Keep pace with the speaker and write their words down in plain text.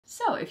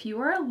So if you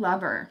are a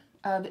lover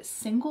of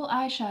single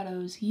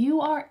eyeshadows,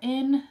 you are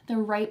in the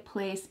right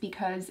place,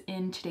 because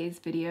in today's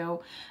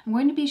video, I'm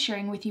going to be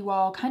sharing with you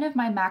all kind of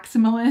my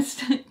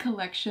maximalist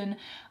collection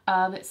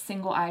of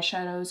single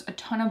eyeshadows. A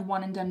ton of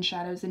one and done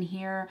shadows in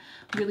here,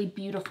 really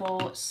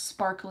beautiful,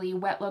 sparkly,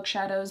 wet look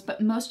shadows,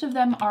 but most of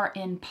them are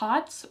in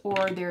pots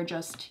or they're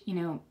just, you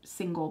know,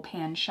 single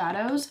pan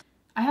shadows.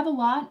 I have a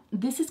lot.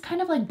 This is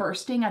kind of like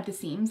bursting at the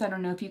seams. I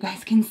don't know if you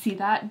guys can see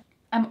that.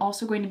 I'm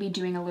also going to be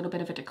doing a little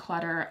bit of a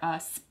declutter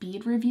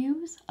speed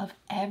reviews of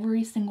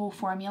every single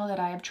formula that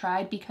I have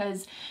tried,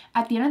 because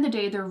at the end of the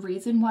day, the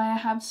reason why I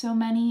have so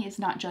many is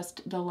not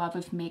just the love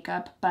of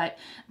makeup, but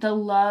the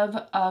love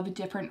of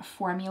different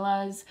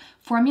formulas.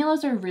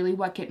 Formulas are really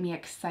what get me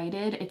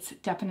excited. It's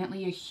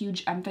definitely a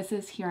huge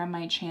emphasis here on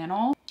my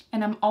channel.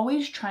 And I'm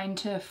always trying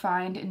to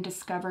find and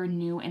discover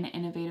new and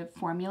innovative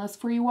formulas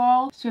for you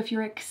all. So if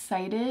you're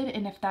excited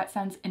and if that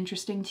sounds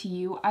interesting to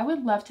you, I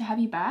would love to have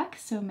you back.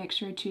 So make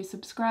sure to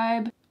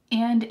subscribe.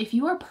 And if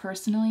you are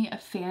personally a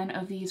fan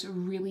of these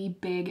really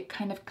big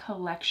kind of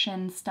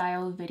collection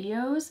style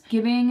videos,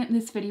 giving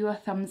this video a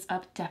thumbs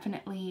up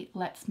definitely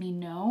lets me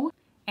know.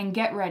 And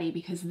get ready,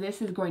 because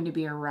this is going to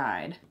be a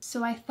ride.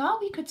 So I thought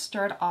we could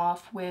start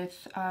off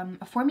with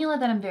a formula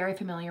that I'm very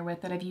familiar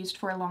with, that I've used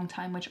for a long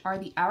time, which are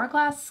the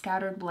Hourglass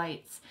Scattered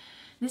Lights.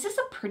 This is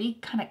a pretty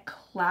kind of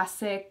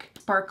classic,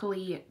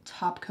 sparkly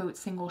top coat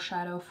single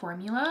shadow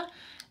formula.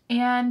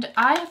 And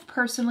I have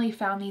personally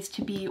found these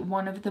to be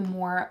one of the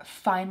more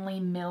finely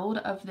milled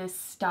of this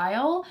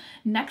style.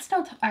 Next,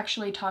 I'll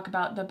actually talk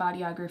about the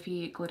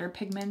Bodyography glitter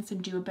pigments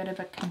and do a bit of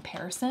a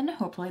comparison.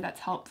 Hopefully that's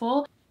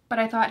helpful. But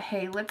I thought,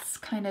 hey, let's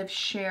kind of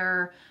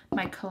share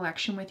my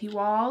collection with you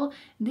all.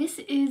 This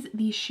is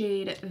the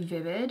shade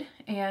Vivid,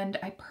 and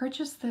I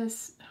purchased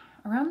this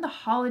around the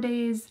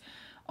holidays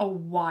a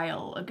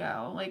while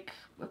ago, like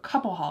a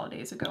couple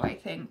holidays ago, I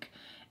think.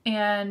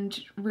 And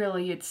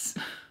really, it's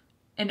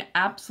an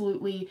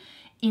absolutely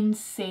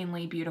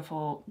insanely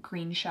beautiful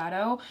green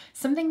shadow.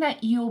 Something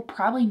that you'll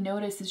probably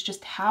notice is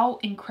just how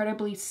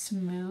incredibly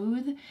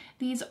smooth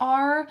these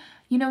are.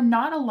 You know,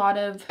 not a lot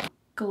of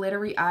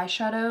glittery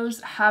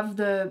eyeshadows have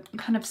the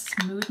kind of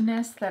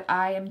smoothness that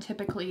I am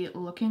typically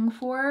looking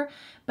for,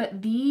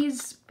 but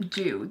these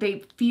do.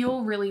 They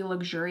feel really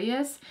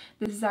luxurious.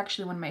 This is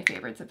actually one of my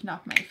favorites, if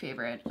not my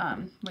favorite,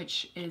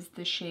 which is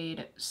the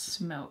shade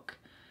Smoke.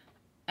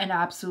 An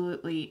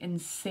absolutely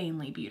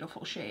insanely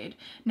beautiful shade.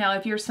 Now,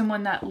 if you're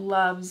someone that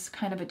loves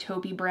kind of a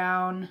taupey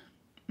brown,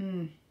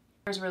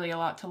 there's really a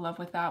lot to love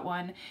with that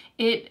one.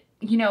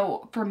 You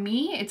know, for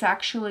me, it's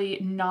actually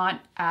not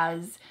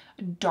as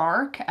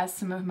dark as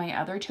some of my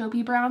other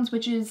taupey browns,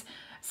 which is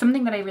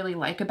something that I really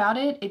like about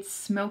it. It's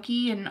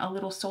smoky and a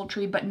little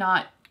sultry, but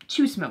not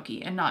too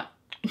smoky and not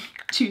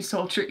too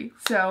sultry.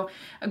 So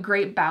a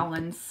great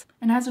balance,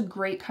 and has a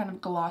great kind of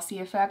glossy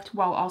effect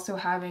while also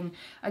having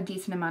a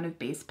decent amount of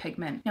base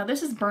pigment. Now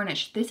this is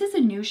Burnished. This is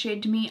a new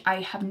shade to me. I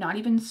have not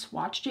even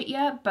swatched it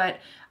yet, but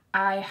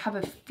I have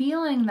a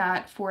feeling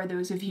that for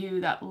those of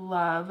you that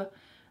love,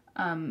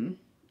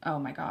 oh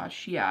my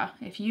gosh, yeah,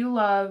 if you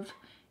love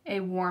a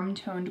warm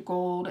toned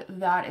gold,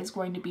 that is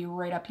going to be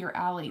right up your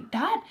alley.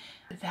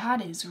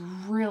 That is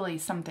really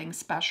something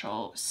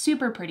special.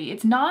 Super pretty.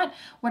 It's not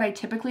what I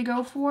typically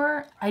go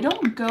for. I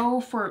don't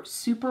go for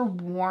super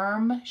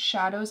warm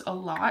shadows a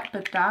lot,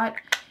 but that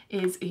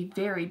is a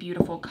very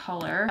beautiful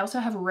color. I also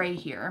have Ray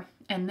here,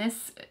 and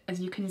this,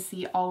 as you can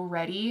see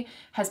already,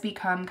 has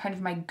become kind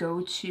of my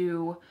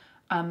go-to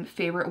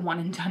favorite one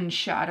and done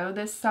shadow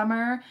this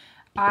summer.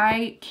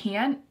 I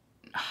can't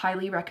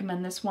highly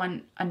recommend this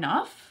one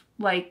enough.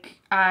 Like,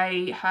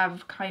 I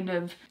have kind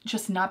of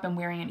just not been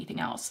wearing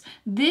anything else.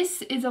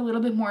 This is a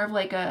little bit more of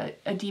like a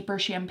deeper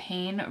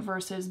champagne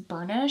versus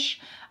Burnish.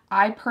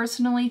 I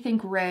personally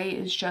think Ray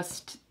is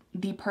just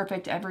the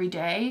perfect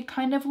everyday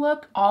kind of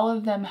look. All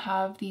of them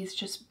have these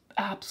just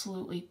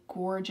absolutely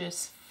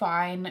gorgeous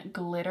fine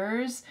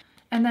glitters.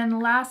 And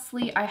then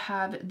lastly, I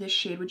have this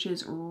shade, which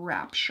is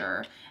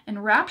Rapture.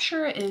 And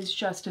Rapture is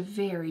just a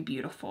very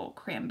beautiful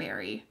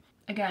cranberry.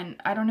 Again,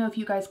 I don't know if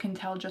you guys can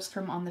tell just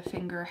from on the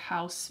finger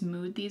how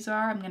smooth these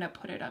are. I'm going to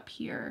put it up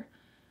here.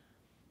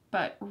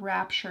 But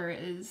Rapture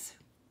is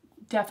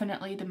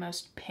definitely the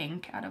most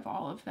pink out of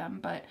all of them.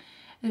 But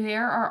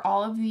there are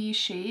all of the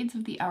shades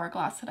of the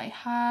Hourglass that I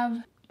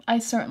have. I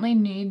certainly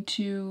need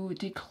to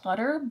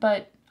declutter,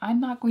 but I'm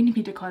not going to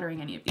be decluttering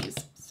any of these.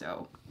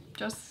 So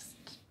just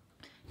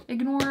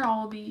ignore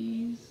all of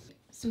these.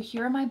 So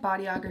here are my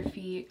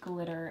Bodyography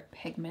glitter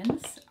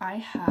pigments. I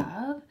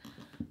have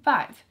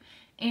 5.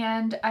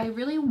 And I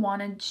really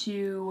wanted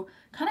to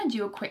kind of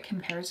do a quick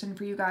comparison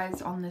for you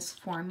guys on this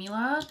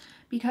formula,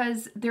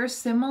 because they're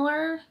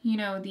similar, you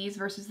know, these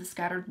versus the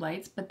Scattered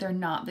Lights, but they're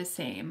not the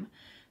same.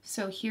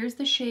 So here's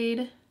the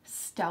shade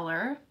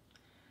Stellar.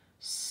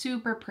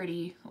 Super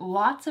pretty,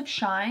 lots of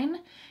shine.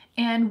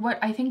 And what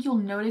I think you'll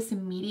notice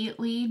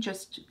immediately,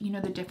 just, you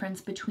know, the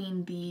difference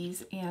between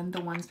these and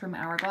the ones from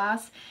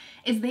Hourglass,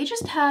 is they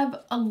just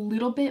have a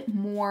little bit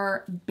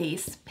more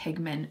base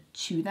pigment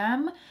to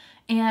them.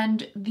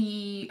 and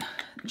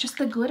just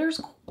the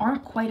glitters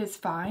aren't quite as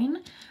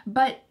fine,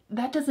 but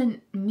that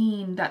doesn't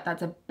mean that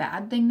that's a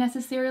bad thing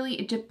necessarily.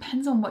 It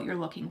depends on what you're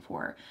looking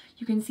for.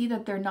 You can see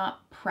that they're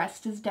not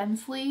pressed as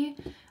densely,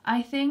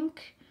 I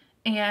think,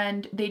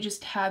 and they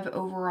just have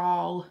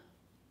overall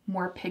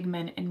more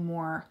pigment and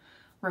more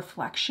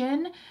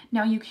reflection.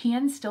 Now you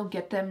can still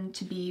get them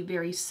to be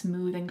very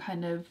smooth and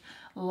kind of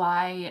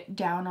lie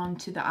down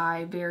onto the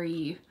eye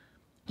very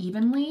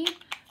evenly.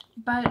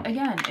 But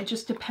again, it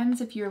just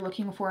depends if you're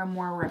looking for a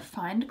more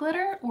refined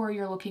glitter or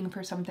you're looking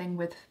for something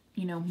with,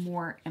 you know,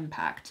 more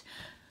impact.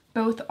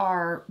 Both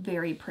are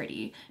very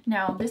pretty.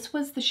 Now, this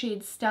was the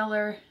shade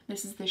Stellar.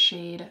 This is the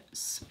shade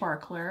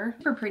Sparkler.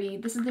 Super pretty.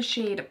 This is the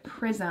shade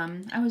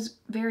Prism. I was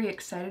very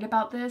excited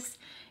about this.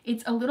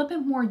 It's a little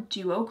bit more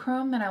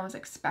duochrome than I was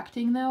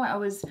expecting though. I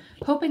was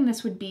hoping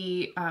this would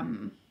be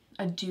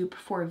a dupe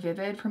for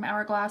Vivid from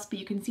Hourglass, but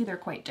you can see they're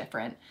quite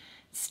different.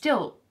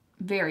 Still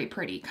very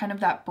pretty, kind of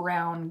that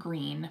brown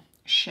green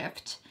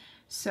shift.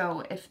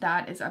 So if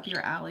that is up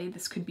your alley,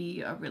 this could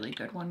be a really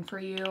good one for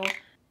you.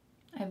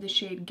 I have the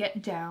shade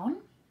Get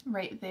Down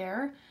right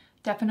there.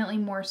 Definitely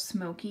more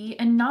smoky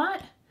and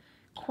not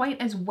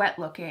quite as wet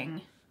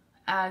looking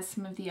as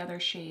some of the other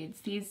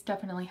shades. These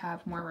definitely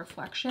have more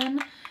reflection.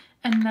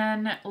 And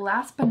then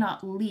last but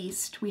not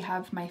least, we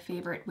have my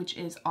favorite, which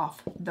is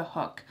Off the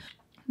Hook.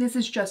 This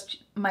is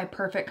just my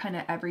perfect kind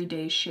of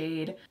everyday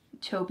shade,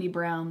 taupey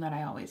brown, that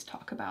I always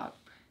talk about,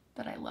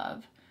 that I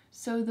love.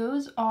 So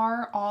those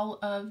are all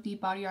of the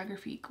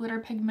Bodyography glitter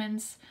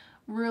pigments.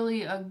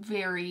 Really a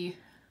very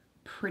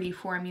pretty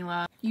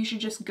formula. You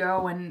should just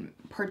go and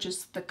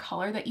purchase the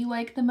color that you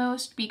like the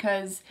most,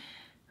 because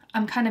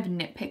I'm kind of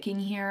nitpicking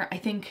here. I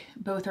think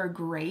both are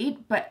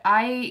great, but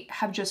I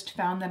have just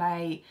found that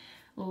I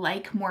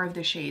like more of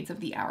the shades of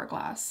the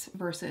Hourglass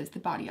versus the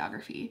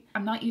Bodyography.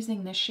 I'm not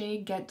using this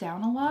shade Get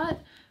Down a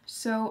lot,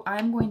 so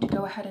I'm going to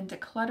go ahead and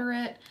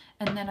declutter it,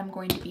 and then I'm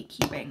going to be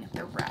keeping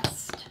the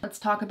rest. Let's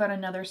talk about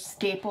another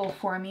staple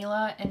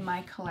formula in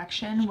my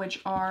collection,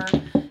 which are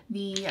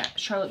the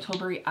Charlotte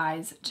Tilbury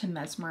Eyes to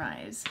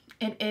Mesmerize.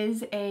 It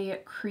is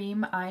a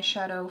cream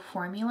eyeshadow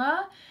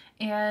formula,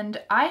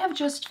 and I have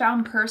just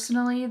found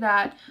personally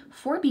that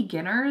for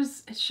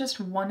beginners, it's just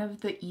one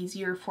of the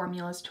easier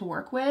formulas to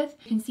work with.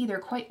 You can see they're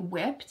quite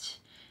whipped.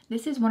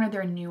 This is one of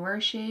their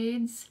newer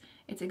shades.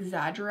 It's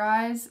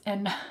Exaggerize,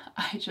 and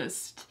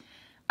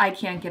I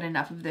can't get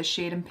enough of this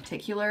shade in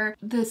particular.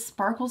 The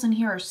sparkles in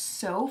here are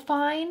so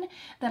fine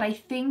that I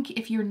think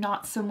if you're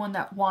not someone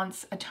that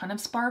wants a ton of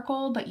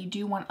sparkle, but you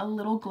do want a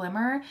little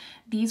glimmer,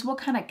 these will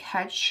kind of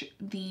catch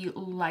the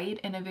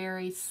light in a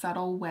very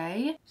subtle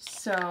way.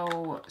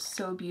 So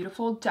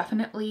beautiful.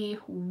 Definitely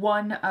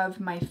one of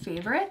my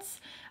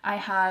favorites. I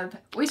have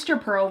Oyster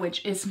Pearl,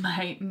 which is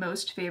my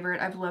most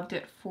favorite. I've loved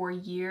it for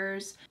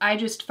years. I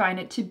just find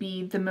it to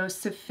be the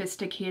most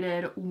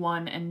sophisticated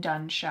one and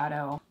done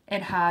shadow.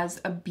 It has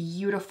a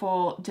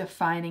beautiful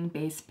defining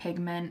base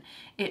pigment.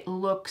 It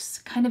looks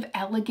kind of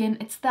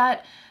elegant. It's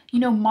that, you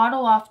know,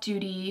 model off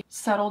duty,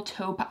 subtle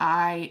taupe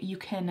eye. You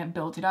can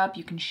build it up,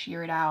 you can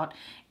sheer it out,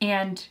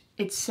 and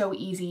it's so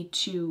easy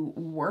to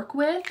work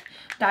with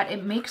that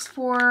it makes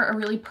for a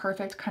really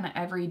perfect kind of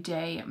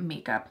everyday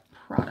makeup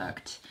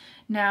product.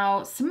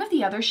 Now, some of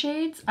the other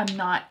shades I'm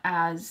not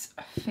as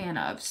a fan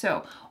of.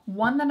 So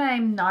one that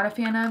I'm not a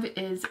fan of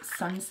is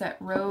Sunset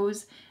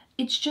Rose.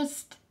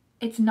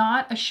 It's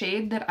not a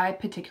shade that I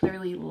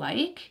particularly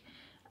like.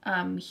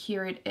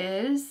 Here it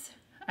is.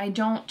 I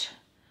don't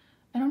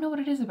know what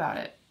it is about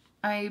it.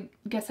 I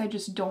guess I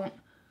just don't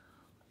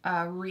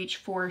reach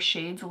for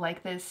shades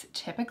like this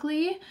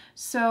typically.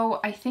 So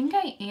I think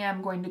I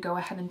am going to go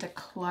ahead and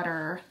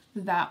declutter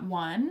that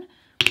one,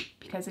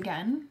 because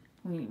again,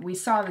 we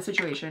saw the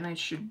situation. I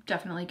should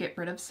definitely get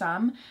rid of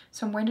some.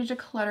 So I'm going to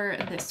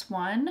declutter this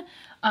one.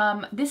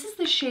 This is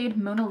the shade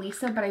Mona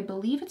Lisa, but I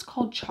believe it's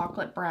called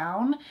Chocolate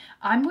Brown.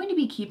 I'm going to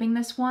be keeping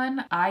this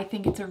one. I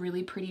think it's a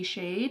really pretty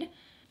shade.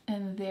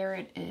 And there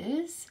it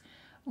is.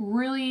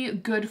 Really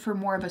good for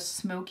more of a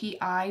smoky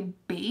eye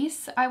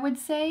base, I would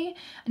say.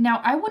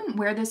 Now, I wouldn't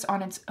wear this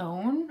on its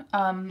own,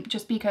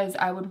 just because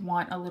I would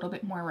want a little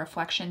bit more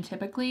reflection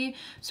typically.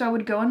 So I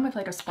would go in with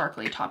like a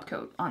sparkly top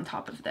coat on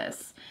top of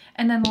this.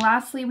 And then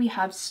lastly, we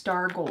have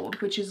Star Gold,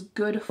 which is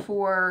good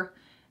for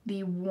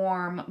the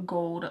warm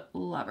gold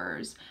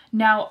lovers.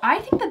 Now, I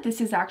think that this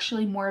is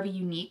actually more of a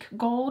unique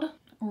gold.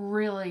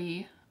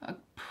 Really a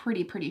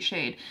pretty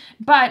shade.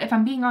 But if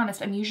I'm being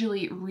honest, I'm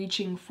usually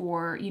reaching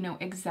for, you know,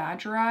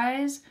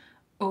 Exaggerize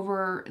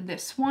over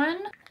this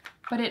one,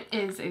 but it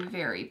is a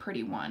very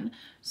pretty one.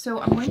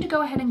 So I'm going to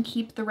go ahead and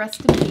keep the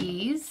rest of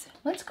these.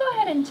 Let's go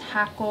ahead and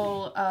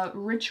tackle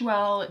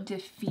Rituel de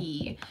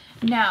Fille.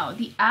 Now,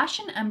 the Ash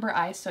and Ember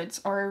Eye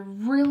Soots are a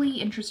really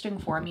interesting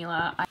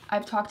formula.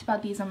 I've talked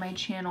about these on my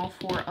channel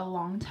for a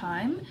long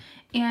time,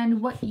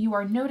 and what you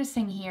are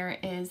noticing here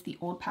is the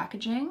old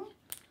packaging,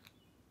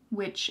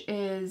 which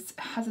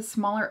has a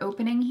smaller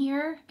opening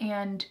here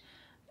and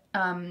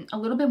a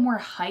little bit more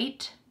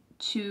height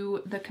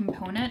to the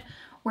component,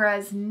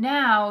 whereas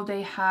now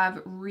they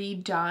have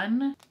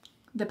redone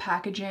the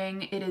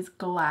packaging. It is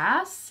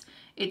glass.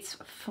 It's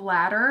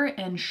flatter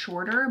and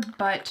shorter,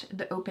 but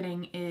the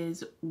opening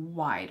is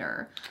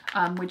wider,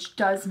 which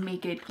does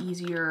make it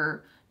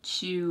easier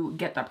to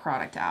get the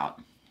product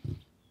out,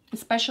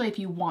 especially if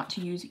you want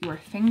to use your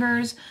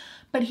fingers.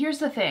 But here's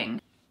the thing,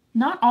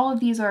 not all of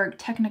these are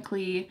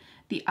technically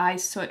the eye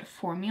soot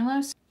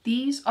formula.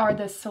 These are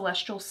the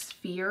Celestial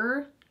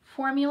Sphere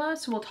formula,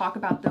 so we'll talk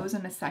about those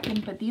in a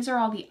second, but these are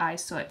all the eye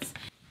soots.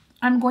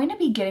 I'm going to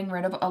be getting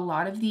rid of a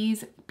lot of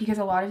these because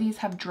a lot of these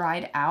have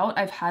dried out.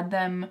 I've had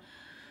them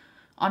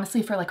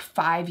honestly for like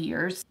 5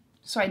 years.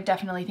 So I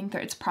definitely think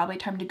that it's probably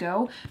time to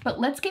go. But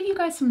let's give you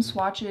guys some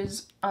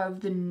swatches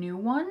of the new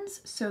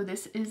ones. So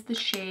this is the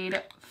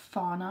shade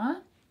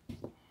Fauna.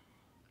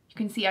 You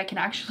can see I can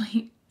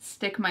actually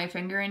stick my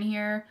finger in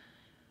here,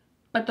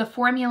 but the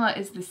formula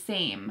is the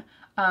same.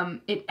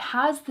 It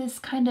has this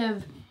kind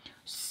of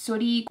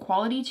sooty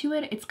quality to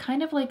it. It's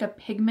kind of like a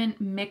pigment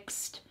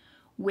mixed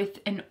with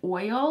an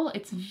oil.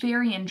 It's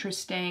very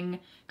interesting,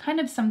 kind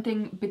of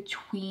something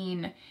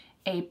between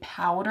a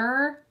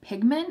powder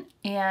pigment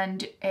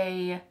and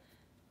a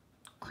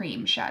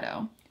cream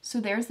shadow.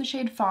 So there's the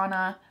shade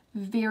Fauna,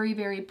 very,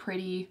 very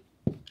pretty.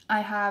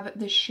 I have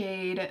the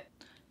shade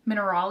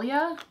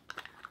Mineralia.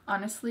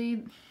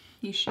 Honestly,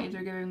 these shades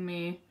are giving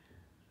me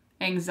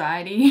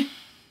anxiety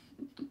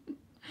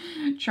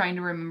trying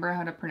to remember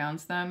how to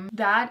pronounce them.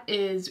 That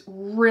is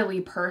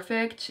really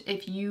perfect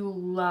if you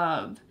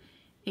love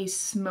a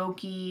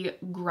smoky,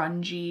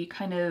 grungy,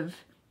 kind of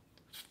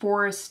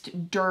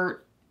forest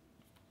dirt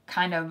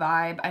kind of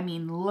vibe. I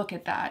mean, look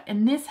at that.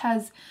 And this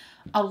has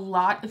a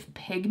lot of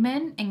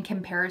pigment in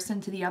comparison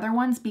to the other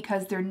ones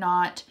because they're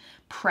not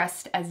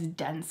pressed as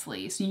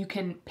densely. So you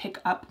can pick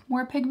up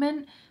more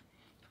pigment,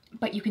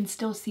 but you can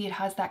still see it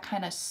has that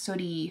kind of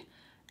sooty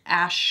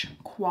ash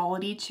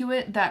quality to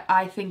it that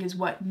I think is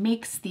what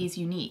makes these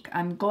unique.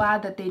 I'm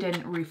glad that they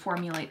didn't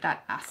reformulate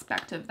that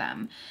aspect of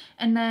them.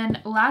 And then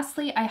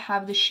lastly, I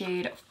have the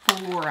shade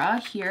Flora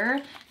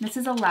here. This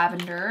is a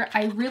lavender.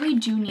 I really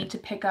do need to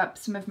pick up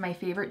some of my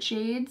favorite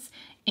shades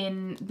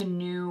in the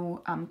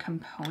new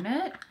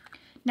component.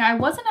 Now, I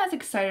wasn't as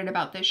excited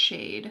about this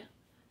shade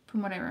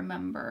from what I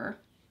remember.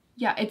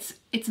 Yeah,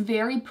 it's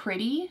very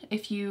pretty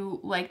if you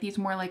like these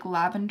more like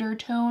lavender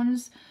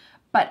tones,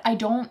 but I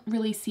don't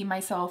really see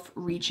myself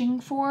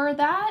reaching for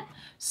that.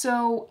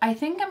 So I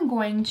think I'm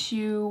going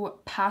to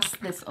pass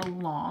this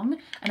along.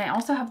 And I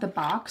also have the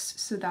box,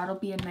 so that'll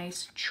be a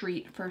nice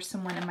treat for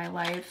someone in my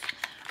life.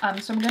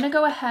 So I'm gonna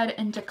go ahead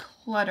and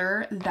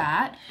declutter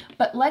that,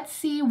 but let's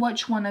see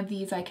which one of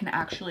these I can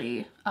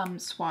actually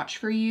swatch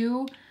for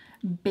you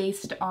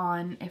based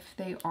on if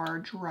they are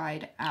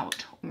dried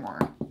out or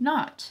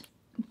not.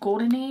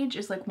 Golden Age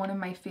is like one of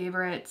my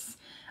favorites,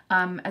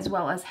 as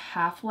well as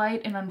Half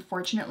Light, and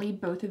unfortunately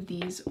both of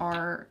these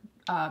are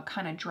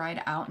kind of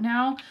dried out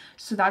now,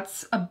 so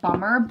that's a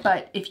bummer.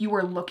 But if you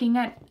were looking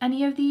at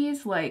any of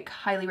these, like,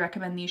 highly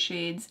recommend these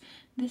shades.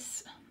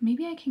 This,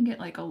 maybe I can get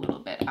like a little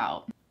bit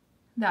out.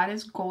 That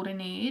is Golden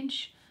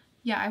Age.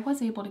 Yeah, I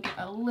was able to get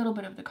a little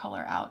bit of the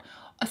color out.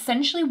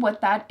 Essentially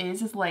what that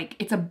is like,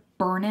 it's a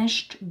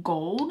burnished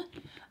gold.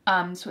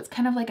 So it's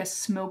kind of like a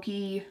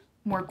smoky,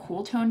 more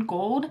cool toned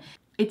gold.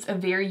 It's a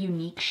very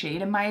unique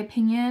shade in my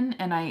opinion,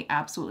 and I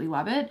absolutely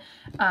love it.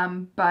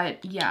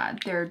 But yeah,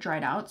 they're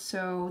dried out,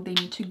 so they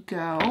need to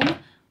go.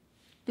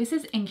 This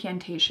is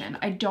Incantation.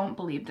 I don't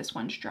believe this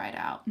one's dried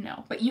out,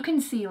 no. But you can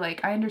see,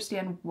 like, I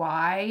understand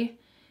why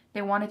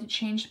they wanted to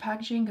change the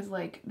packaging, because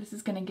like, this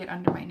is gonna get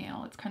under my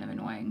nail. It's kind of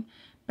annoying.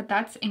 But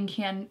that's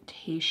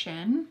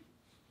Incantation.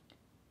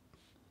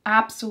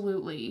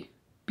 Absolutely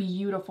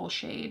beautiful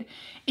shade.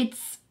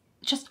 It's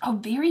just a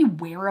very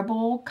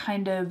wearable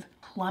kind of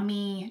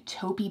plummy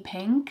taupey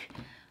pink.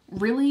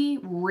 Really,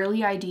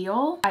 really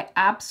ideal. I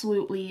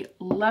absolutely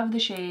love the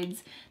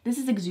shades. This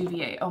is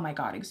Exuvier. Oh my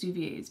god,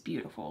 Exuvier is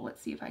beautiful.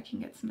 Let's see if I can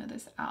get some of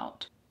this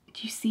out.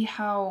 Do you see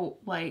how,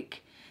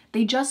 like,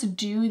 they just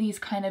do these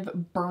kind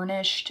of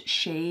burnished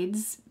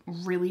shades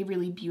really,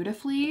 really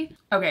beautifully.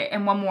 Okay,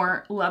 and one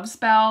more, Love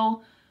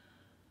Spell.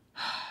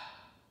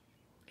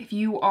 If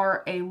you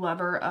are a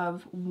lover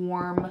of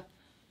warm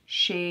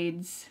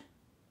shades,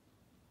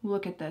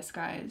 look at this,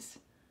 guys.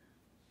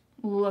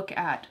 Look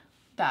at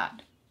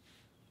that.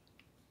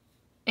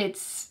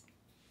 It's,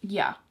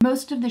 yeah.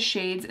 Most of the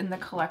shades in the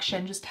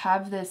collection just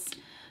have this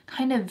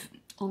kind of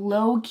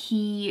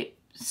low-key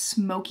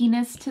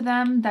smokiness to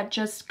them that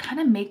just kind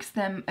of makes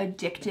them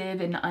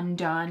addictive and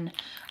undone.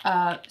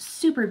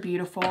 Super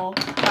beautiful.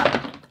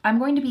 I'm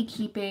going to be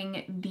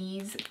keeping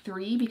these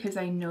 3 because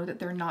I know that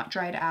they're not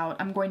dried out.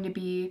 I'm going to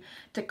be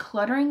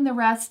decluttering the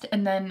rest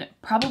and then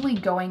probably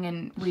going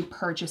and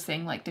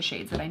repurchasing like the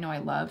shades that I know I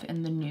love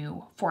in the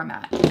new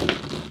format.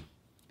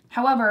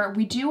 However,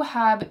 we do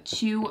have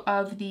 2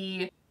 of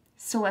the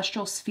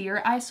Celestial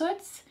Sphere eye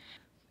soots,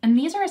 and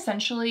these are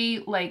essentially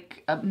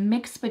like a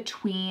mix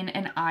between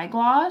an eye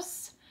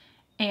gloss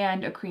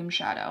and a cream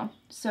shadow.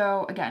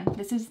 So again,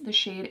 this is the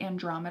shade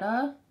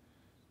Andromeda.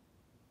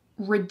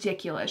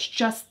 Ridiculous.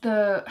 Just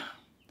the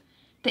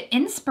The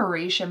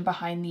inspiration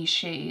behind these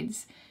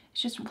shades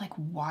is just like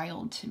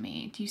wild to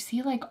me. Do you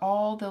see like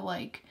all the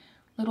like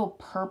little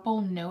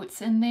purple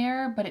notes in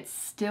there, but it's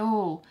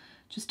still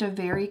just a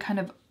very kind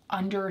of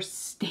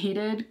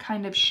understated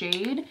kind of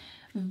shade.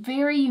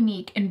 Very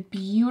unique and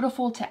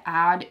beautiful to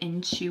add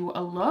into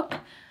a look.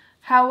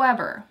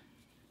 However,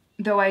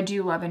 though I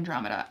do love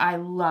Andromeda, I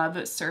love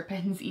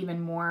Serpens even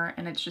more,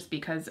 and it's just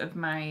because of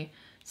my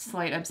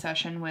slight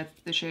obsession with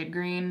the shade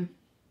green.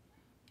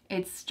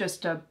 It's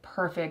just a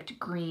perfect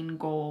green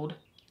gold,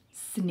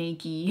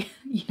 snaky,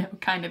 you know,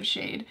 kind of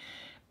shade.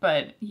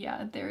 But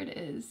yeah, there it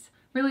is.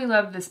 Really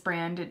love this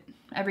brand.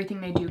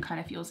 Everything they do kind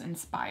of feels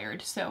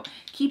inspired. So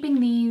keeping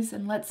these,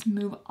 and let's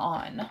move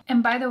on.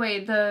 And by the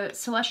way, the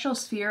Celestial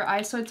Sphere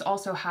eye sods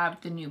also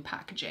have the new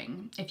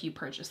packaging if you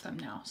purchase them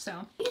now.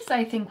 So these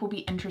I think will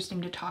be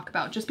interesting to talk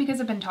about. Just because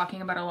I've been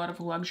talking about a lot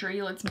of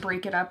luxury, let's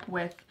break it up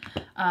with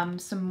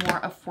some more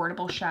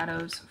affordable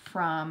shadows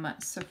from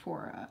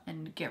Sephora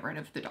and get rid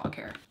of the dog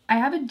hair. I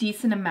have a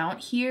decent amount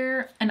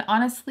here, and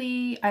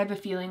honestly, I have a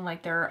feeling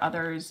like there are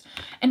others.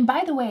 And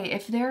by the way,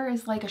 if there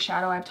is like a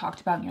shadow I've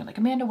talked about and you're like,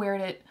 Amanda,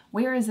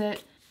 where is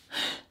it?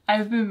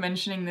 I've been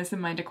mentioning this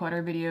in my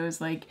declutter videos,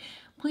 like,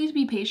 please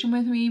be patient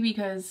with me,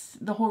 because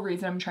the whole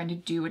reason I'm trying to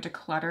do a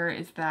declutter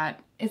is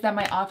that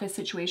my office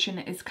situation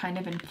is kind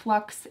of in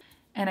flux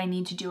and I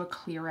need to do a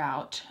clear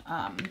out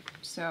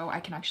so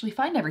I can actually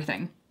find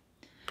everything.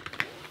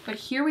 But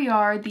here we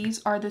are.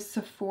 These are the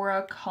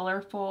Sephora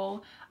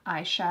Colorful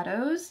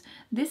eyeshadows.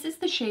 This is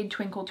the shade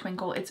Twinkle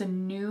Twinkle. It's a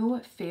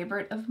new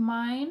favorite of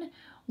mine.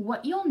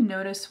 What you'll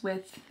notice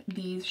with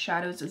these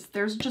shadows is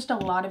there's just a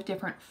lot of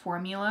different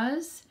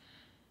formulas.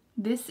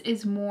 This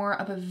is more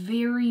of a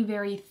very,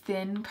 very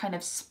thin, kind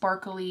of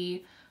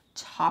sparkly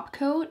top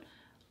coat.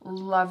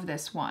 Love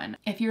this one.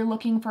 If you're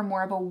looking for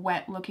more of a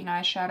wet looking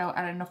eyeshadow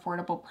at an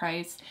affordable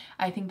price,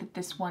 I think that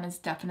this one is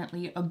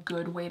definitely a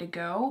good way to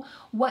go.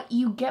 What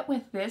you get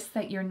with this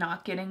that you're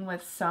not getting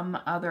with some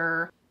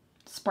other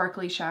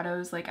sparkly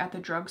shadows like at the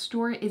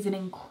drugstore is an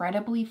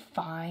incredibly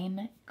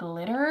fine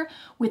glitter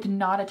with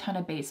not a ton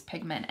of base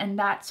pigment, and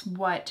that's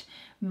what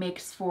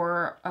makes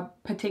for a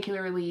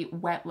particularly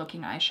wet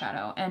looking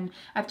eyeshadow. And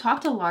I've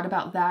talked a lot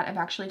about that. I've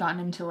actually gotten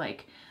into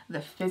like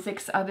the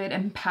physics of it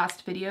in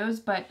past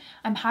videos, but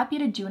I'm happy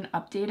to do an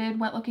updated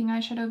wet looking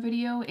eyeshadow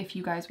video if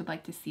you guys would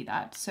like to see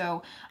that.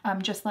 So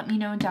just let me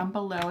know down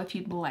below if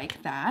you'd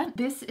like that.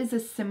 This is a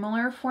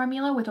similar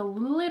formula with a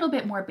little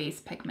bit more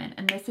base pigment,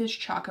 and this is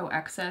Choco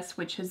Excess,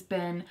 which has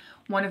been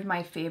one of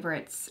my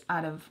favorites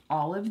out of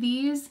all of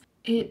these.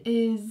 It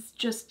is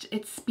just,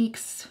 it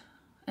speaks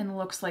and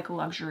looks like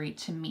luxury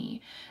to me.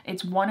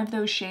 It's one of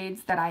those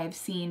shades that I have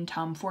seen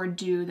Tom Ford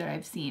do, that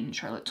I've seen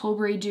Charlotte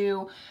Tilbury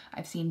do,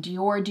 I've seen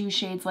Dior do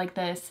shades like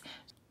this.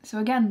 So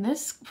again,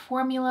 this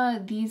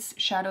formula, these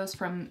shadows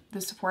from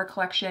the Sephora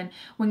collection,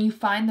 when you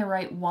find the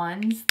right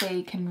ones,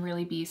 they can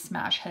really be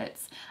smash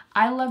hits.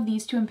 I love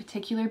these two in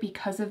particular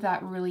because of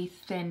that really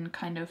thin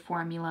kind of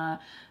formula,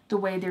 the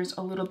way there's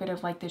a little bit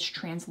of like this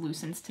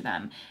translucence to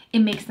them. It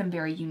makes them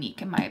very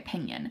unique in my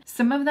opinion.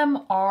 Some of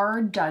them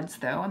are duds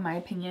though, in my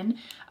opinion.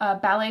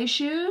 Ballet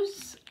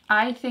Shoes,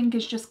 I think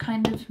is just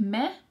kind of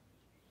meh.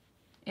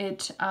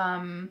 It's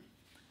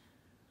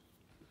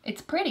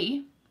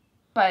pretty,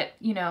 but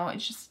you know,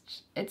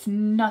 it's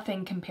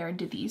nothing compared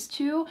to these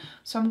two.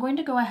 So I'm going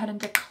to go ahead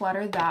and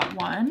declutter that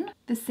one.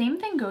 The same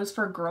thing goes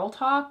for Girl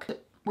Talk.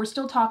 We're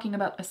still talking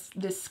about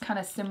this kind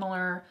of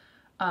similar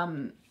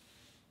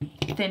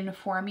thin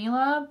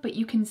formula, but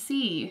you can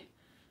see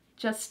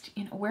just,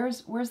 you know,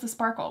 where's the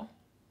sparkle?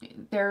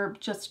 They're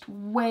just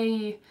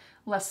way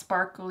less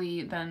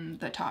sparkly than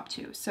the top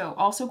two. So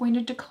also going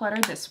to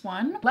declutter this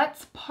one.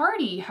 Let's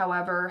Party,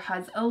 however,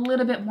 has a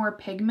little bit more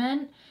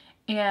pigment,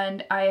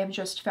 and I have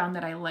just found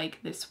that I like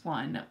this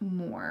one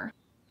more.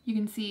 You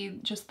can see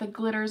just the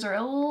glitters are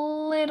a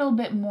little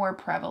bit more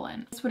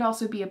prevalent. This would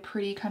also be a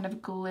pretty kind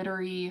of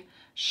glittery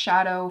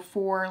shadow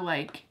for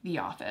like the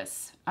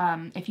office,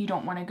 if you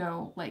don't want to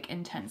go like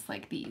intense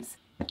like these.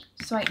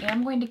 So I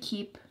am going to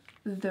keep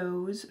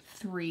those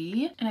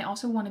three, and I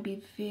also want to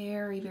be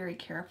very, very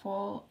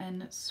careful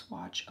and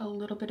swatch a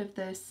little bit of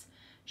this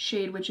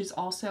shade, which is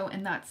also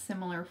in that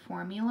similar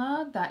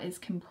formula that is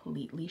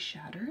completely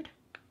shattered.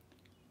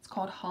 It's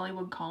called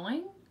Hollywood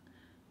Calling.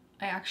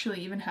 I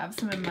actually even have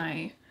some in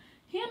my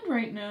hand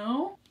right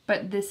now,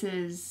 but this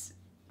is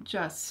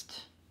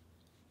just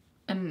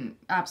an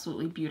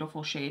absolutely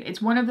beautiful shade.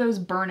 It's one of those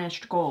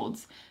burnished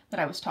golds that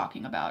I was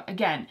talking about.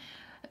 Again,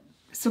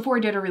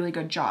 Sephora did a really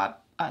good job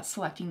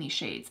selecting these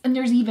shades, and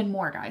there's even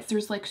more, guys.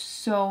 There's like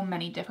so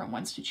many different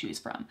ones to choose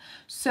from.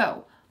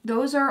 So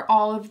those are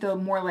all of the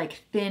more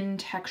like thin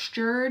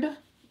textured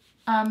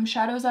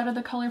shadows out of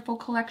the Colorful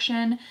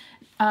collection.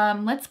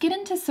 Let's get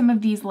into some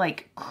of these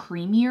like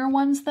creamier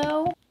ones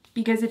though,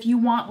 because if you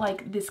want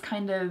like this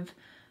kind of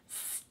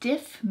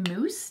stiff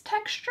mousse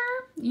texture,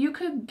 you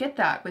could get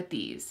that with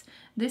these.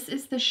 This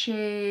is the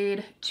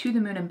shade To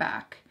the Moon and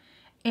Back.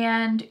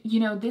 And you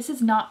know, this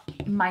is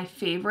not my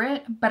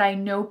favorite, but I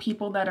know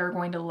people that are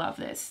going to love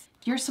this.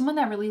 If you're someone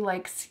that really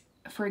likes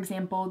for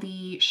example,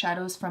 the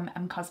shadows from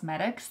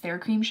Cosmetics, their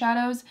cream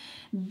shadows.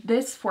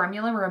 This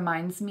formula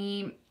reminds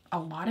me a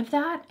lot of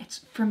that.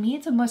 For me,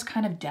 it's almost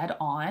kind of dead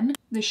on.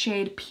 The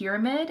shade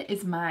Pyramid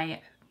is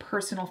my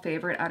personal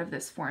favorite out of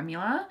this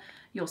formula.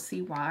 You'll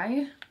see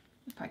why,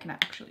 if I can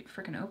actually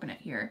freaking open it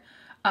here,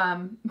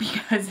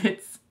 because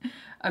it's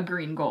a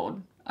green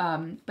gold.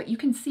 But you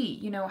can see,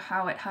 you know,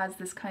 how it has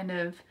this kind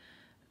of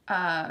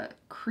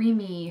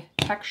creamy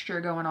texture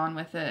going on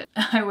with it.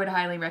 I would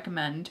highly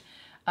recommend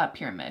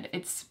Pyramid.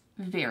 It's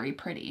very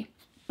pretty.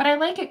 But I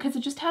like it because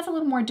it just has a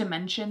little more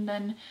dimension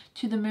than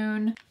To the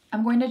Moon.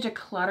 I'm going to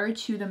declutter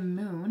To the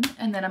Moon,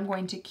 and then I'm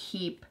going to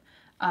keep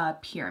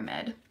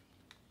Pyramid.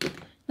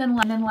 Then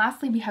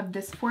lastly, we have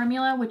this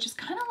formula, which is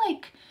kind of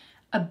like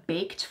a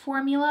baked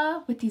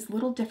formula with these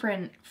little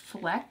different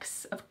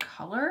flecks of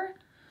color.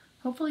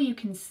 Hopefully you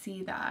can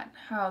see that,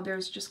 how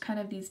there's just kind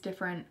of these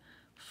different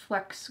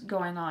flecks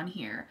going on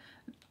here.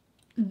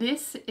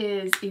 This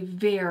is a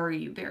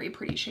very, very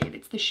pretty shade.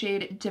 It's the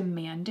shade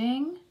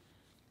Demanding.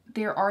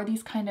 There are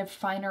these kind of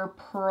finer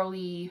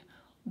pearly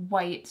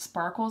white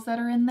sparkles that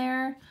are in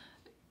there.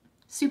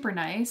 Super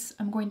nice.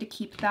 I'm going to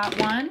keep that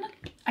one.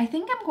 I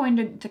think I'm going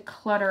to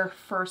declutter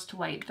First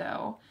Light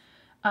though,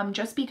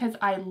 just because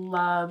I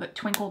love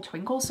Twinkle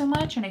Twinkle so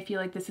much, and I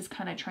feel like this is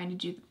kind of trying to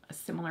do a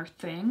similar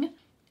thing.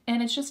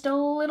 And it's just a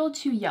little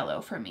too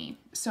yellow for me.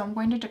 So I'm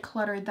going to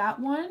declutter that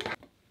one.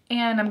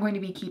 And I'm going to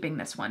be keeping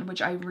this one,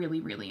 which I really,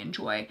 really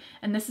enjoy.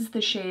 And this is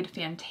the shade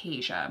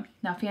Fantasia.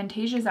 Now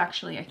Fantasia is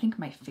actually, I think,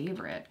 my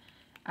favorite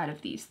out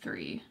of these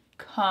three.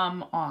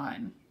 Come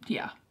on.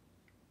 Yeah,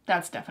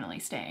 that's definitely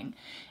staying.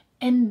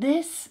 And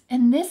this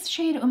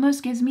shade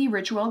almost gives me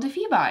Rituel de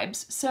Fille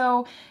vibes.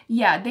 So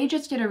yeah, they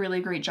just did a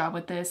really great job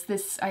with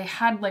this. I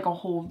had like a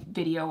whole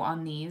video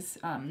on these,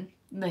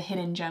 the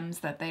hidden gems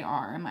that they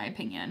are, in my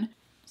opinion.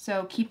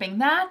 So keeping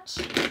that,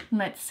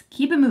 let's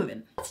keep it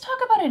moving. Let's talk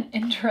about an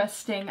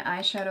interesting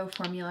eyeshadow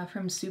formula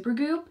from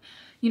Supergoop.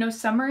 You know,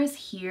 summer is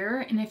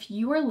here, and if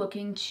you are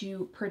looking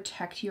to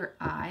protect your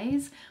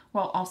eyes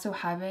while also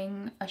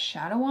having a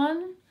shadow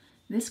on,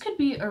 this could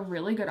be a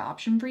really good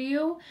option for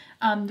you.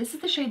 This is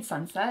the shade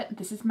Sunset.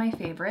 This is my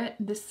favorite.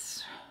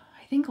 This,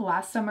 I think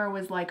last summer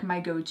was like my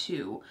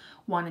go-to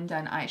one and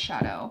done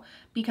eyeshadow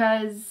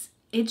because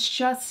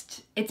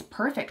it's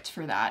perfect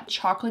for that.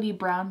 Chocolatey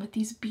brown with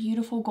these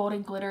beautiful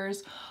golden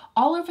glitters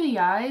all over the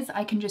eyes.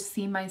 I can just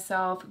see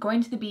myself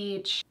going to the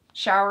beach,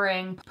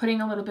 showering,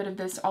 putting a little bit of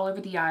this all over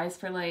the eyes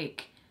for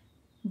like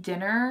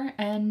dinner,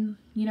 and,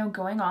 you know,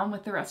 going on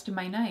with the rest of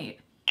my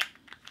night.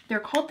 They're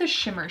called the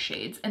shimmer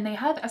shades, and they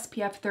have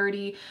SPF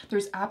 30.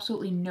 There's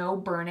absolutely no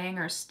burning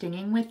or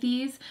stinging with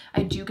these.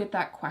 I do get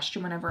that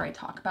question whenever I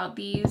talk about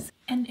these.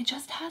 And it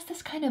just has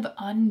this kind of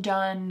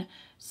undone,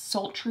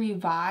 sultry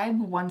vibe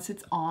once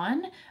it's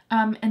on.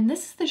 And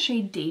this is the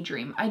shade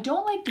Daydream. I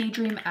don't like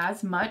Daydream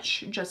as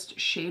much, just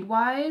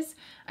shade-wise.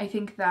 I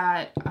think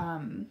that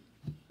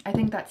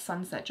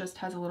Sunset just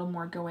has a little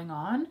more going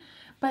on.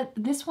 But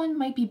this one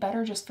might be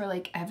better just for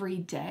like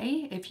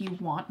everyday, if you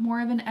want more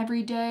of an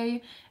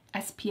everyday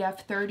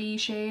SPF 30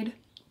 shade,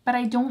 but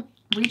I don't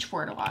reach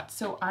for it a lot.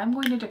 So I'm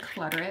going to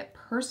declutter it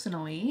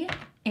personally,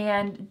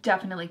 and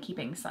definitely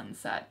keeping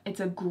Sunset.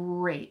 It's a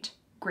great,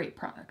 great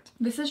product.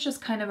 This is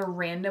just kind of a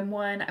random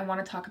one. I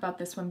want to talk about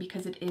this one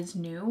because it is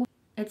new.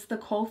 It's the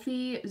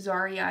Kulfi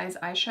Zari Eyes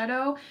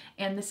eyeshadow,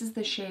 and this is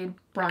the shade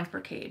Bronze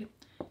Brocade.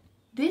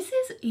 This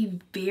is a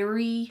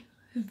very,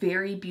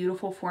 very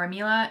beautiful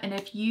formula, and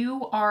if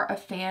you are a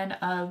fan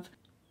of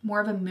more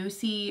of a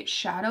moussey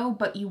shadow,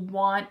 but you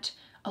want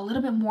a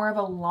little bit more of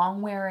a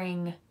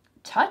long-wearing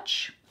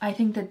touch, I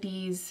think that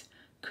these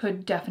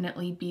could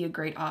definitely be a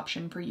great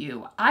option for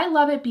you. I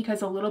love it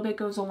because a little bit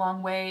goes a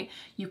long way.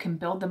 You can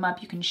build them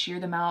up, you can sheer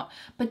them out,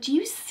 but do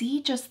you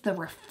see just the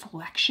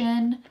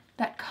reflection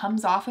that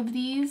comes off of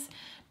these?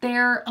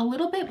 They're a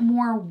little bit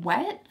more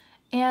wet,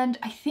 and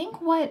I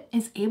think what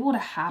is able to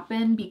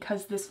happen,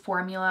 because this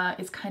formula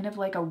is kind of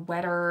like a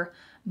wetter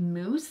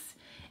mousse,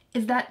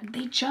 is that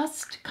they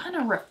just kind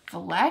of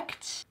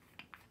reflect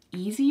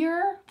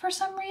easier for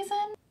some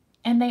reason.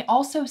 And they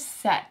also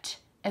set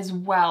as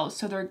well,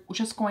 so they're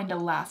just going to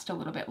last a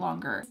little bit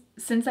longer.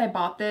 Since I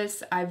bought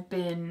this, I've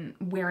been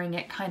wearing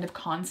it kind of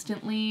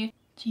constantly.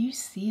 Do you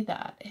see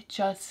that? It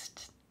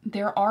just,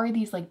 there are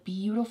these like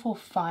beautiful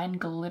fine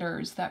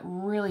glitters that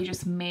really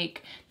just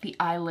make the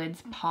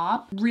eyelids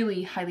pop.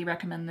 Really highly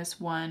recommend this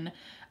one.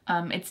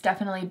 It's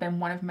definitely been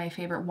one of my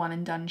favorite one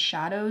and done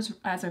shadows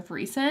as of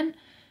recent.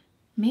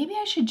 Maybe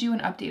I should do an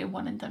updated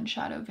one and done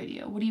shadow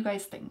video. What do you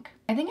guys think?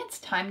 I think it's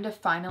time to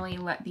finally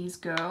let these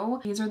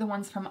go. These are the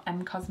ones from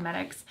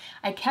Cosmetics.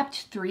 I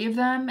kept 3 of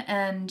them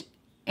and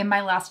in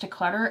my last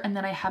declutter, and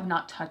then I have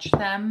not touched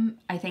them,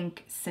 I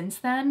think, since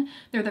then.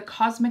 They're the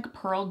Cosmic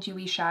Pearl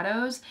Dewy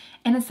Shadows.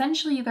 And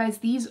essentially, you guys,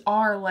 these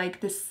are like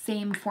the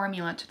same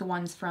formula to the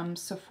ones from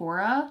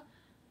Sephora.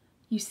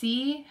 You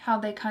see how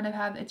they kind of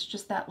have, it's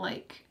just that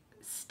like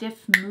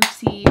stiff,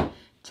 moussey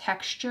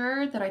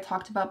texture that I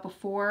talked about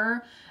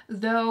before.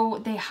 Though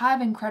they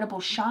have incredible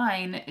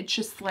shine, it's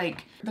just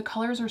like the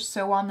colors are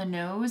so on the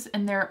nose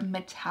and they're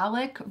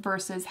metallic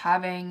versus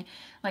having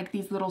like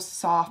these little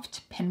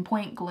soft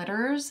pinpoint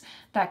glitters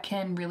that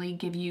can really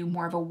give you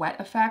more of a wet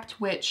effect,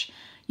 which,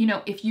 you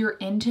know, if you're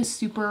into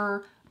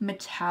super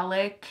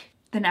metallic,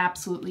 then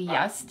absolutely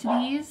yes to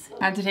these.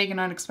 I had to take an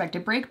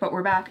unexpected break, but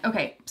we're back.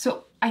 Okay,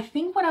 so I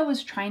think what I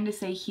was trying to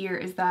say here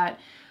is that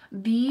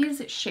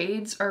these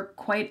shades are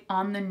quite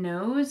on the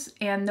nose,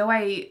 and though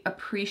I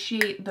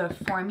appreciate the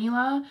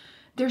formula,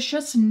 there's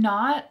just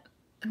no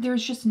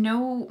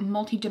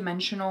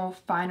multi-dimensional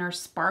finer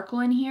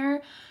sparkle in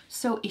here.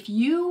 So if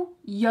you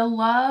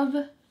love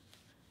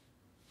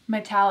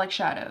metallic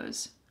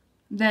shadows,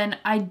 then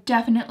I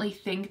definitely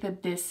think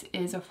that this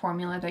is a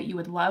formula that you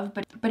would love.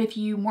 But if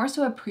you more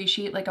so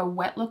appreciate like a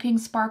wet looking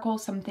sparkle,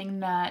 something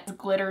that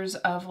glitters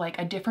of like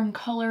a different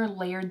color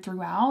layered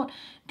throughout,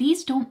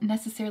 these don't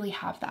necessarily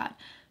have that.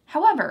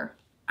 However,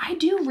 I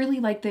do really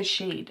like this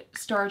shade,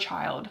 Star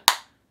Child.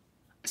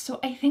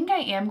 So I think I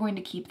am going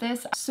to keep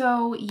this.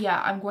 So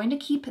yeah, I'm going to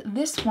keep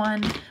this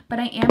one, but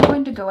I am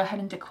going to go ahead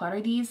and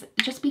declutter these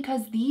just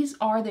because these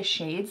are the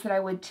shades that I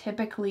would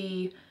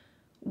typically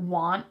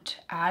want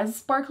as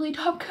sparkly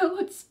top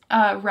coats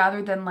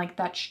rather than like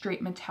that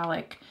straight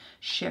metallic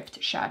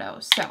shift shadow.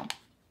 So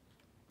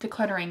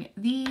decluttering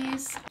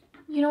these.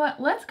 You know what,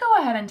 let's go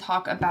ahead and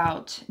talk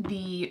about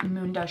the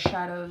Moondust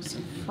shadows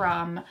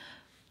from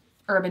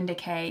Urban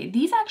Decay.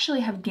 These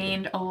actually have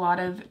gained a lot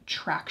of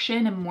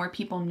traction and more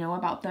people know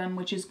about them,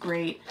 which is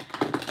great.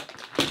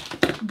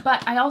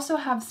 But I also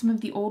have some of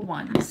the old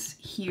ones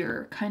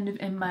here kind of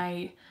in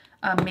my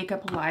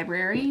makeup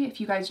library.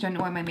 If you guys don't know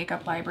what my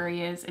makeup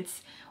library is,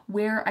 it's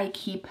where I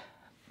keep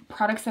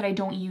products that I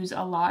don't use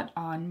a lot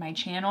on my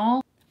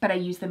channel, but I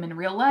use them in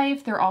real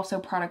life. They're also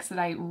products that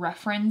I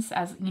reference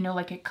as, you know,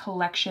 like a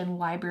collection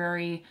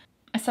library,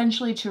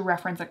 essentially to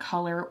reference a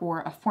color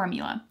or a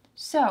formula.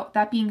 So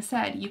that being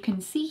said, you can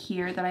see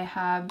here that I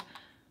have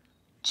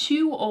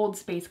 2 old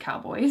Space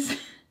Cowboys.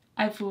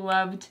 I've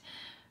loved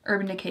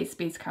Urban Decay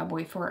Space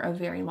Cowboy for a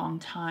very long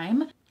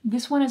time.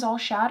 This one is all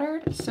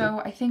shattered,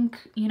 so I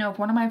think, you know, if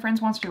one of my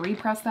friends wants to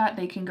repress that,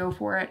 they can go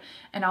for it,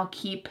 and I'll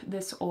keep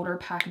this older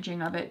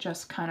packaging of it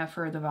just kind of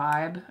for the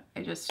vibe.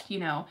 I just, you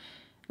know,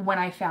 when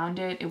I found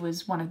it, it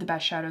was one of the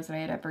best shadows that I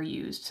had ever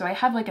used. So I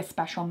have like a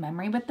special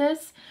memory with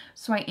this,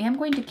 so I am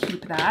going to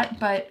keep that,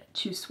 but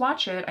to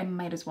swatch it, I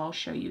might as well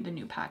show you the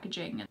new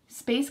packaging.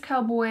 Space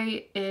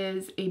Cowboy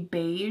is a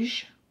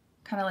beige,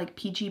 kind of like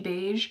peachy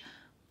beige,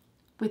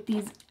 with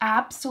these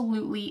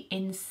absolutely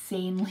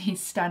insanely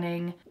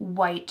stunning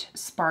white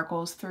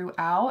sparkles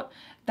throughout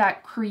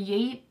that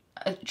create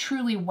a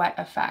truly wet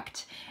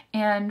effect.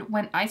 And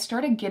when I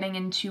started getting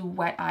into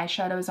wet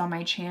eyeshadows on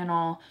my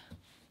channel,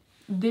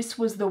 this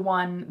was the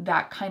one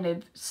that kind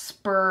of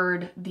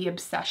spurred the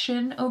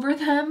obsession over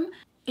them.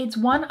 It's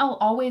one I'll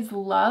always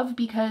love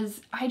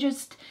because I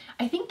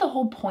think the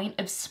whole point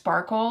of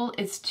sparkle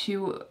is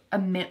to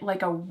emit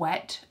like a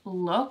wet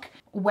look.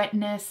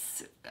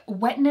 Wetness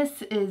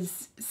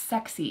is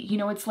sexy. You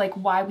know, it's like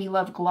why we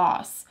love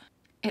gloss.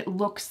 It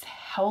looks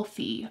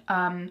healthy.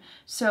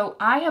 So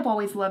I have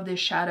always loved this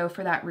shadow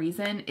for that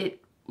reason.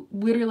 It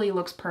literally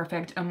looks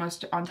perfect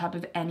almost on top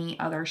of any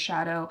other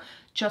shadow,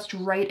 just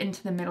right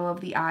into the middle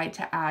of the eye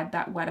to add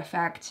that wet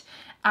effect.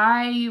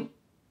 I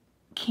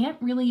can't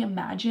really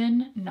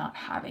imagine not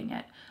having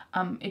it.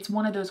 It's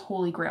one of those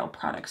holy grail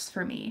products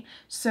for me.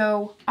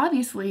 So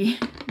obviously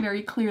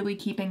very clearly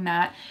keeping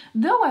that.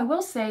 Though I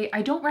will say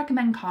I don't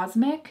recommend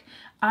Cosmic.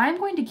 I'm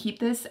going to keep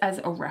this as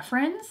a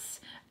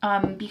reference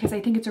because I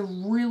think it's a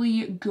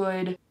really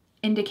good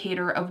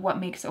indicator of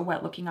what makes a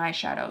wet looking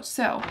eyeshadow.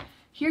 So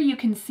here you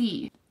can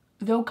see,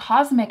 though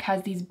Cosmic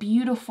has these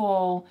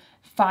beautiful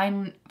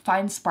fine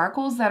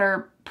sparkles that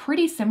are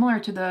pretty similar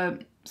to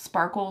the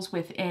sparkles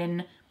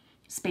within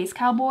Space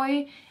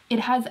Cowboy,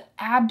 it has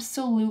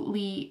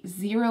absolutely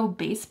zero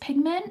base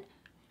pigment,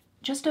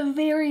 just a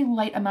very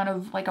light amount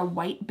of like a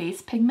white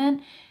base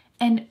pigment,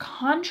 and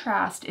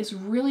contrast is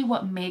really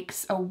what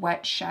makes a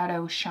wet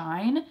shadow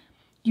shine.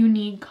 You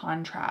need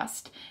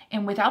contrast,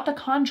 and without the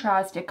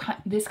contrast,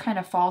 this kind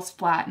of falls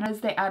flat. And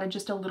as they added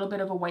just a little bit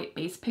of a white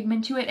base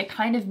pigment to it, it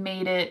kind of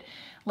made it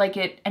like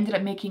it ended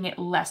up making it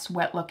less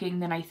wet looking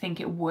than I think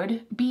it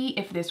would be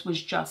if this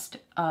was just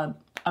a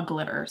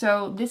glitter.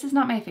 So this is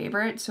not my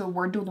favorite, so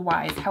word to the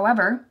wise.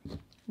 However,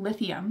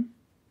 Lithium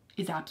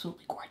is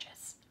absolutely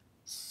gorgeous.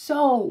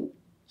 So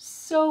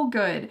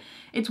good.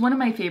 It's one of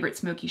my favorite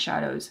smoky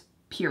shadows,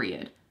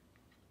 period.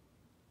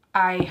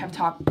 I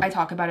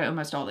talk about it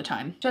almost all the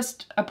time.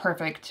 Just a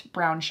perfect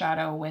brown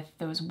shadow with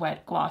those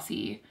wet,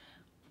 glossy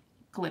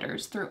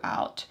glitters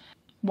throughout.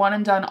 One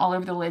and done all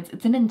over the lids.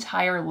 It's an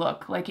entire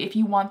look. Like if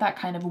you want that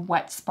kind of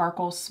wet,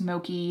 sparkle,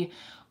 smoky,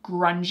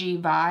 grungy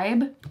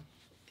vibe,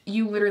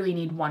 you literally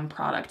need one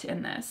product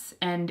in this.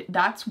 And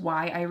that's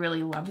why I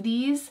really love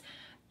these.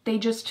 They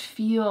just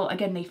feel,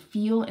 again, they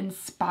feel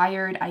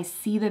inspired. I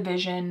see the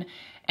vision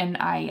and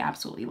I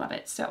absolutely love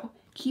it. So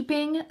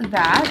keeping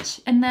that.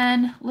 And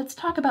then let's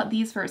talk about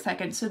these for a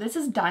second. So this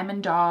is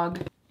Diamond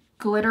Dog,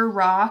 Glitter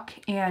Rock,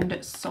 and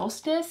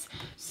Solstice.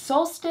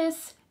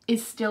 Solstice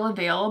is still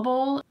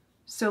available,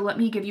 so let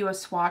me give you a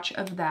swatch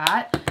of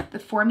that. The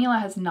formula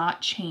has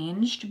not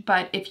changed,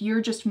 but if you're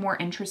just more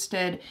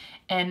interested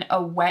in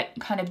a wet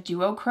kind of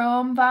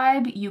duochrome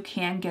vibe, you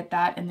can get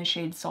that in the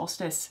shade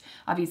Solstice.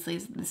 Obviously,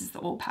 this is the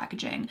old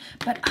packaging,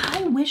 but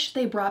I wish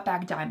they brought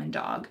back Diamond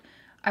Dog.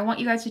 I want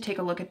you guys to take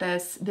a look at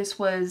this. This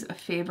was a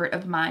favorite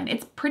of mine.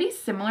 It's pretty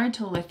similar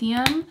to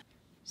Lithium.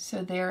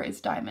 So there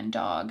is Diamond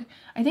Dog.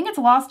 I think it's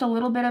lost a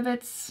little bit of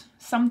its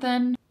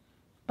something,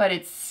 but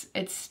it's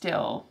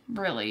still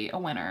really a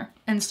winner.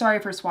 And sorry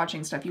for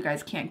swatching stuff you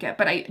guys can't get,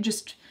 but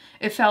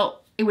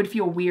it would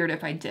feel weird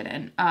if I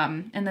didn't.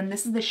 And then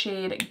this is the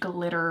shade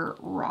Glitter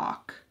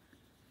Rock.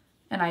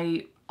 And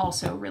I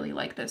also really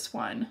like this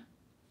one.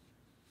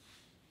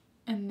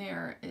 And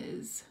there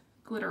is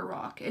Glitter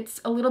Rock. It's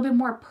a little bit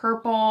more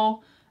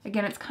purple.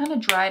 Again, it's kind of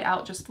dried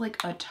out just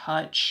like a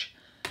touch.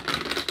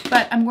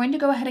 But I'm going to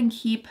go ahead and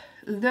keep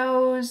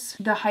those.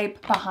 The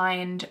hype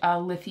behind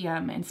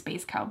Lithium and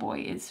Space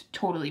Cowboy is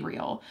totally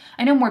real.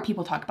 I know more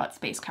people talk about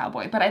Space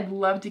Cowboy, but I'd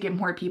love to get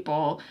more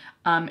people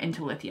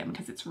into Lithium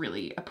because it's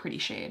really a pretty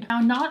shade. Now,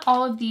 not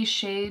all of these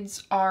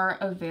shades are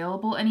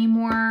available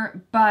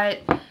anymore, but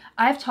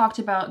I've talked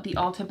about the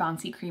Ulta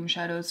Bouncy Cream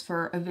Shadows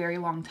for a very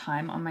long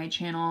time on my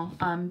channel.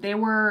 They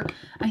were,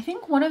 I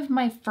think, one of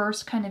my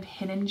first kind of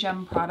hidden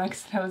gem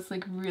products that I was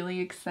like really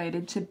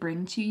excited to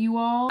bring to you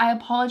all. I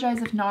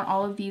apologize if not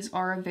all of these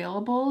are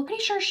available.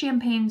 Pretty sure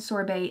Champagne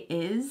Sorbet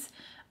is.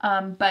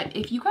 But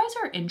if you guys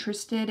are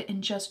interested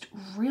in just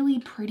really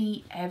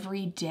pretty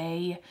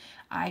everyday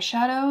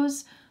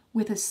eyeshadows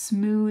with a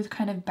smooth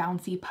kind of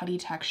bouncy putty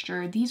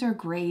texture, these are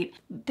great.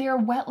 They're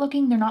wet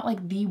looking. They're not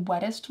like the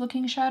wettest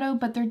looking shadow,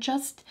 but they're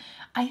just,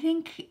 I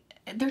think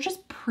they're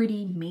just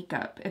pretty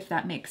makeup, if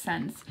that makes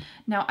sense.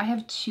 Now I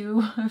have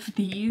two of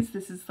these.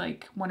 This is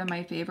like one of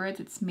my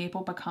favorites. It's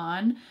Maple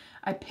Pecan.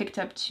 I picked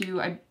up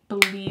two, I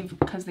believe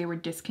because they were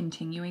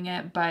discontinuing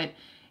it, but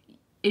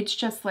it's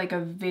just like a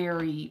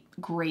very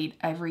great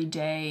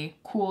everyday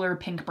cooler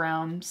pink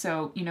brown.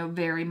 So, you know,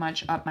 very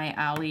much up my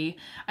alley.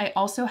 I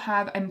also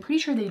have, I'm pretty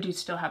sure they do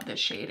still have this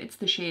shade. It's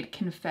the shade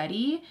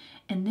Confetti.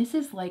 And this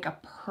is like a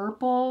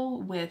purple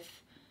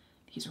with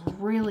these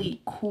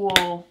really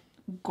cool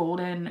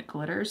golden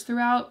glitters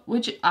throughout,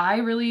 which I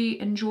really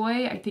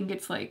enjoy. I think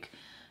it's like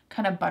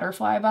kind of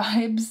butterfly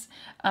vibes.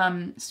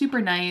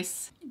 Super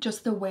nice.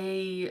 Just the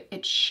way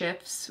it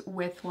shifts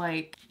with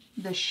like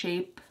the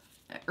shape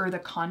or the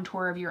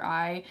contour of your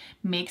eye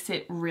makes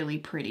it really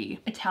pretty.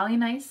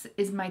 Italian Ice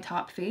is my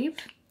top fave.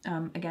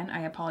 Again,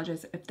 I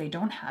apologize if they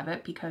don't have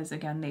it because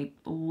again, they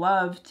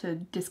love to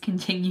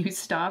discontinue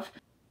stuff,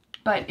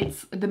 but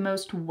it's the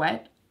most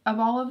wet of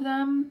all of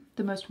them,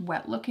 the most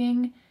wet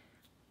looking.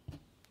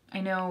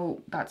 I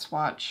know that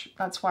swatch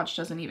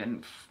doesn't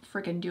even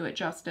freaking do it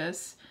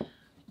justice,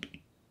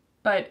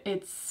 but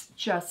it's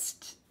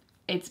just,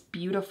 it's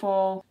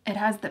beautiful. It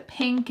has the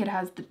pink, it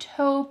has the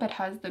taupe, it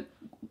has the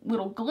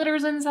little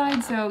glitters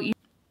inside, so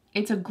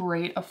it's a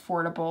great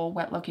affordable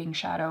wet looking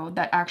shadow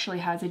that actually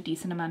has a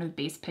decent amount of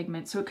base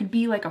pigment, so it could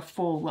be like a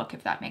full look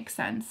if that makes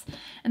sense.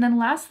 And then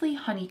lastly,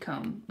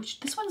 Honeycomb, which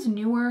this one's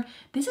newer.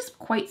 This is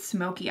quite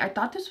smoky. I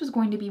thought this was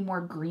going to be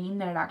more green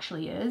than it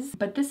actually is,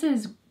 but this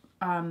is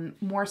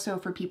more so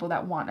for people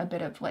that want a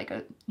bit of like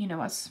a, you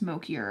know, a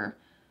smokier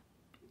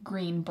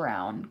green,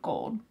 brown,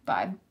 gold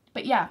vibe.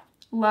 But yeah,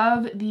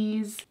 love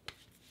these.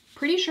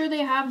 Pretty sure they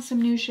have some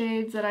new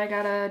shades that I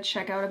gotta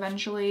check out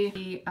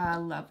eventually.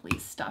 Lovely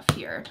stuff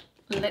here.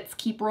 Let's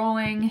keep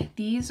rolling.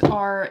 These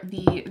are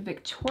the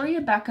Victoria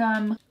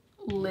Beckham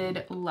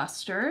Lid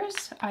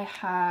Lusters. I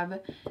have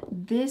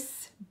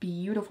this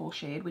beautiful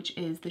shade, which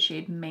is the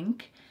shade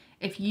Mink.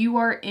 If you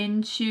are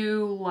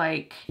into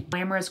like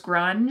glamorous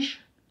grunge,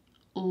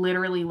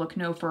 literally look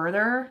no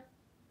further.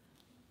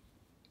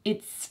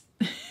 It's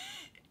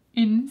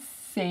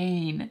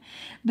insane.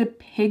 The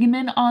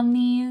pigment on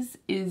these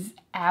is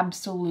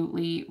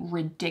absolutely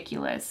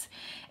ridiculous.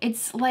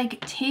 It's like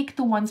take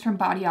the ones from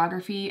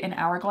Bodyography and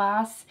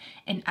Hourglass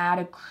and add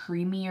a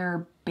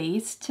creamier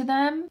base to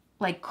them,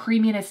 like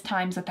creaminess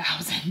times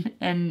 1,000,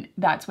 and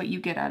that's what you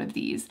get out of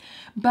these.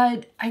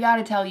 But I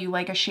gotta tell you,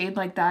 like a shade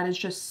like that is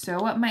just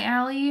so up my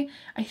alley.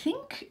 I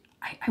think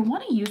I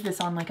want to use this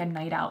on like a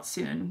night out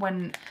soon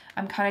when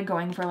I'm kind of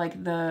going for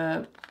like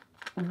the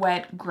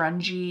wet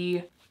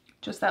grungy,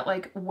 just that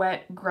like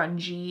wet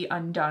grungy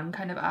undone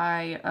kind of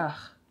eye. Ugh,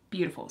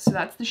 beautiful. So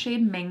that's the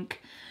shade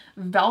Mink.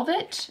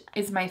 Velvet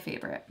is my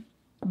favorite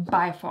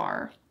by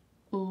far.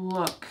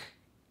 Look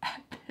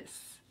at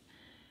this.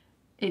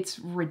 It's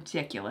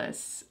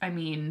ridiculous. I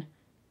mean,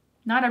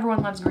 not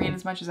everyone loves green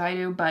as much as I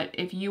do, but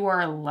if you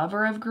are a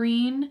lover of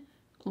green,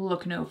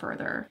 look no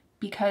further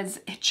because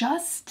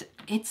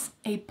it's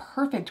a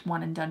perfect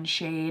one and done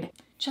shade.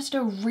 Just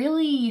a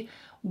really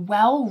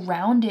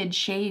well-rounded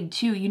shade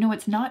too. You know,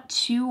 it's not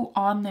too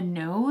on the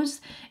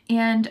nose.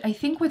 And I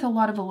think with a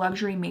lot of a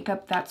luxury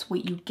makeup, that's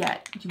what you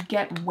get. You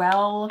get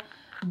well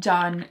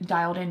done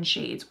dialed in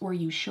shades, or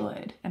you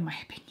should, in my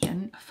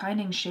opinion.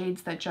 Finding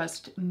shades that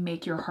just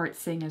make your heart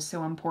sing is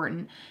so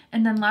important.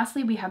 And then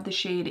lastly, we have the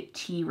shade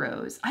Tea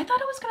Rose. I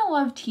thought I was gonna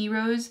love Tea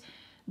Rose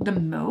the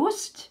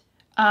most.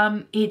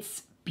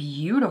 It's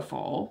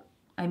beautiful.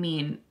 I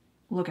mean,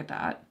 look at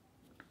that.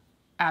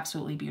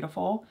 Absolutely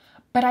beautiful.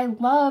 But I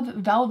love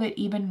Velvet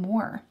even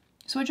more.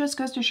 So it just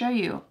goes to show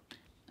you,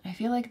 I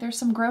feel like there's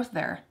some growth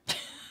there.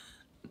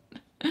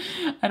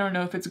 I don't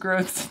know if it's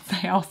growth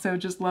since I also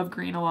just love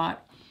green a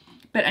lot.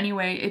 But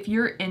anyway, if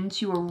you're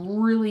into a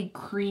really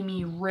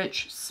creamy,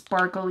 rich,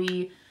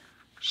 sparkly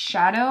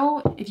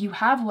shadow, if you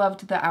have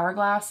loved the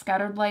Hourglass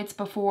Scattered Lights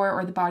before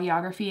or the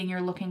Bodyography and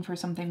you're looking for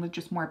something with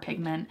just more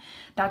pigment,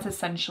 that's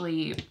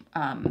essentially,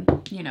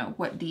 you know,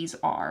 what these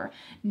are.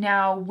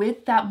 Now,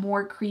 with that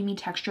more creamy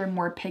texture and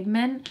more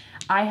pigment,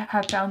 I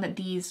have found that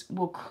these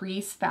will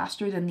crease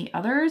faster than the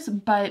others,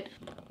 but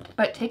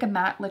take a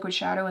matte liquid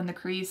shadow in the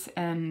crease,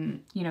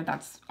 and, you know,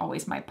 that's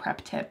always my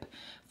prep tip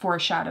for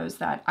shadows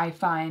that I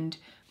find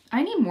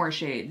I need more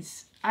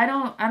shades. I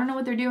don't know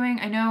what they're doing.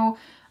 I know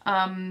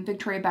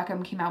Victoria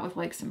Beckham came out with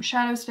like some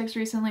shadow sticks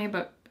recently,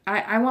 but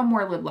I want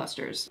more lid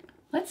lusters.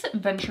 Let's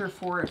venture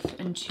forth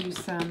into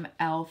some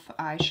e.l.f.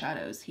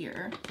 eyeshadows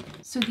here.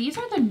 So these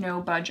are the No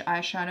Budge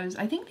eyeshadows.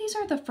 I think these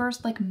are the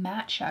first like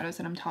matte shadows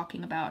that I'm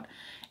talking about.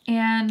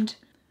 And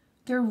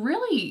they're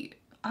really,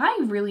 I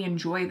really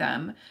enjoy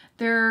them.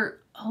 They're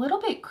a little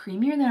bit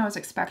creamier than I was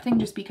expecting,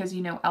 just because,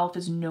 you know, e.l.f.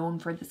 is known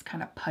for this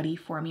kind of putty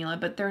formula,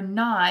 but they're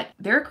not.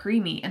 They're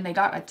creamy and they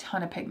got a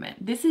ton of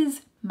pigment. This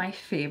is my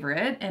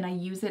favorite and I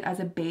use it as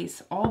a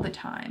base all the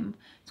time.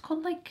 It's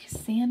called like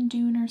Sand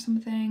Dune or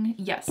something.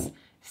 Yes,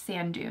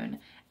 Sand Dune.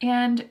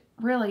 And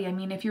really, I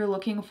mean, if you're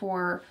looking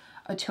for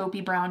a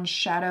taupey brown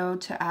shadow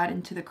to add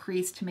into the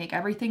crease to make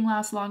everything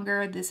last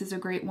longer, this is a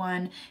great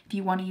one. If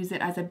you want to use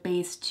it as a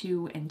base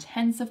to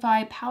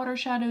intensify powder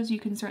shadows, you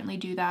can certainly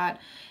do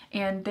that.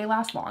 And they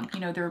last long.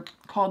 You know, they're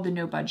called the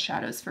No Budge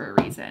shadows for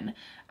a reason.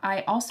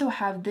 I also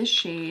have this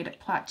shade,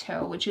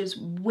 Plateau, which is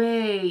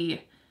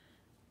way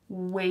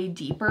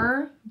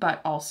deeper,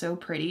 but also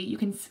pretty. You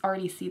can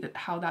already see that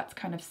how that's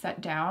kind of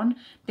set down.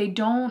 They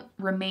don't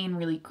remain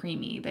really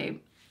creamy. They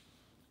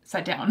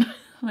set down,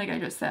 like I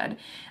just said.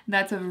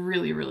 That's a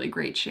really, really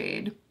great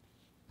shade.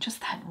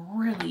 Just that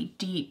really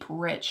deep,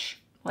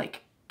 rich,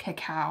 like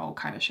cacao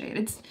kind of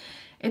shade.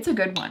 It's a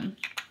good one.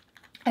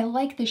 I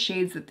like the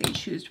shades that they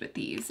choose with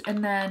these.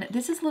 And then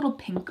this is a little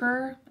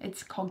pinker.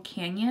 It's called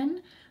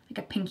Canyon, like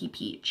a pinky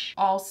peach.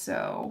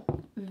 Also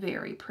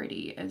very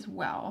pretty as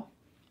well.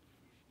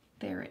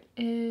 There it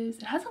is.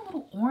 It has a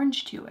little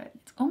orange to it.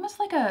 It's almost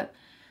like a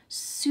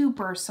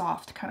super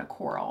soft kind of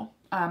coral.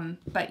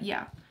 But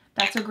yeah,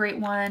 that's a great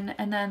one.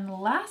 And then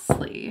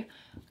lastly,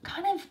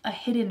 kind of a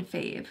hidden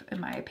fave in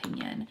my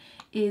opinion,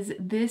 is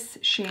this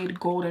shade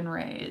Golden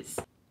Rays.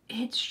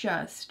 It's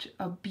just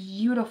a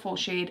beautiful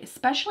shade,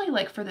 especially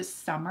like for the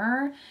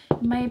summer,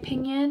 in my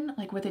opinion,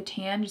 like with a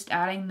tan, just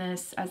adding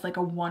this as like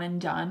a one and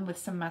done with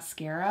some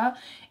mascara.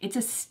 It's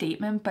a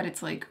statement, but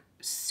it's like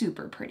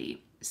super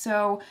pretty.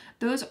 So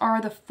those are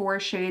the 4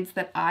 shades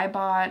that I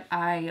bought.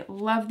 I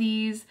love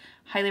these,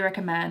 highly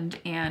recommend,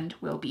 and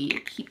will be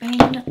keeping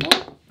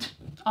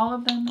all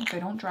of them if I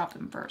don't drop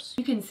them first.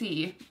 You can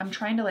see I'm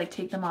trying to like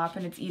take them off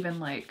and it's even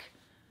like,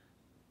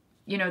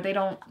 you know, they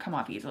don't come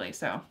off easily.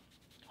 So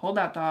hold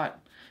that thought.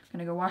 I'm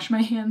gonna go wash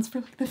my hands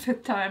for like the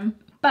 5th time.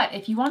 But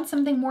if you want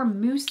something more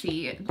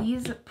moussey,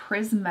 these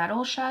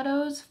Prismetal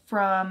shadows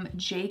from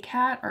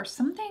JCat are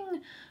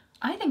something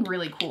I think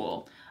really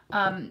cool.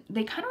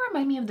 They kind of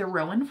remind me of the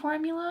Rowan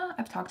formula.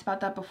 I've talked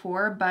about that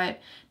before, but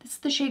this is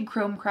the shade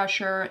Chrome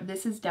Crusher.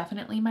 This is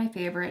definitely my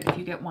favorite if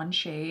you get one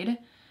shade.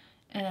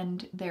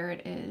 And there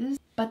it is.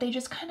 But they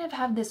just kind of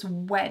have this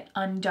wet,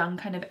 undone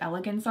kind of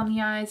elegance on the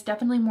eyes.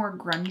 Definitely more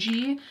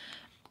grungy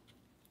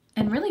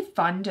and really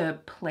fun to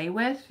play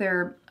with.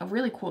 They're a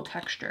really cool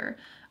texture.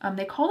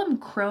 They call them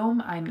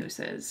chrome eye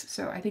mousses,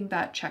 so I think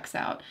that checks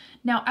out.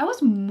 Now, I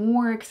was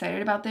more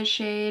excited about this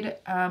shade.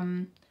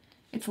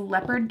 It's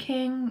Leopard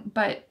King,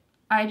 but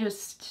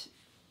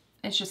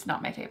it's just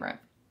not my favorite.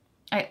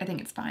 I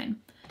think it's fine.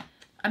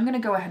 I'm gonna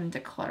go ahead and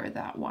declutter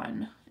that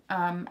one.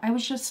 I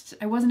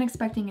wasn't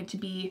expecting it to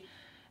be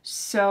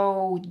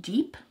so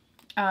deep,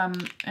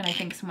 and I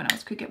think someone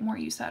else could get more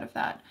use out of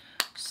that.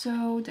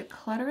 So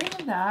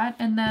decluttering that,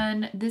 and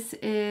then this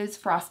is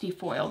Frosty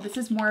Foil. This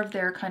is more of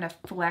their kind of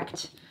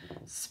flecked,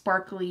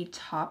 sparkly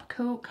top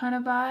coat kind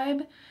of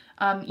vibe.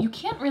 You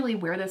can't really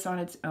wear this on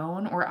its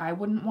own, or I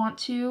wouldn't want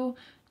to.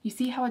 You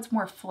see how it's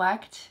more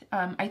flecked?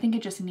 I think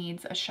it just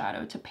needs a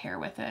shadow to pair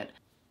with it.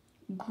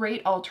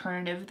 Great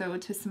alternative though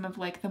to some of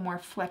like the more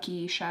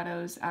flecky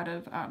shadows out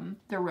of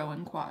the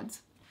Rowan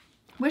quads.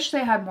 Wish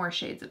they had more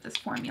shades of this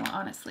formula,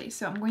 honestly.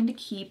 So I'm going to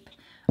keep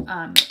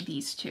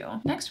these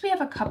 2. Next we have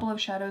a couple of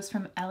shadows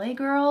from LA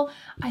Girl.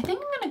 I think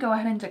I'm gonna go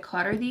ahead and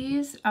declutter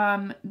these.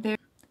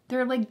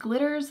 They're like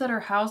glitters that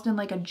are housed in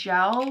like a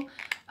gel.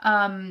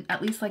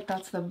 At least like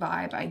that's the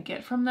vibe I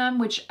get from them,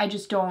 which I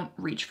just don't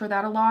reach for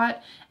that a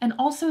lot. And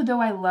also though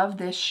I love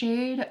this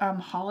shade,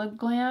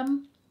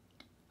 Hologlam,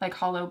 like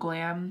Hollow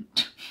Glam.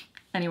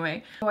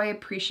 Anyway, so I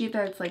appreciate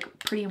that it's like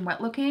pretty and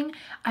wet looking.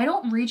 I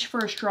don't reach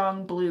for a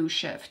strong blue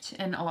shift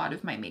in a lot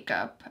of my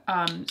makeup.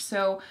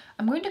 So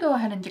I'm going to go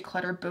ahead and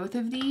declutter both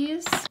of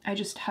these. I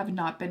just have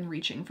not been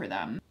reaching for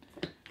them.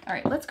 All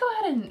right, let's go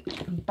ahead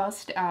and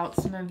bust out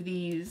some of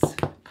these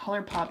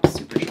ColourPop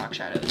Super Shock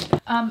shadows.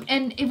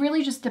 And it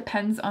really just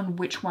depends on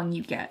which one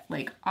you get.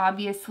 Like,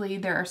 obviously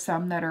there are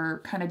some that are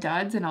kind of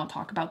duds, and I'll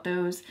talk about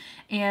those.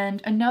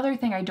 And another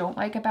thing I don't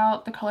like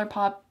about the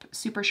ColourPop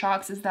Super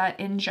Shocks is that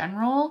in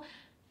general,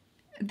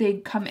 they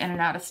come in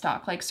and out of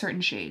stock like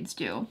certain shades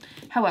do.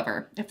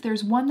 However, if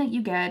there's one that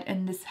you get,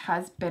 and this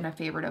has been a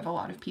favorite of a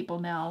lot of people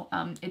now,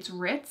 it's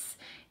Ritz,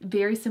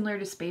 very similar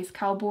to Space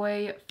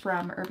Cowboy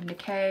from Urban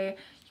Decay.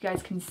 You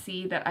guys can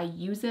see that I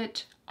use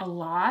it a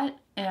lot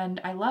and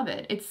I love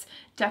it. It's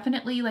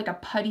definitely like a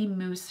putty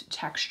mousse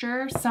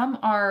texture. Some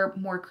are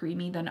more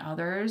creamy than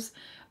others,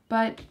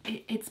 but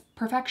it's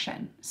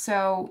perfection.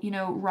 So, you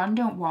know, run,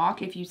 don't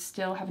walk. If you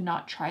still have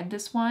not tried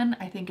this one,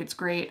 I think it's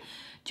great.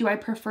 Do I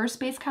prefer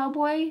Space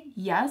Cowboy?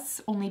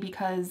 Yes, only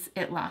because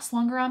it lasts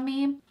longer on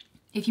me.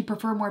 If you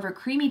prefer more of a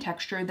creamy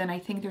texture, then I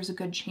think there's a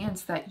good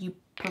chance that you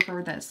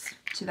prefer this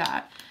to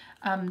that.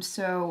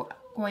 So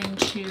going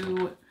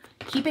to,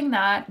 keeping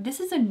that, this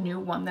is a new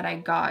one that I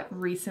got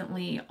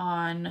recently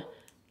on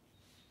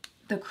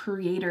the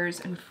Creators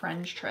and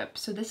Friends trip.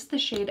 So this is the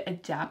shade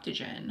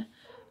Adaptogen.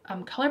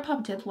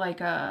 ColourPop did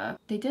like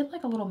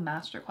a little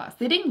masterclass.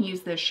 They didn't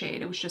use this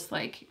shade. It was just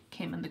like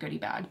came in the goodie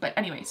bag. But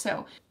anyway,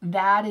 so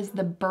that is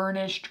the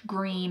burnished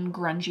green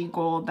grungy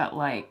gold that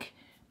like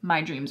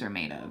my dreams are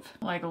made of.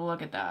 Like,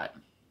 look at that.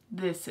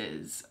 This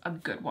is a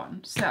good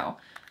one. So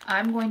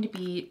I'm going to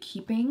be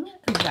keeping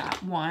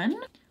that one.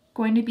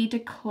 Going to be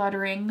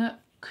decluttering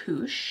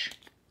Koosh.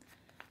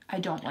 I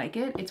don't like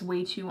it. It's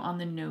way too on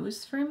the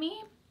nose for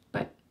me,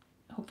 but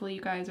hopefully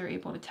you guys are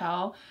able to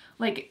tell.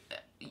 Like,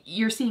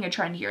 you're seeing a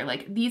trend here.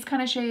 Like, these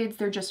kind of shades,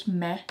 they're just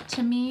meh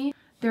to me.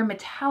 They're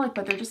metallic,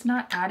 but they're just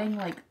not adding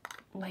like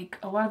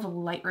a lot of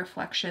light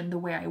reflection the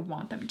way I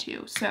want them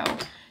to. So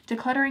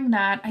decluttering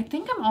that. I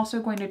think I'm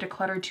also going to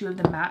declutter two of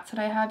the mattes that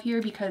I have here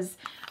because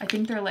I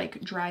think they're like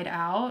dried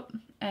out,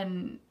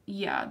 and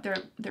yeah,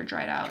 they're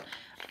dried out.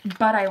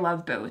 But I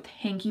love both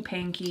Hanky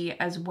Panky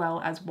as well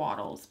as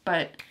Waddles.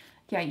 But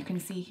yeah, you can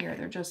see here,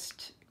 they're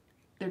just,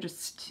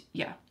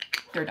 yeah,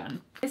 they're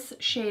done. This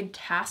shade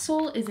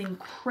Tassel is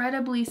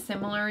incredibly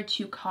similar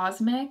to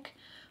Cosmic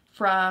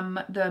from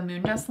the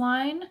Moondust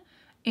line,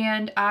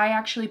 and I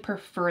actually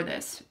prefer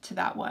this to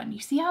that one. You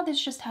see how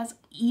this just has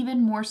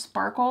even more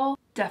sparkle?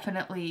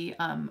 Definitely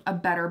a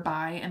better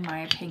buy in my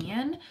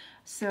opinion.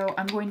 So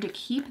I'm going to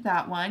keep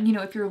that one. You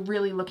know, if you're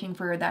really looking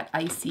for that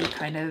icy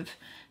kind of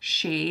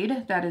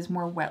shade that is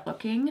more wet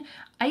looking.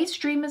 Ice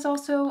Dream is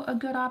also a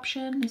good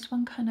option. This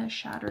one kind of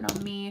shattered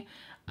on me.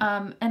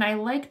 And I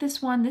like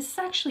this one. This is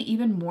actually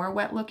even more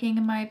wet looking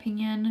in my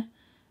opinion.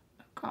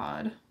 Oh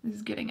God, this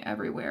is getting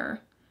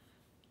everywhere.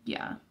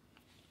 Yeah,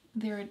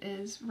 there it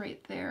is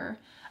right there.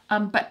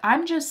 But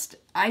I'm just,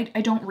 I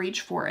don't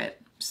reach for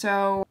it.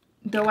 So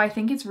though I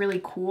think it's really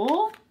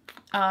cool,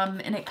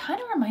 and it kind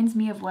of reminds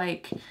me of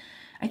like,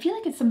 I feel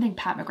like it's something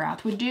Pat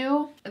McGrath would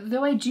do.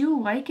 Though I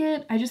do like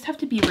it, I just have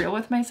to be real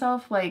with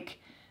myself. Like,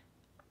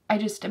 I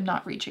just am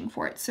not reaching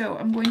for it. So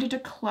I'm going to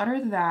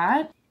declutter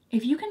that.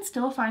 If you can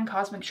still find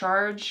Cosmic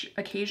Charge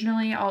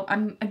occasionally,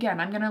 I'm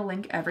gonna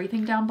link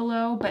everything down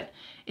below, but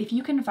if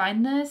you can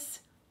find this,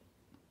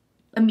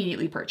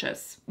 immediately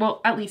purchase.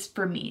 Well, at least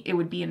for me, it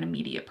would be an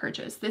immediate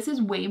purchase. This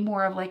is way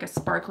more of like a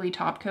sparkly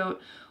top coat,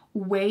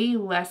 way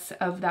less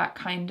of that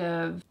kind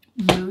of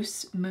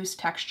mousse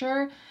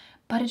texture,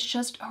 but it's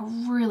just a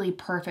really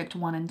perfect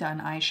one and done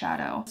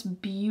eyeshadow. It's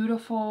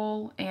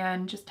beautiful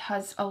and just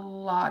has a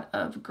lot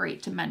of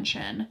great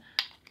dimension.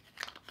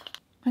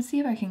 Let's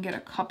see if I can get a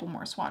couple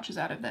more swatches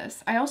out of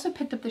this. I also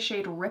picked up the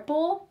shade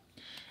Ripple,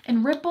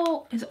 and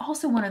Ripple is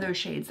also one of those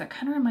shades that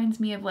kind of reminds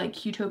me of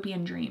like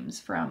Utopian Dreams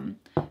from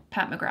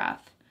Pat McGrath,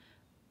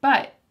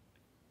 but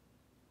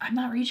I'm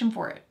not reaching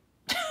for it.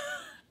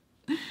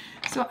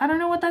 So I don't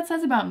know what that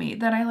says about me,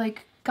 that I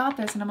like got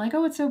this and I'm like,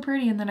 oh, it's so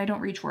pretty, and then I don't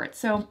reach for it.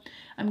 So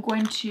I'm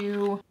going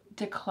to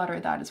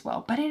declutter that as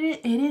well. But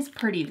it is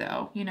pretty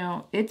though, you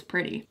know, it's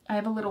pretty. I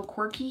have a little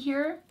Quirky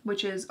here,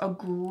 which is a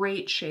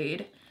great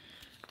shade.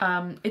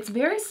 It's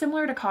very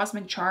similar to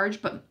Cosmic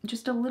Charge, but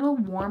just a little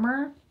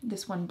warmer.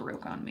 This one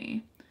broke on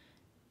me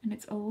and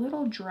it's a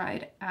little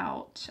dried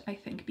out, I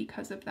think,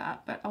 because of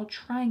that, but I'll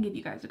try and give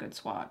you guys a good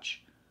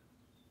swatch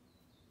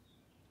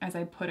as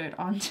I put it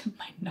onto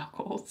my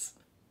knuckles.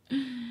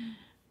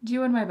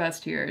 Doing my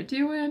best here,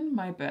 doing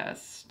my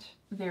best.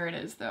 There it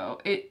is though.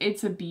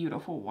 It's a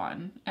beautiful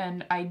one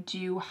and I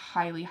do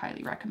highly,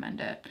 highly recommend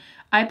it.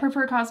 I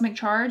prefer Cosmic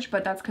Charge,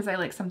 but that's because I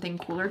like something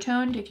cooler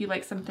toned. If you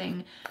like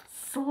something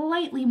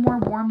slightly more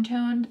warm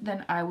toned,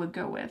 then I would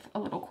go with a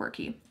little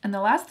Quirky. And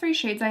the last three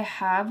shades I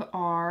have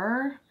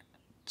are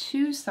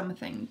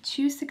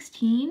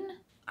 216.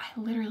 I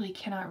literally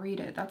cannot read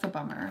it. That's a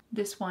bummer.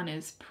 This one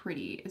is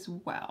pretty as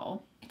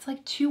well. It's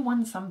like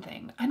 21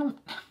 something. I don't,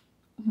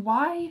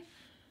 why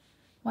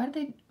Why did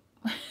they...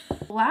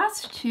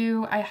 Last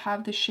two, I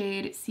have the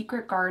shade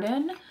Secret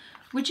Garden,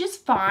 which is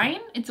fine.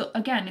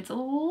 Again, it's a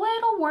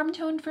little warm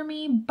toned for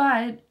me,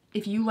 but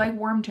if you like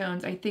warm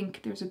tones, I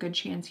think there's a good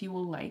chance you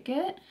will like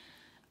it.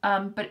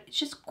 But it's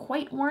just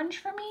quite orange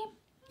for me.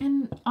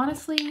 And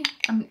honestly,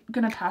 I'm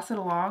gonna pass it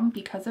along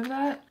because of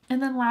that.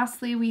 And then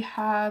lastly, we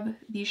have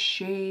the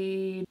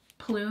shade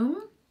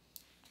Plume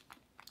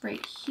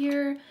right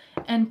here.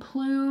 And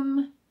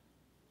Plume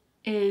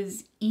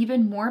is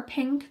even more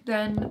pink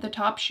than the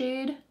top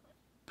shade.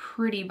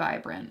 Pretty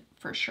vibrant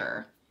for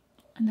sure.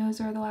 And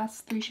those are the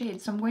last three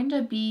shades. So I'm going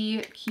to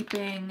be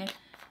keeping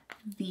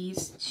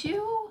these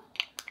two.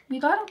 We're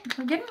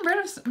getting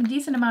rid of a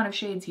decent amount of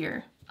shades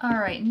here. All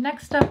right,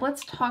 next up,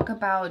 let's talk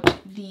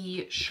about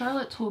the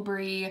Charlotte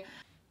Tilbury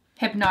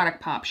Hypnotic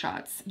Pop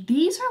Shots.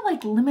 These are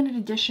like limited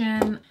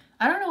edition.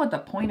 I don't know what the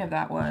point of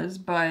that was,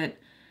 but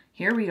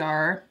here we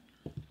are.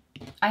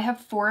 I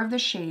have 4 of the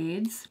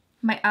shades.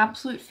 My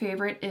absolute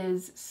favorite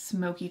is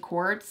Smoky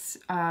Quartz.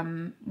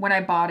 When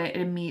I bought it,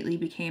 it immediately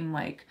became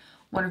like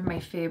one of my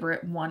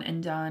favorite one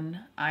and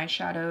done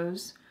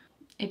eyeshadows.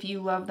 If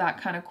you love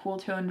that kind of cool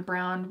toned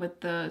brown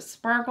with the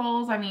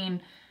sparkles, I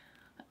mean,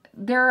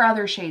 there are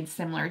other shades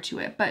similar to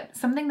it, but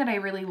something that I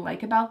really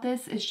like about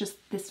this is just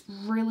this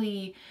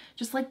really,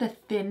 just like the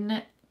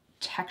thin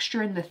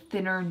texture and the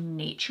thinner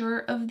nature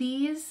of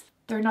these.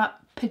 They're not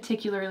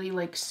particularly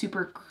like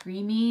super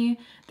creamy.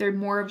 They're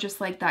more of just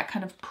like that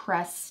kind of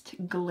pressed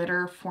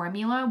glitter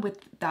formula with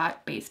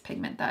that base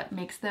pigment that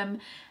makes them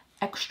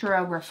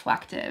extra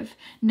reflective.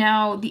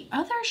 Now, the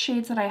other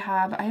shades that I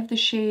have the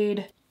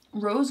shade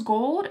Rose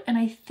Gold, and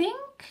I think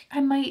I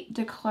might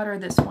declutter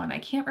this one. I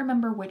can't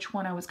remember which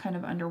one I was kind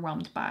of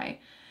underwhelmed by.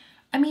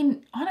 I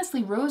mean,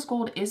 honestly, Rose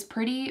Gold is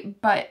pretty,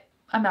 but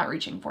I'm not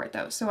reaching for it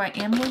though. So I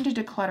am going to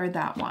declutter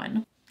that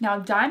one. Now,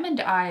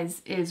 Diamond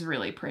Eyes is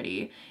really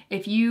pretty.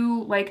 If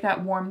you like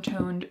that warm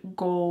toned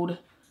gold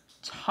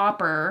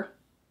topper,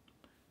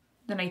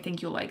 then I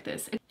think you'll like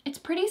this. It's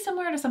pretty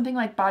similar to something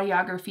like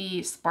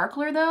Bodyography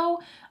Sparkler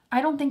though. I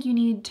don't think you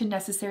need to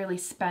necessarily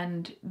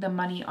spend the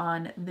money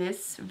on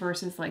this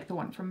versus like the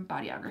one from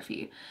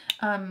Bodyography.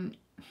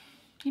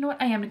 You know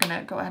what? I am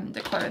gonna go ahead and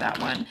declare that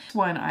one. This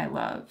one I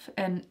love,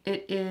 and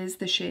it is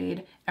the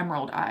shade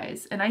Emerald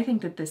Eyes. And I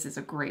think that this is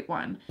a great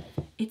one.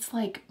 It's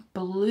like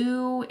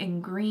blue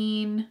and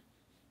green.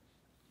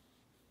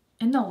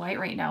 In the light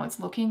right now,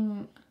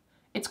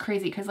 it's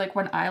crazy because like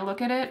when I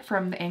look at it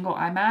from the angle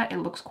I'm at, it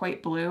looks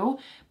quite blue,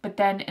 but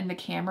then in the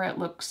camera, it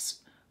looks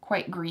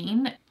quite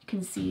green. You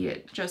can see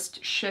it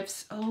just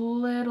shifts a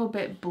little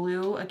bit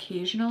blue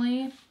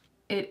occasionally.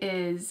 It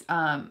is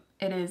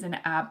an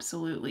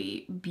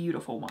absolutely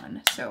beautiful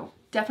one. So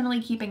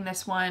definitely keeping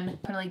this one,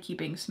 definitely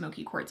keeping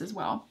Smoky Quartz as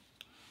well.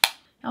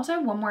 I also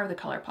have one more of the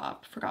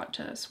ColourPop, forgot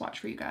to swatch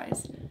for you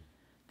guys.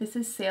 This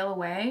is Sail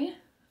Away.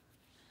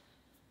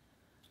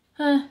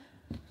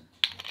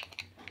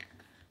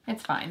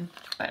 It's fine,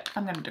 but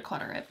I'm gonna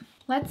declutter it.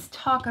 Let's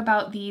talk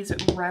about these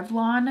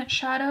Revlon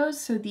shadows.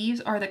 So these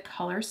are the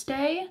Color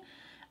Stay.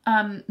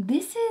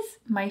 This is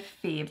my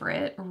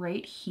favorite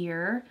right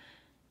here.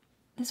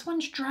 This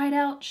one's dried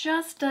out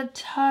just a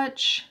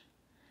touch,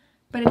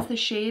 but it's the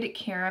shade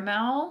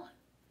Caramel.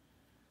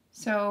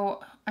 So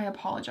I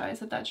apologize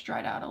that that's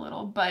dried out a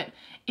little, but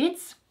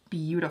it's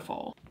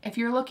beautiful. If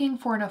you're looking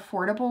for an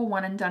affordable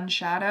one and done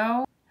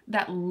shadow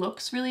that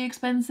looks really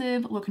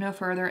expensive, look no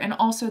further. And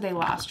also they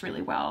last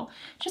really well.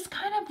 Just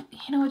kind of,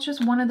 you know, it's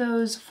just one of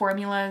those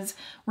formulas.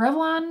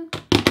 Revlon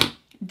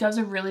does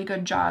a really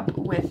good job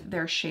with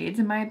their shades,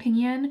 in my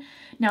opinion.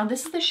 Now,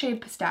 this is the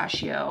shade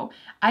Pistachio.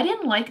 I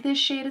didn't like this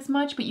shade as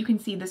much, but you can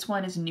see this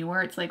one is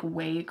newer. It's like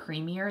way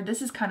creamier. This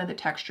is kind of the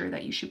texture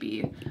that you should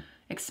be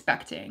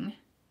expecting.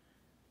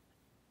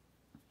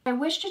 I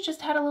wished it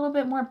just had a little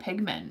bit more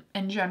pigment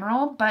in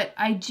general, but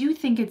I do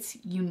think it's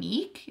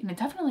unique, and it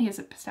definitely is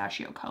a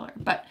pistachio color,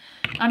 but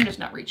I'm just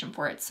not reaching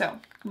for it. So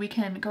we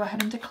can go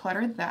ahead and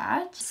declutter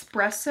that.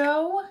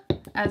 Espresso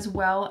as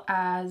well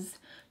as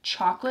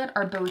Chocolate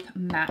are both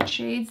matte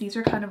shades. These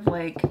are kind of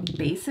like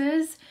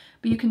bases,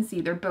 but you can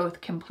see they're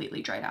both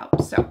completely dried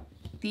out. So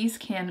these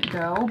can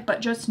go, but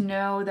just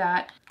know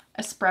that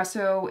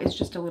Espresso is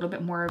just a little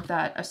bit more of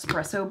that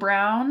espresso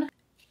brown,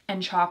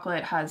 and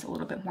Chocolate has a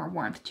little bit more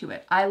warmth to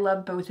it. I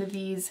love both of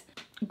these.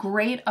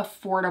 Great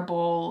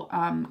affordable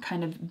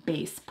kind of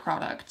base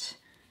product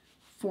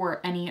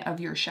for any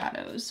of your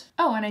shadows.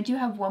 Oh, and I do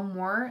have one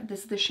more. This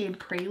is the shade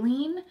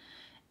Praline,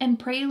 and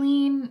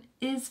Praline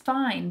is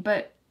fine,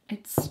 but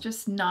it's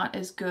just not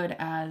as good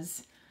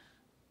as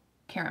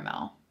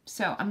Caramel.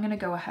 So I'm gonna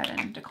go ahead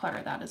and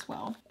declutter that as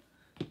well.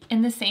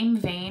 In the same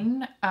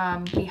vein,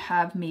 we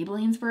have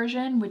Maybelline's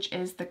version, which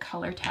is the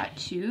Color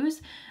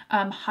Tattoos.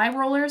 High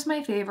Roller is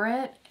my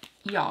favorite.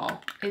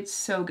 Y'all, it's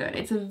so good.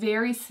 It's a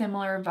very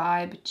similar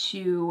vibe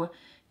to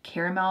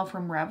Caramel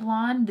from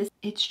Revlon.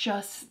 It's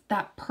just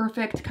that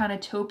perfect kind of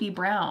taupey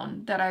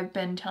brown that I've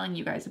been telling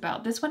you guys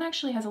about. This one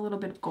actually has a little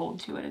bit of gold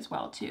to it as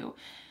well too.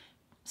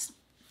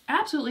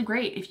 absolutely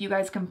great if you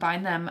guys can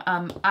find them.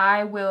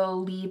 I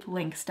will leave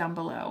links down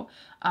below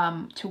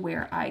to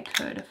where I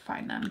could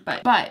find them.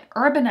 But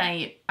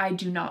Urbanite, I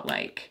do not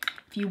like.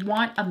 If you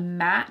want a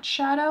matte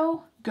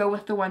shadow, go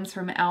with the ones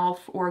from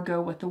e.l.f. or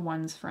go with the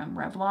ones from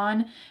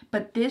Revlon.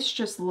 But this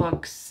just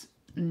looks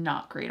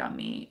not great on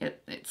me.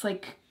 It's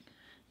like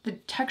the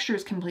texture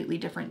is completely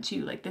different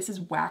too. Like this is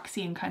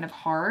waxy and kind of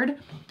hard.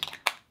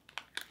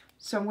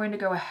 So I'm going to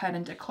go ahead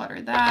and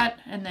declutter that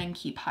and then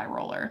keep High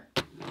Roller.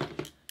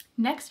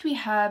 Next we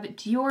have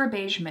Dior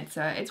Beige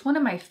Mitza. It's one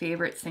of my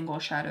favorite single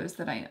shadows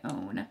that I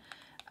own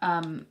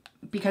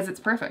because it's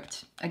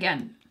perfect.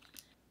 Again,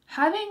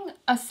 having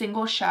a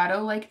single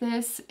shadow like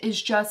this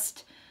is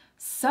just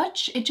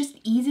it just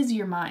eases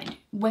your mind.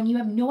 When you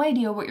have no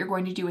idea what you're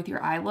going to do with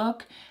your eye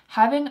look,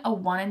 having a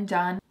one and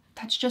done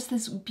that's just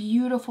this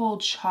beautiful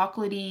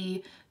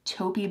chocolatey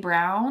taupey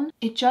brown,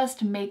 it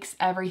just makes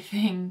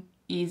everything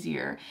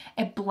easier.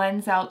 It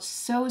blends out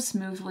so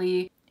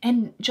smoothly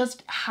and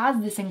just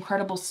has this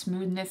incredible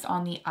smoothness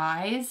on the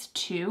eyes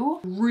too.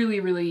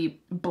 Really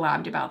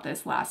blabbed about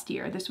this last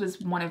year. This was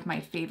one of my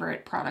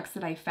favorite products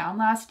that I found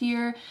last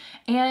year.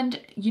 And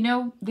you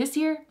know, this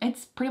year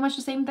it's pretty much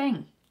the same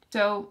thing.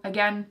 So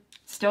again,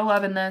 still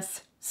loving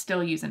this,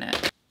 still using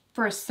it.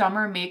 For a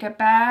summer makeup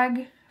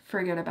bag,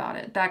 forget about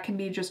it. That can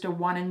be just a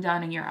one and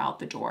done and you're out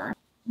the door.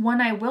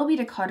 One I will be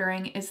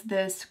decluttering is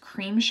this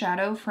cream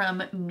shadow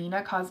from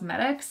Mina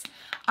Cosmetics.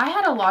 I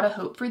had a lot of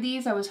hope for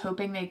these. I was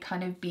hoping they'd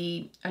kind of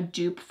be a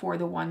dupe for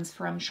the ones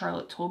from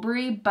Charlotte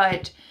Tilbury,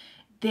 but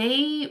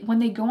when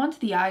they go onto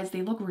the eyes,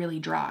 they look really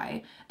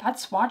dry. That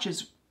swatch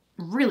is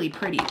really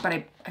pretty, but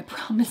I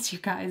promise you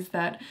guys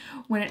that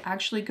when it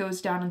actually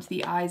goes down into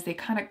the eyes, they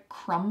kind of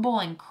crumble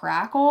and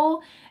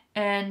crackle,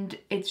 and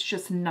it's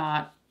just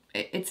not,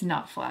 it's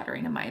not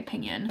flattering in my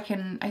opinion.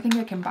 I think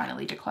I can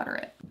finally declutter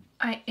it.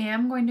 I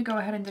am going to go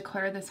ahead and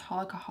declare this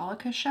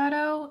Holika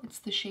shadow. It's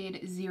the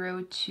shade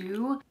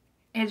 02.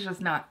 It's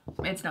just not,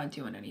 it's not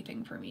doing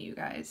anything for me, you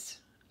guys.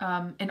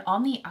 And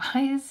on the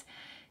eyes,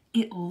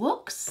 it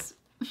looks,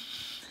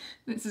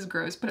 this is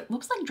gross, but it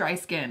looks like dry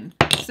skin.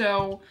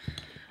 So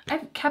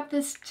I've kept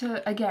this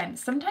to, again,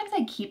 sometimes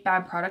I keep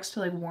bad products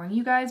to like warn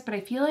you guys, but I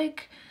feel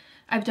like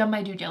I've done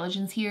my due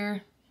diligence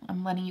here.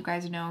 I'm letting you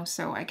guys know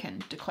so I can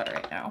declutter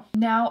it now.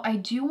 Now, I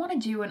do want to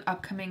do an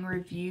upcoming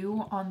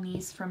review on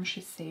these from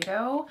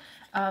Shiseido.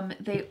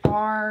 They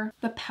are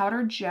the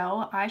powder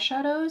gel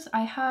eyeshadows.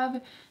 I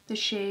have the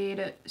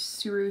shade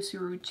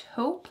Suru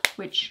Taupe,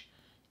 which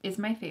is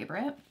my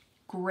favorite.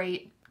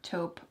 Great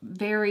taupe.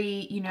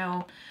 Very, you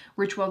know,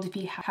 Rituel de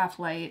Fille Half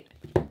Light.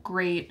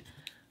 Great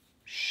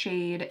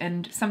shade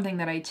and something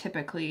that I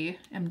typically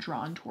am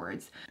drawn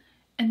towards.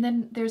 And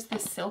then there's the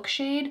Silk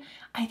shade.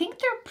 I think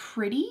they're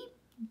pretty,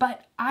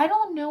 but I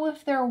don't know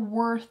if they're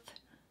worth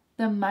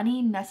the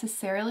money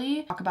necessarily.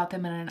 I'll talk about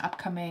them in an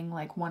upcoming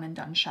like one and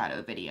done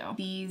shadow video.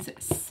 These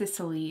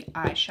Sicily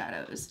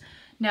eyeshadows.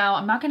 Now,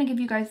 I'm not gonna give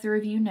you guys the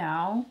review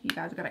now. You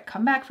guys gotta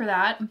come back for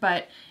that,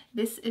 but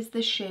this is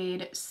the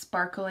shade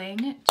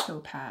Sparkling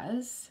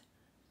Topaz.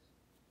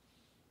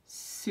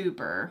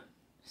 Super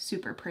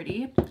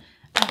pretty.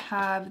 I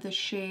have the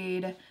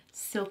shade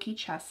Silky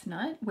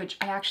Chestnut, which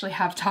I actually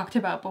have talked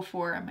about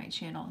before on my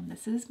channel, and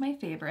this is my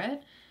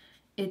favorite.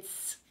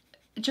 It's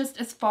just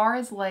as far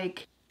as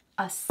like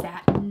a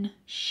satin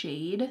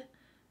shade,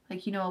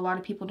 like, you know, a lot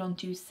of people don't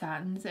do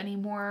satins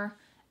anymore.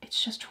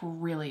 It's just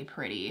really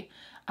pretty.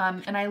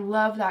 And I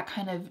love that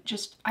kind of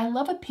I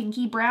love a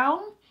pinky brown,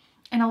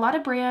 and a lot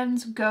of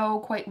brands go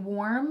quite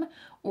warm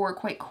or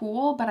quite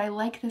cool, but I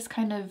like this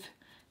kind of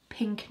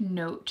pink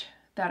note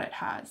that it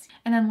has.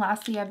 And then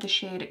lastly, I have the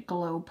shade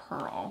Glow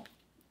Pearl,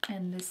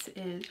 and this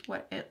is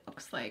what it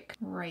looks like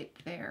right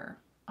there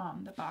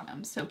on the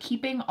bottom. So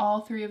keeping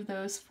all three of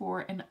those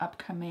for an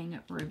upcoming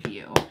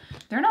review.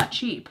 They're not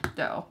cheap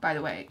though, by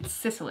the way. It's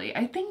Sicily.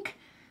 I think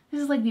this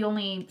is like the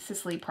only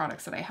Sicily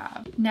products that I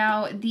have.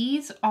 Now,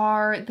 these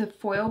are the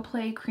Foil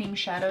Play Cream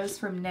Shadows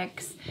from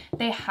NYX.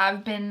 They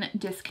have been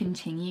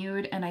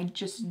discontinued and I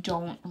just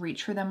don't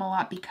reach for them a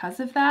lot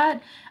because of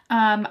that.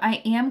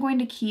 I am going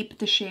to keep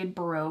the shade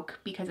Baroque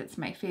because it's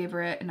my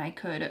favorite and I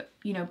could,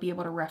 you know, be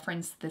able to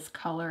reference this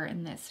color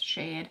in this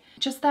shade.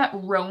 Just that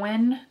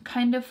Rowan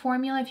kind of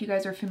formula, if you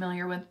guys are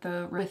familiar with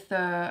the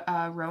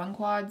Rowan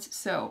quads.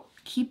 So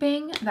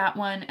keeping that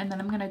one, and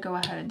then I'm gonna go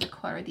ahead and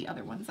declare the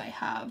other ones I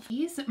have.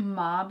 These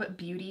Mob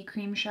Beauty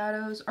cream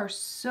shadows are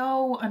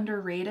so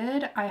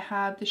underrated. I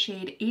have the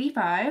shade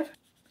 85,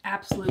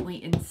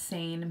 absolutely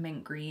insane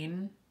mint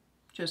green,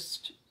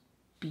 just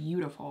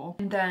beautiful.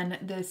 And then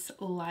this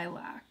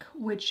Lilac,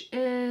 which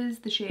is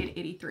the shade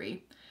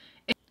 83.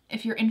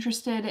 If you're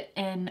interested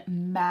in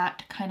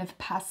matte kind of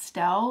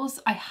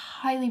pastels, I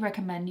highly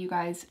recommend you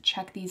guys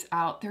check these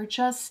out.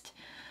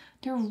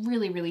 They're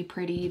really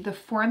pretty. The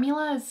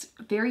formula is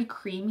very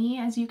creamy,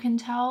 as you can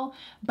tell,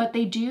 but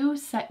they do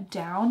set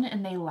down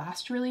and they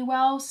last really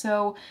well.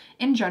 So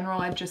in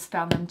general, I've just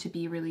found them to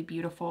be really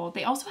beautiful.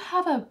 They also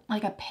have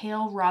a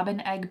pale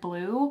robin egg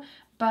blue,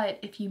 but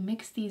if you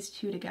mix these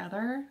two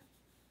together,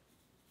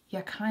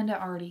 you kind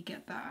of already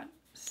get that.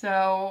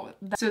 So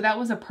that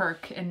was a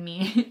perk in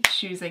me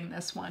choosing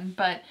this one.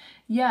 But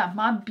yeah,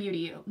 Mob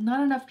Beauty.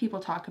 Not enough people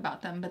talk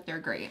about them, but they're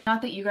great.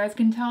 Not that you guys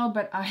can tell,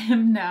 but I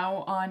am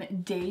now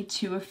on day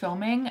 2 of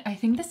filming. I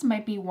think this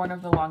might be one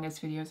of the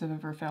longest videos I've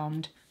ever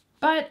filmed.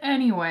 But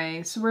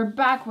anyway, so we're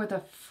back with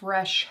a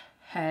fresh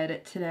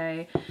head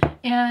today.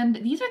 And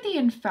these are the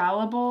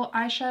Infallible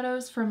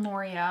eyeshadows from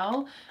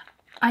L'Oreal.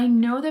 I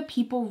know that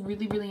people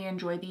really, really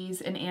enjoy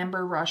these, and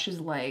Amber Rush is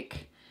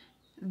like,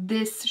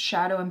 this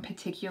shadow in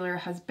particular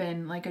has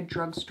been like a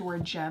drugstore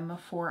gem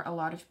for a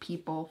lot of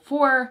people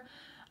for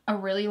a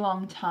really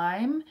long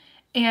time.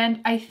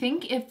 And I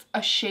think if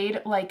a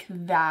shade like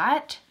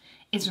that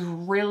is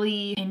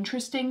really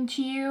interesting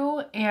to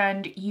you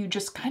and you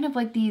just kind of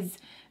like these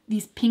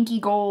pinky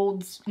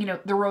golds, you know,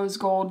 the rose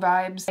gold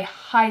vibes, I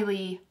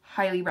highly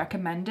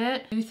recommend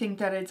it. I do think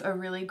that it's a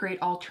really great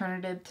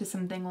alternative to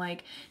something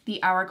like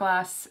the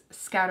Hourglass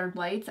Scattered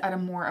Lights at a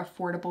more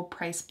affordable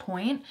price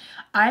point.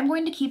 I'm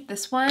going to keep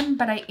this one,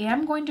 but I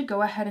am going to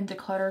go ahead and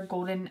declutter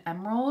Golden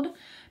Emerald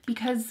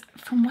because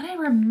from what I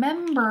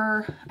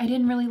remember, I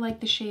didn't really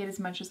like the shade as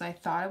much as I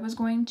thought I was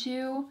going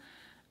to.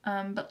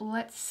 But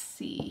let's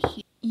see.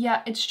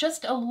 Yeah, it's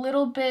just a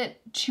little bit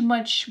too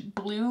much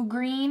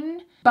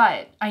blue-green,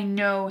 but I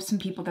know some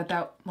people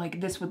that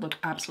like this would look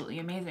absolutely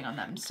amazing on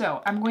them.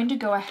 So I'm going to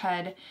go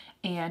ahead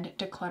and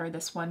declutter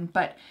this one.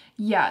 But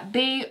yeah,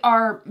 they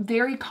are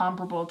very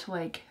comparable to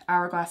like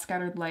Hourglass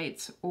Scattered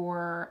Lights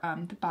or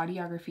the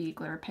Bodyography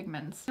Glitter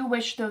Pigments. I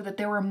wish though that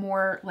there were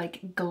more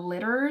like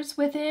glitters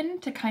within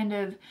to kind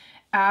of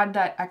add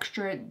that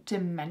extra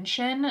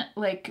dimension.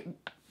 Like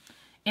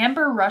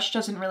Amber Rush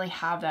doesn't really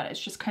have that. It's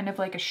just kind of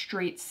like a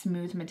straight,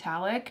 smooth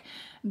metallic.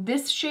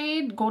 This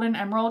shade, Golden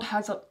Emerald,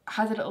 has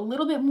it a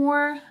little bit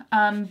more,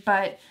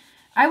 but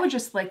I would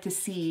just like to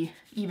see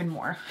even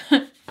more,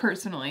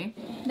 personally.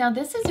 Now,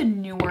 this is a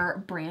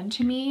newer brand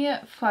to me,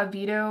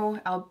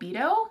 Flavido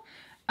Albedo,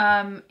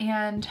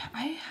 and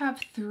I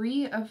have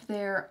 3 of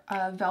their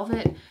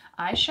velvet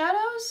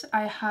eyeshadows.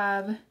 I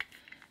have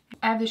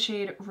the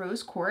shade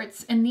Rose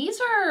Quartz, and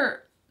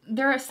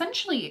they're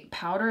essentially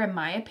powder in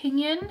my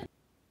opinion.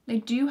 They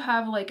do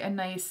have like a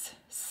nice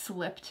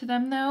slip to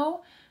them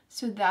though.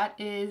 So that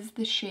is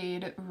the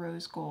shade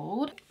Rose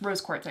Gold.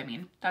 Rose Quartz, I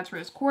mean. That's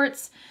Rose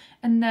Quartz.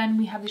 And then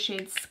we have the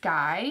shade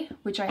Sky,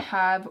 which I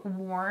have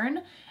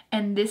worn.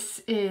 And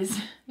it's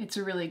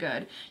really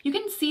good. You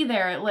can see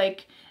there,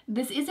 like,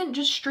 this isn't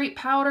just straight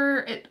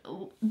powder.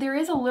 There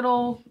is a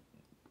little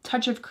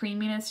touch of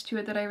creaminess to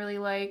it that I really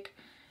like.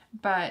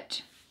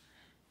 But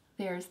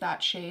there's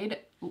that shade.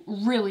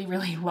 Really,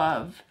 really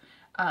love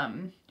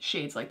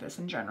shades like this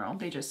in general.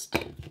 They just,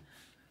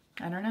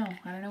 I don't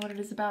know what it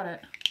is about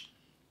it.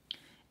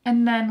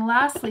 And then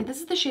lastly, this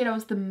is the shade I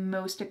was the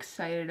most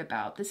excited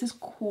about. This is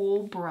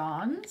Cool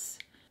Bronze,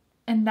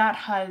 and that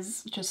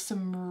has just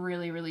some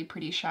really, really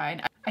pretty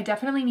shine. I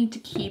definitely need to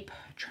keep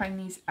trying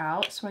these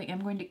out, so I am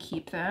going to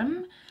keep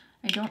them.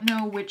 I don't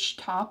know which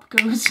top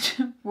goes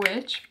to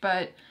which,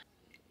 but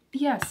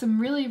yeah, some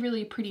really,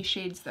 really pretty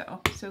shades though.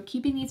 So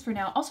keeping these for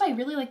now. Also, I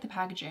really like the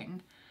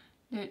packaging.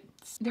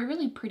 They're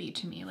really pretty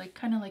to me, like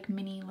kind of like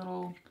mini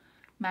little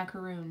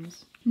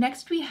macaroons.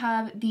 Next we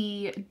have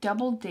the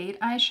Double Date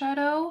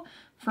eyeshadow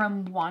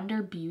from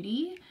Wander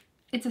Beauty.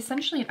 It's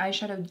essentially an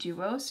eyeshadow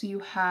duo, so you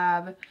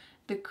have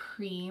the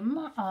cream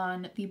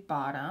on the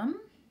bottom,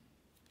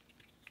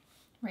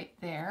 right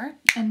there,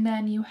 and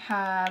then you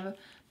have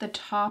the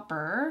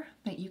topper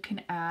that you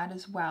can add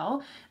as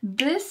well.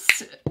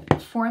 This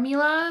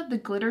formula, the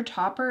glitter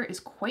topper,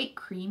 is quite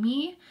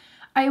creamy.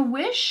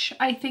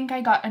 I think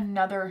I got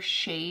another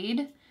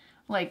shade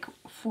like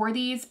for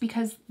these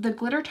because the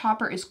glitter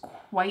topper is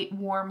quite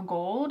warm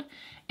gold,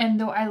 and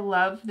though I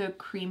love the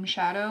cream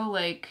shadow,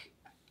 like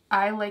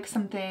I like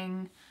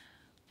something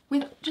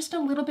with just a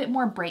little bit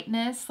more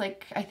brightness.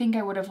 Like I think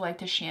I would have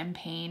liked a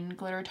champagne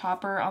glitter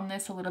topper on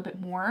this a little bit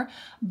more,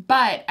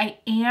 but I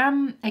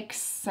am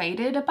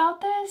excited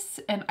about this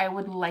and I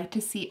would like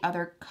to see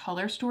other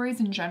color stories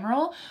in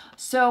general.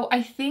 So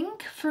I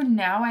think for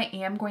now I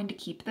am going to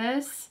keep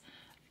this.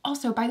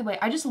 Also, by the way,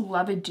 I just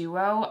love a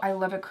duo. I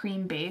love a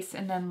cream base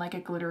and then like a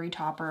glittery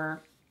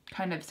topper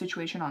kind of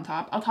situation on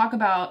top. I'll talk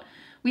about,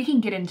 we can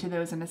get into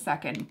those in a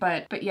second,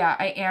 but yeah,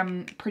 I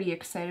am pretty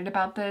excited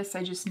about this.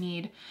 I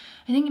think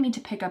I need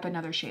to pick up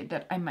another shade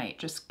that I might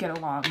just get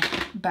along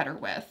better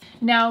with.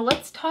 Now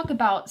let's talk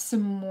about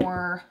some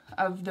more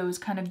of those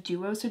kind of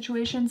duo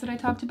situations that I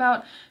talked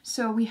about.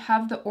 So we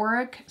have the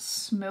Auric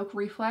Smoke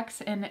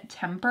Reflex in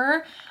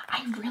Temper.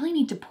 I really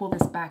need to pull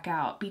this back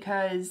out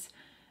because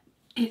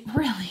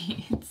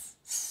it's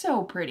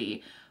so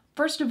pretty.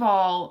 First of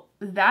all,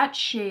 that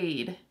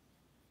shade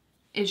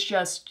is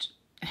just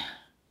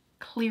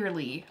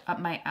clearly up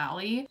my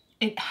alley.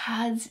 It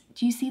has,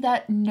 do you see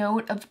that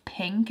note of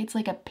pink? It's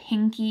like a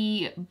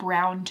pinky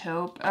brown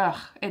taupe. Ugh,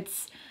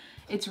 it's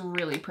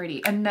really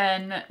pretty. And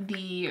then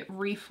the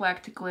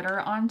Reflect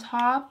glitter on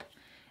top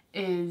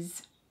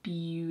is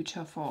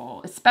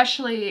beautiful,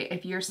 especially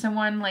if you're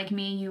someone like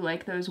me, you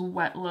like those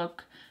wet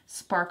look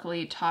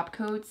sparkly top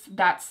coats.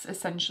 That's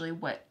essentially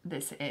what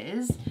this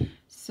is.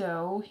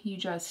 So you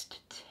just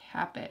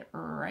tap it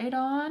right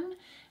on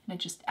and it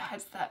just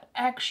adds that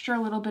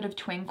extra little bit of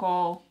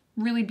twinkle.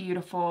 Really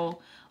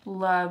beautiful.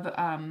 Love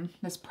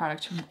this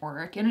product from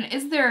Auric, and it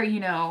is their, you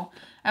know,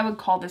 I would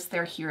call this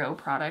their hero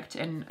product,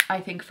 and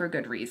I think for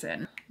good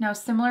reason. Now,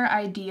 similar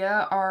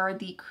idea are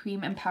the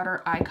cream and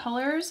powder eye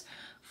colors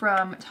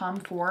from Tom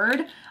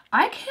Ford.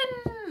 I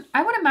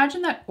would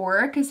imagine that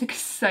Auric is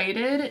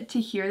excited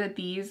to hear that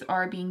these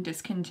are being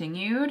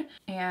discontinued,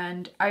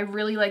 and I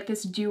really like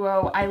this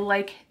duo. I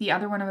like the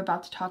other one I'm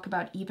about to talk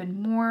about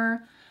even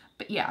more,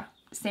 but yeah,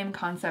 same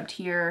concept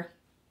here.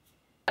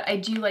 I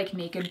do like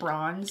Naked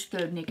Bronze,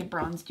 the Naked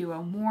Bronze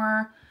duo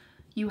more.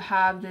 You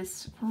have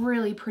this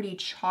really pretty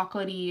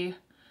chocolatey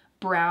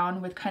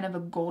brown with kind of a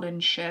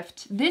golden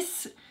shift.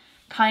 This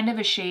kind of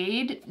a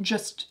shade,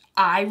 just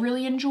I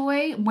really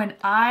enjoy. When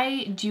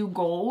I do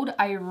gold,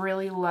 I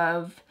really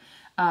love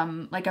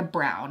like a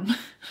brown,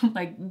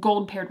 like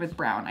gold paired with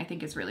brown, I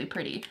think is really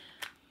pretty.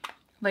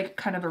 Like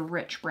kind of a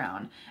rich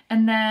brown.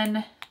 And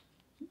then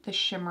the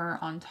shimmer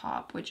on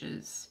top, which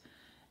is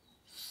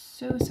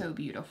so, so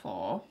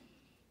beautiful.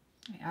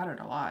 I added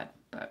a lot,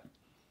 but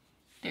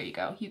there you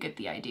go. You get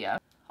the idea.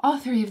 All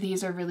three of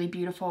these are really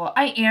beautiful.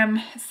 I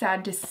am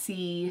sad to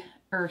see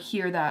or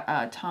hear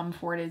that Tom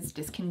Ford is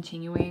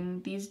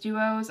discontinuing these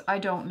duos. I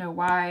don't know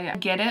why. I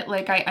get it.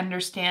 Like, I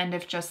understand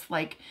if just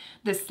like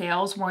the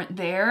sales weren't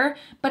there,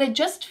 but it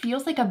just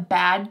feels like a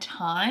bad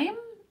time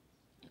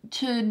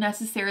to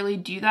necessarily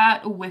do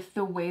that with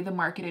the way the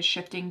market is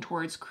shifting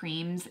towards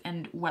creams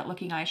and wet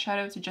looking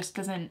eyeshadows. It just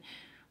doesn't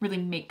really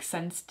make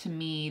sense to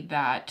me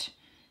that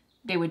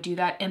they would do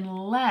that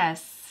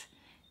unless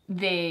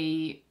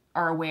they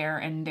are aware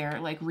and they're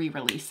like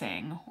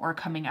re-releasing or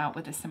coming out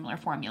with a similar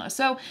formula.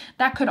 So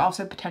that could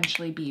also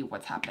potentially be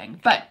what's happening,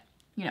 but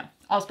you know,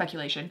 all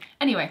speculation.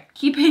 Anyway,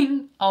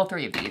 keeping all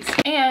three of these.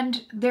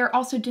 And they're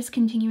also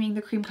discontinuing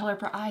the cream color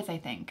for eyes, I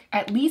think.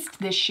 At least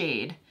this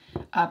shade,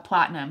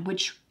 Platinum,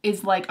 which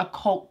is like a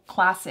cult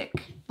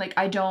classic. Like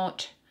I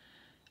don't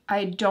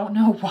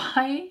know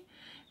why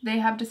they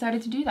have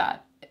decided to do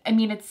that. I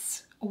mean,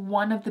 it's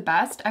one of the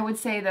best. I would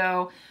say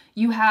though,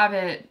 you have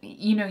it,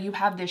 you know, you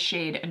have this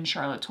shade in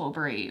Charlotte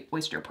Tilbury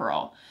Oyster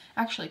Pearl.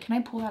 Actually, can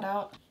I pull that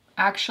out?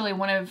 Actually,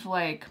 one of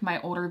like my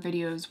older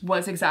videos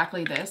was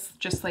exactly this,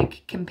 just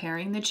like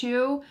comparing the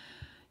two.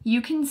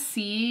 You can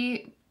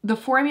see the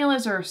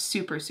formulas are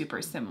super,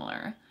 super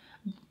similar.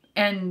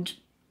 And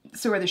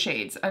so are the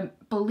shades. I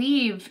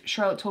believe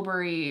Charlotte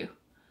Tilbury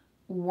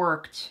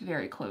worked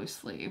very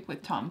closely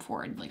with Tom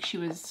Ford. Like she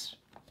was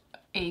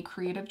a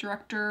creative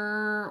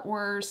director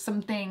or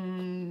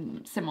something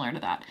similar to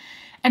that.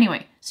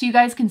 Anyway, so you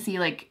guys can see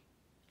like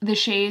the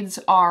shades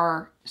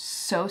are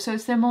so, so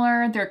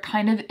similar. They're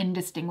kind of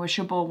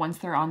indistinguishable once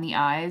they're on the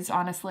eyes,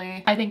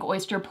 honestly. I think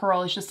Oyster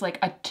Pearl is just like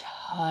a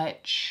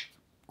touch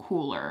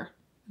cooler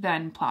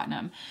than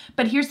Platinum.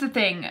 But here's the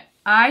thing.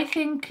 I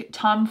think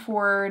Tom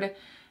Ford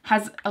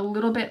has a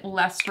little bit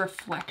less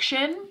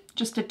reflection,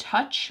 just a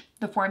touch,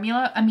 the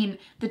formula. I mean,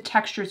 the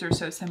textures are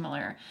so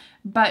similar,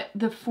 but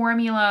the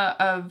formula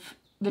of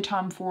the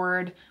Tom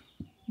Ford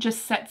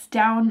just sets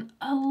down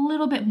a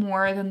little bit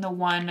more than the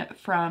one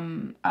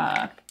from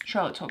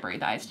Charlotte Tilbury,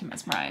 the Eyes to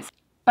Mesmerize.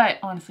 But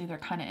honestly, they're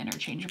kind of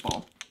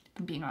interchangeable, if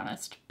I'm being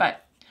honest.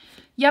 But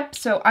yep,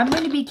 so I'm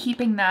going to be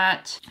keeping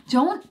that.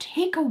 Don't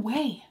take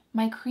away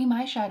my cream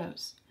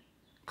eyeshadows.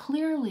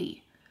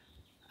 Clearly,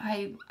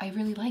 I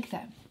really like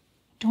them.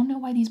 Don't know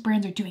why these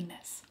brands are doing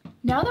this.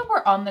 Now that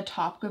we're on the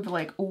topic of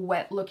like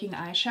wet looking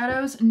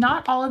eyeshadows,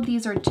 not all of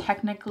these are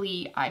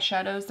technically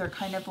eyeshadows. They're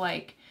kind of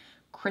like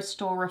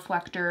crystal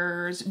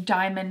reflectors,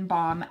 diamond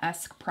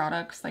bomb-esque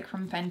products like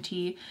from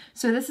Fenty.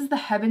 So this is the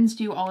Heaven's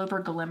Dew All Over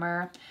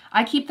Glimmer.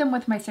 I keep them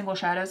with my single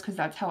shadows because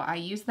that's how I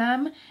use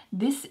them.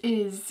 This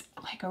is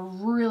like a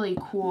really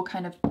cool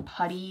kind of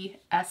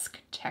putty-esque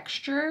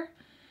texture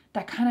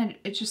that kind of,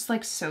 it's just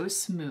like so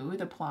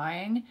smooth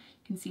applying. You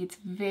can see it's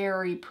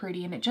very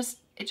pretty and it just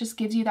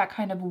gives you that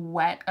kind of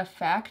wet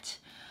effect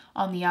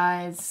on the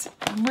eyes.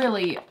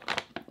 Really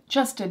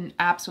just an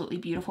absolutely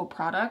beautiful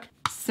product.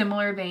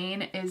 Similar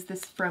vein is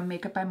this from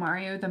Makeup by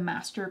Mario, the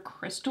Master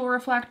Crystal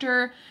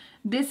Reflector.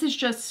 This is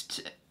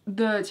just,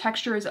 the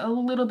texture is a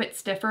little bit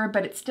stiffer,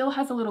 but it still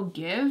has a little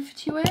give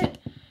to it.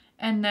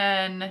 And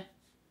then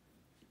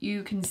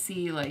you can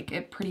see like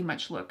it pretty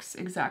much looks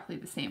exactly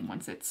the same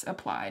once it's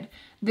applied.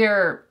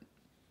 They're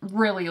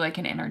really like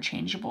an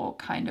interchangeable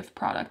kind of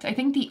product. I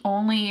think the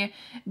only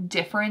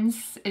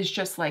difference is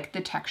just like the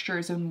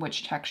textures and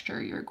which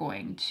texture you're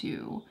going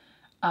to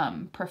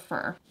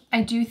prefer.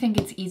 I do think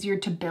it's easier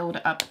to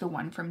build up the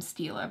one from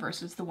Stila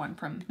versus the one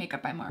from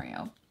Makeup by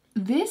Mario.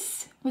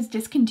 This was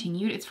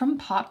discontinued. It's from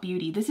Pop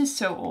Beauty. This is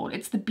so old.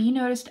 It's the Be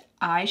Noticed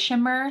Eye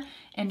Shimmer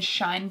and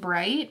Shine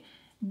Bright.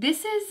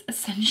 This is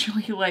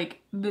essentially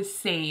like the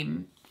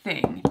same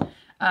thing.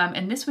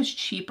 And this was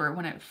cheaper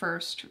when it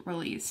first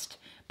released.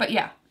 But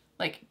yeah,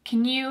 Like,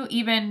 can you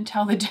even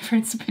tell the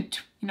difference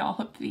between all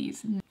of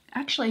these?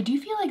 Actually, I do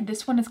feel like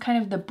this one is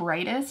kind of the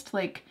brightest,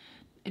 like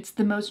it's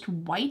the most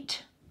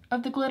white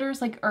of the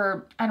glitters, like,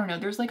 or I don't know,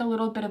 there's like a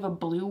little bit of a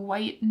blue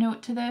white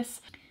note to this.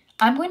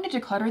 I'm going to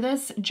declutter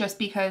this just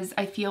because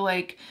I feel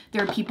like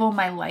there are people in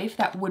my life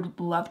that would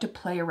love to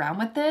play around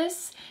with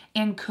this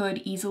and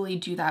could easily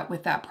do that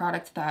with that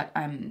product that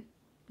I'm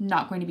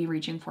not going to be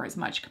reaching for as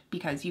much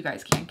because you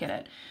guys can't get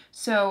it.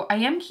 So I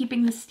am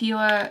keeping the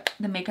Stila,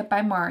 the Makeup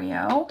by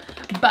Mario,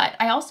 but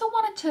I also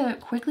wanted to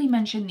quickly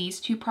mention these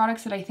two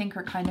products that I think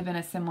are kind of in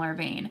a similar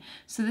vein.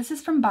 So this is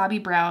from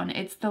Bobbi Brown.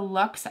 It's the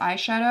Luxe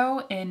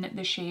eyeshadow in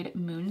the shade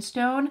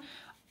Moonstone.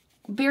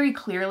 Very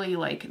clearly,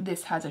 like,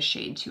 this has a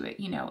shade to it,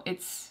 you know,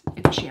 it's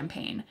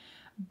champagne,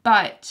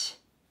 but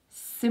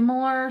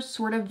similar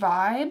sort of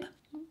vibe.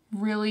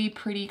 Really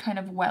pretty kind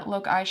of wet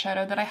look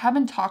eyeshadow that I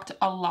haven't talked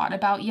a lot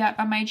about yet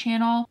on my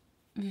channel.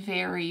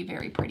 Very,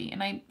 very pretty,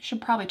 and I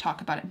should probably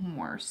talk about it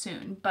more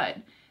soon, but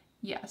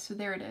yeah, so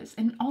there it is.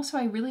 And also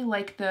I really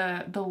like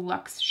the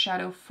Luxe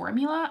Shadow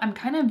formula. I'm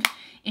kind of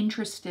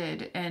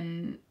interested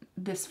in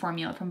this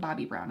formula from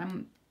Bobbi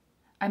Brown.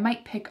 I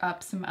might pick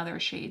up some other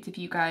shades. If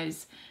you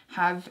guys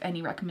have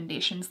any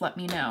recommendations, let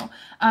me know.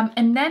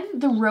 And then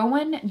the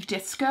Rowan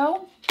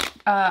Disco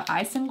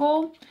eye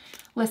single.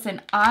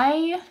 Listen,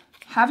 I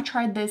have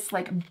tried this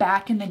like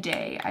back in the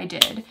day, I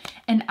did,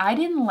 and I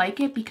didn't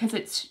like it because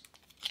it's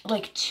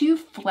like too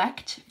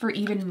flecked for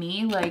even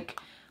me. Like,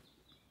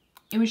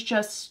 it was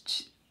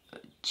just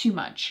too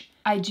much.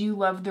 I do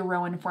love the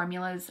Rowan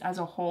formulas as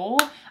a whole.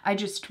 I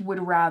just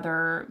would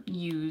rather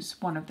use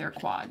one of their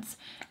quads.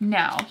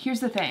 Now, here's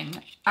the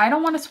thing. I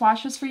don't want to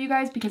swatch this for you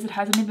guys because it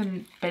hasn't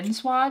even been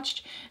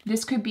swatched.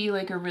 This could be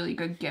like a really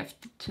good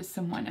gift to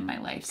someone in my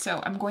life.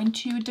 So I'm going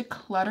to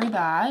declutter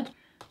that.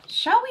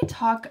 Shall we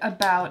talk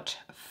about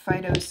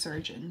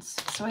phytosurgeons?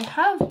 So I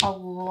have a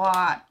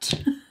lot,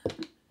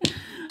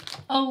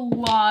 a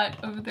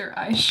lot of their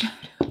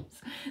eyeshadows.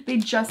 They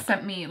just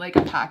sent me like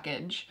a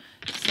package,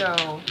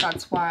 so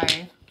that's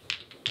why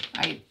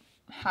I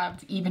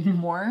have even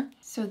more.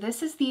 So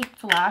this is the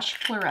Flash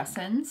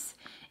Fluorescence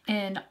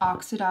in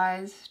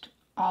Oxidized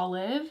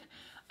Olive.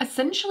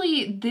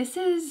 Essentially, this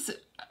is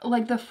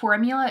like, the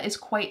formula is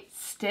quite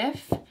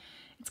stiff.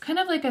 It's kind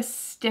of like a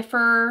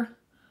stiffer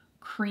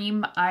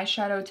cream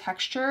eyeshadow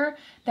texture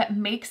that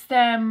makes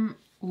them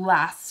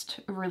last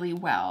really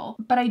well.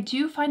 But I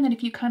do find that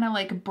if you kind of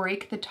like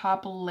break the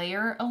top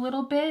layer a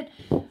little bit,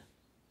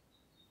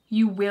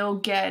 you will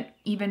get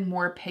even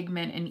more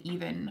pigment and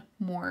even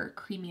more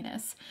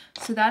creaminess.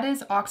 So that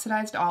is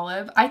Oxidized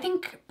Olive. I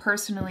think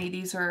personally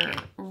these are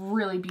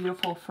really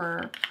beautiful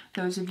for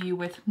those of you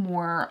with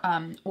more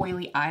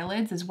oily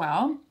eyelids as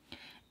well.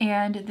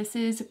 And this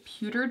is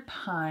Pewtered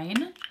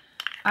Pine.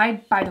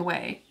 By the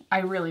way, I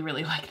really,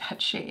 really like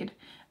that shade.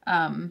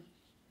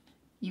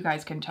 You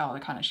guys can tell the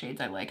kind of shades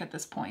I like at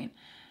this point.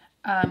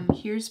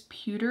 Here's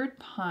Pewtered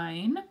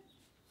Pine.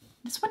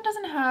 This one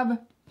doesn't have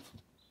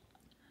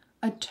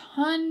a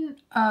ton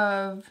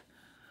of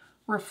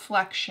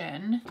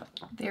reflection.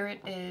 There it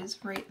is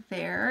right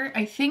there.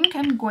 I think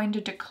I'm going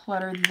to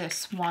declutter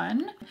this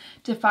one.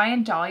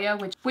 Defiant Dahlia,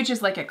 which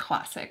is like a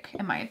classic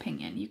in my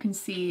opinion. You can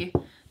see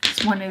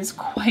this one is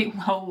quite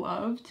well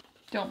loved.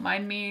 Don't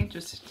mind me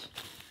just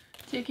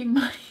taking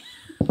my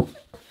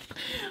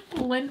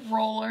lint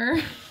roller,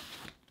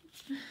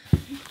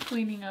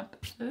 cleaning up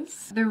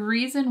this. The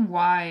reason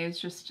why is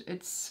just,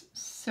 it's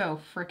so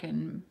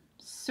freaking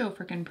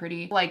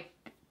pretty. Like,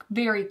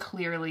 very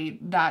clearly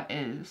that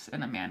is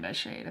an Amanda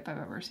shade if I've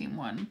ever seen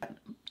one.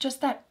 Just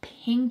that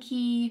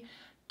pinky,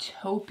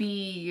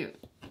 taupey,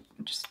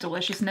 just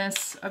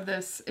deliciousness of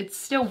this. It's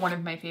still one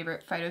of my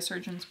favorite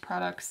Phytosurgeons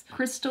products.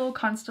 Crystal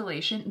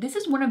Constellation. This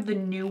is one of the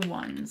new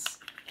ones.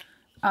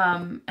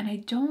 And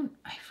I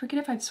forget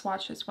if I've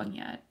swatched this one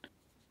yet.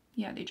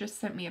 Yeah, they just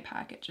sent me a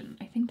package and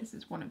I think this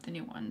is one of the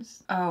new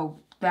ones. Oh,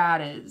 that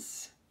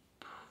is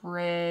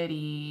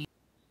pretty.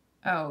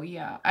 Oh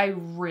yeah, I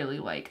really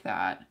like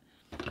that.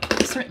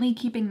 Certainly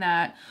keeping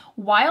that.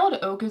 Wild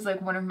Oak is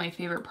like one of my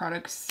favorite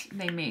products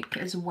they make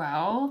as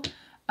well.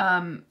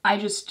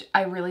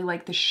 I really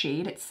like the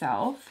shade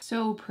itself.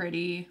 So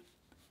pretty.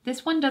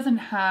 This one doesn't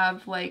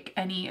have like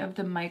any of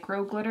the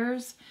micro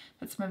glitters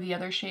that some of the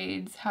other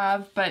shades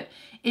have, but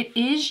it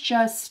is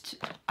just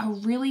a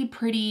really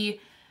pretty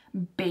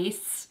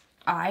base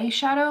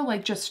eyeshadow,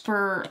 like just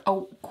for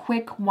a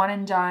quick one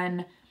and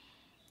done,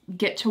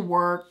 get to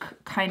work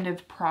kind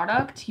of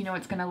product. You know,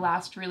 it's gonna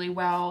last really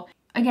well.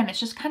 Again, it's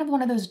just kind of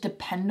one of those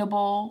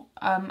dependable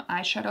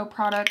eyeshadow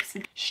products.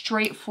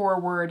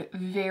 Straightforward,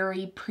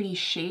 very pretty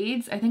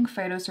shades. I think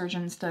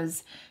Phytosurgeons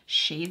does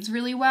shades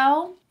really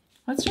well.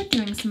 Let's start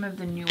doing some of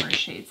the newer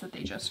shades that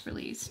they just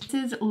released.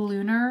 This is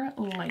Lunar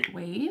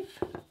Lightwave.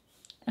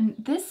 And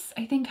this,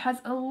 I think, has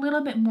a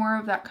little bit more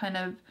of that kind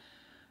of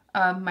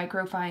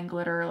microfine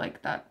glitter,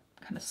 like that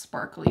kind of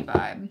sparkly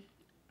vibe.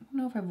 I don't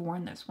know if I've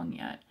worn this one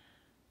yet.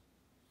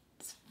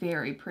 It's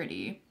very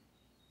pretty.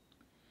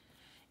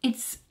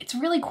 It's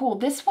really cool.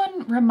 This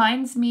one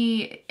reminds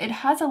me, it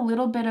has a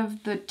little bit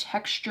of the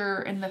texture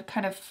and the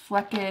kind of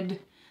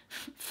flecked,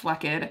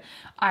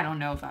 I don't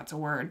know if that's a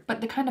word, but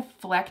the kind of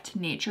flecked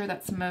nature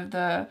that some of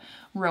the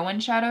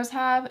Rowan shadows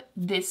have,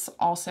 this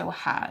also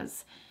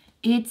has.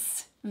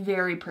 It's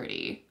very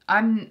pretty.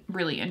 I'm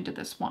really into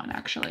this one,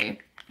 actually.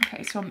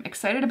 Okay, so I'm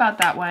excited about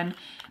that one.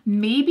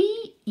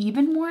 Maybe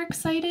even more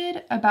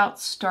excited about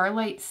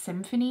Starlight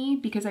Symphony,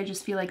 because I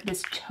just feel like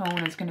this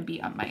tone is going to be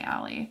up my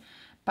alley.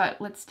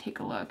 But let's take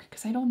a look,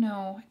 because I don't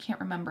know, I can't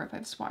remember if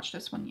I've swatched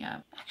this one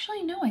yet.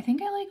 Actually, no, I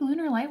think I like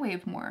Lunar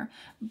Lightwave more.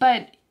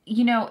 But,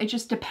 you know, it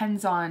just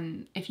depends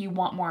on if you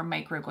want more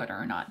micro glitter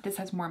or not. This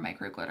has more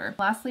micro glitter.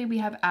 Lastly, we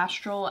have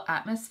Astral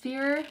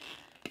Atmosphere.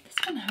 This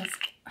one has,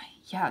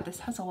 yeah,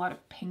 this has a lot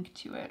of pink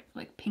to it,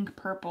 like pink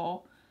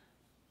purple.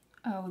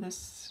 Oh,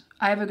 this,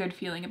 I have a good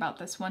feeling about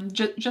this one.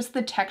 Just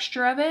the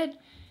texture of it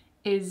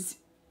is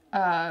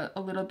a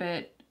little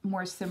bit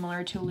more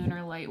similar to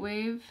Lunar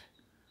Lightwave.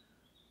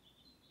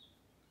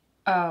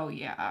 Oh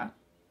yeah,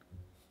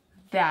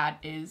 that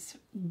is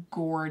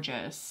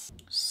gorgeous.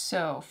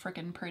 So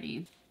freaking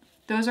pretty.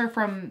 Those are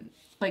from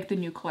like the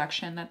new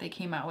collection that they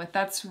came out with.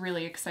 That's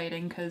really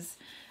exciting because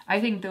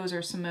I think those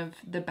are some of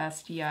the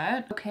best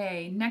yet.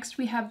 Okay, next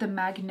we have the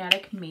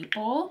Magnetic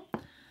Maple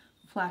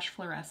Flash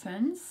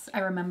Fluorescence. I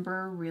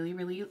remember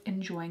really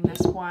enjoying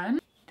this one.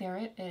 There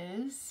it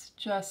is,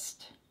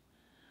 just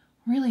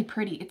really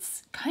pretty.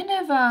 It's kind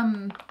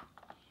of,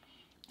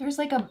 there's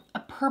like a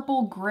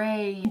purple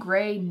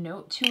gray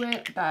note to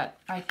it that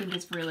I think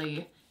is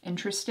really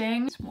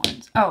interesting.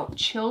 Oh,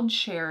 Chilled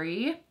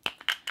Cherry.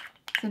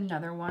 It's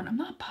another one. I'm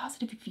not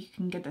positive if you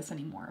can get this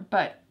anymore,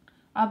 but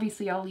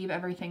obviously I'll leave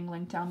everything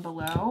linked down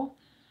below.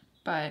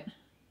 But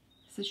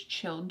this is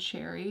Chilled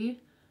Cherry.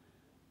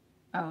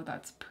 Oh,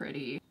 that's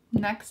pretty.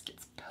 Next,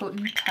 it's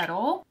Potent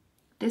Petal.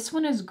 This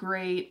one is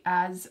great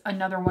as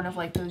another one of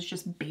like those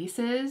just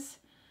bases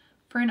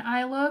for an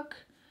eye look,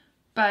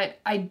 but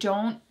I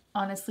don't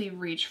honestly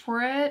reach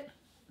for it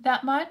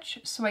that much.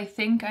 So I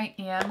think I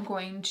am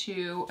going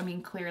to, I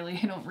mean, clearly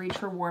I don't reach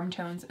for warm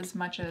tones as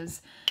much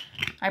as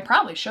I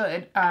probably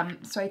should.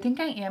 So I think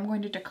I am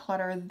going to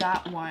declutter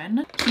that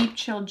one. Keep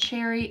Chilled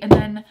Cherry. And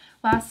then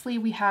lastly,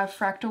 we have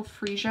Fractal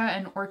Freesia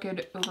and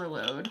Orchid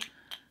Overload.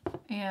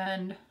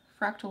 And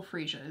Fractal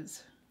Freesia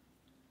is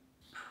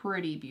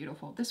pretty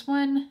beautiful. This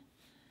one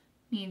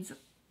needs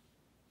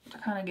to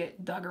kind of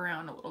get dug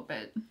around a little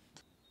bit.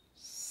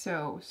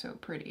 So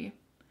pretty.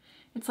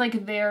 It's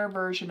like their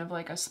version of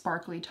like a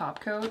sparkly top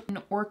coat. An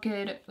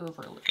Orchid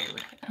Overload.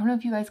 I don't know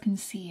if you guys can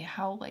see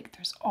how like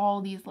there's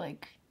all these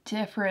like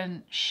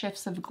different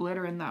shifts of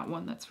glitter in that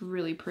one. That's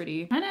really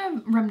pretty. Kind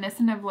of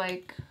reminiscent of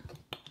like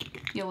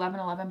the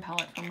 1111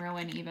 palette from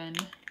Rowan even.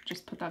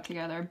 Just put that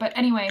together. But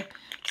anyway,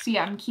 so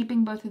yeah, I'm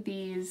keeping both of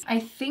these. I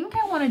think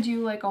I want to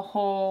do like a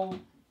whole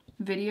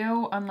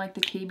video on like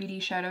the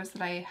KBD shadows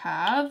that I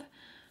have.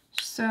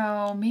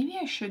 So maybe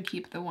I should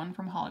keep the one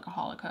from Holika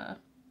Holika.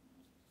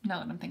 Now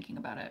that I'm thinking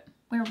about it.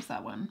 Where was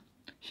that one?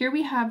 Here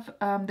we have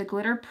the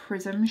Glitter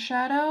Prism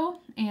Shadow,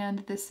 and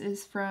this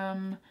is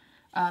from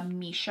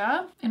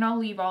Misha, and I'll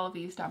leave all of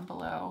these down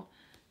below.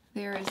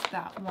 There is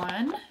that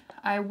one.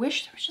 I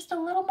wish there was just a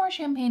little more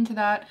champagne to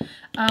that.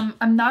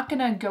 I'm not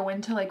gonna go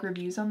into like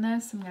reviews on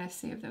this. I'm gonna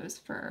save those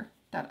for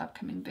that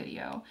upcoming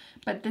video.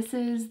 But this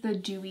is the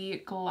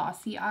Dewy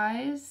Glossy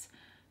Eyes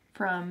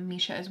from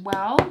Misha as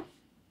well.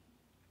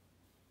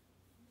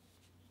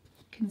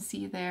 Can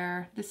see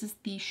there. This is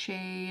the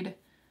shade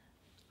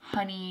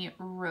Honey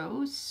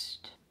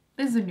Roast.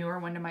 This is a newer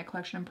one to my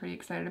collection I'm pretty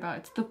excited about.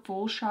 It's the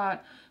Full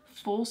Shot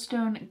Full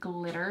Stone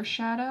Glitter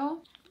Shadow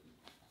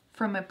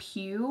from a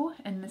Pew,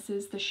 and this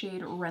is the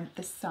shade Rent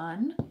the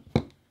Sun.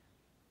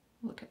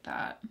 Look at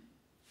that.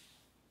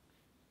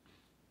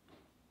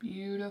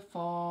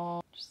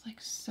 Beautiful. Just like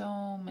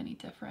so many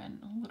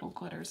different little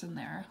glitters in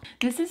there.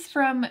 This is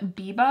from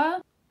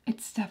Biba.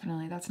 It's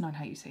definitely, that's not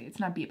how you say it. It's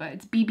not Biba,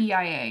 it's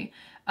BBIA.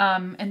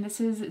 And this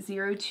is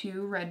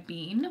 02 Red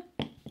Bean.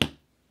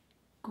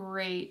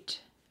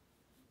 Great,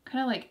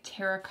 kind of like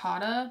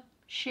terracotta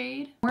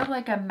shade. More of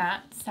like a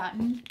matte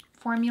satin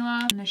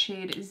formula. In the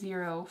shade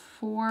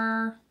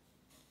 04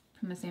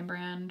 from the same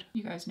brand.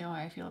 You guys know how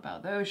I feel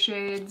about those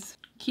shades.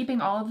 Keeping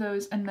all of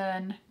those, and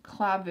then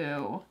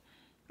Clavu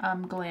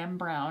Glam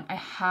Brown. I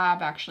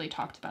have actually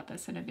talked about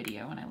this in a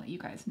video and I let you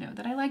guys know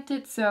that I liked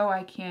it, so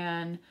I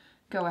can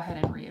go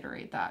ahead and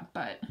reiterate that,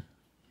 but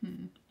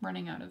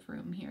running out of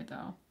room here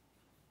though.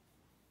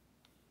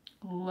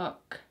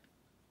 Look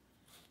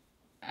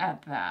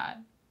at that.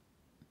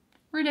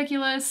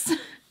 Ridiculous.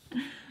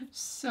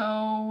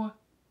 So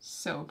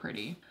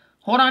pretty.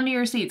 Hold on to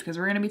your seats because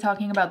we're going to be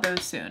talking about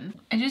those soon.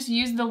 I just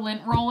used the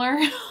lint roller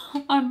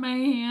on my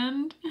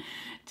hand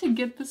to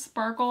get the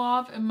sparkle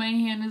off, and my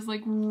hand is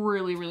like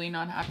really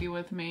not happy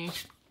with me.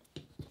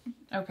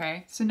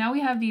 Okay, so now we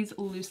have these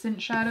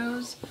Lucent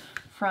shadows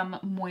from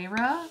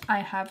Moira. I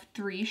have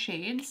 3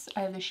 shades.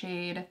 I have the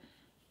shade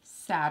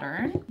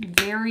Saturn.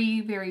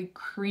 Very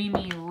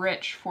creamy,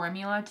 rich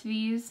formula to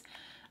these.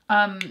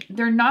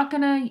 They're not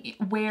gonna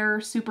wear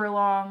super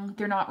long.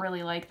 They're not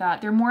really like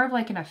that. They're more of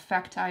like an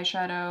effect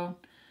eyeshadow.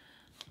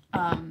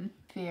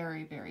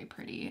 Very, very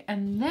pretty.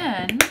 And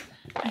then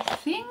I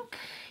think,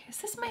 is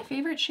this my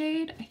favorite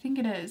shade? I think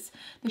it is.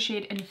 The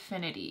shade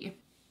Infinity.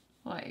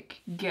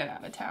 Like, get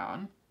out of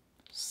town.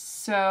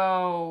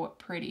 So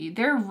pretty.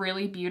 They're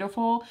really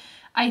beautiful.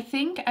 I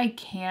think I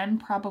can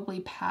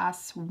probably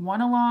pass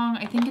one along.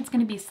 I think it's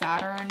going to be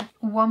Saturn.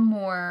 One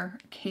more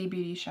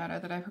K-Beauty shadow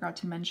that I forgot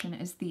to mention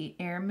is the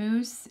Air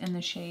Mousse in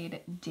the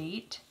shade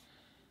Date.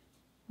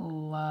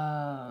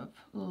 Love,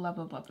 love,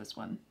 love, love this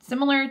one.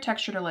 Similar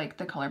texture to like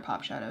the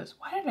ColourPop shadows.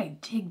 Why did I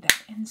dig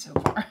that in so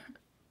far?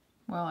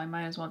 Well, I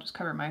might as well just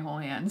cover my whole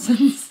hand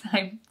since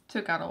I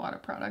took out a lot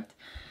of product.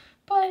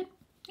 But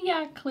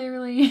yeah,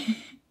 clearly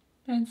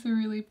that's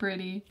really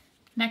pretty.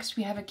 Next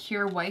we have a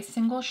Kure Weiss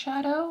single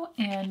shadow,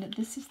 and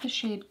this is the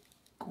shade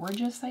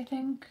Gorgeous, I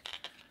think.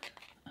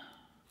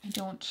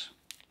 Dang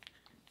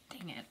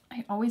it.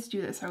 I always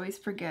do this. I always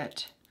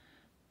forget.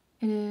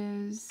 It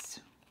is,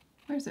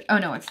 where is it? Oh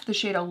no, it's the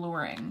shade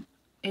Alluring.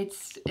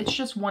 It's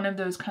just one of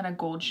those kind of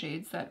gold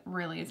shades that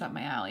really is up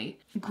my alley.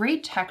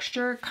 Great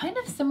texture, kind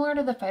of similar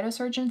to the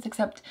Phytosurgeons,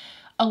 except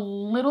a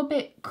little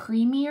bit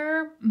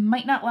creamier.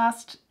 Might not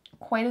last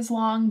quite as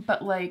long,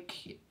 but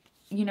like,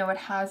 you know, it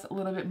has a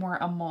little bit more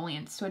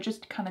emollients, so it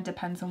just kind of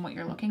depends on what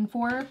you're looking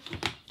for.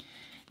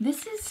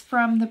 This is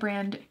from the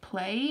brand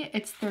Play.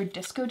 It's their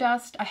Disco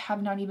Dust. I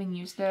have not even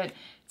used it.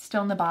 It's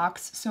still in the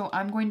box, so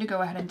I'm going to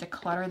go ahead and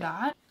declutter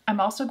that. I'm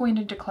also going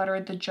to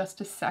declutter the Just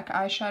a Sec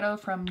eyeshadow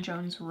from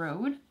Jones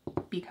Road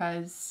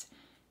because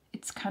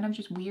it's kind of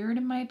just weird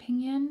in my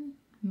opinion.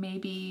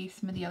 Maybe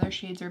some of the other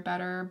shades are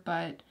better,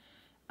 but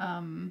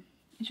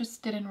it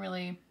just didn't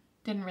really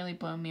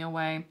blow me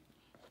away.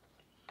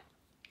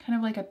 Kind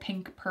of like a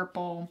pink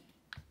purple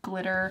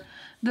glitter.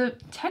 The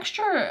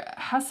texture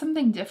has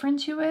something different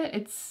to it.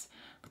 It's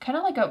kind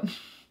of like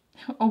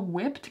a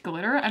whipped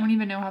glitter. I don't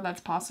even know how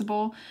that's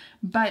possible,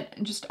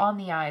 but just on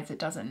the eyes it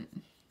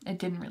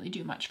didn't really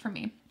do much for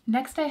me.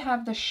 Next I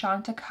have the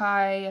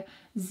Chantecaille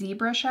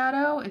Zebra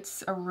Shadow.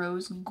 It's a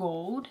rose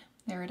gold.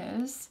 There it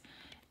is.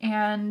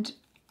 And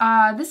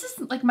this is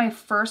like my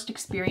first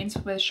experience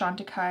with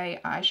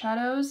Chantecaille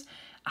eyeshadows.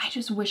 I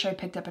just wish I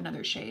picked up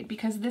another shade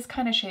because this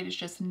kind of shade is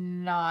just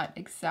not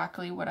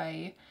exactly what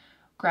I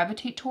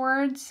gravitate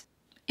towards.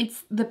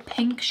 It's the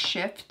pink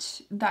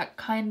shift that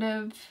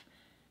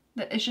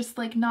is just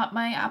like not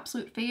my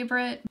absolute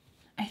favorite.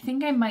 I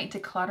think I might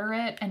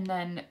declutter it and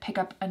then pick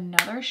up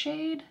another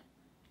shade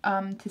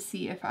to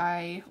see if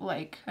I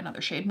like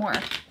another shade more.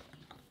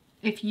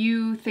 If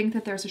you think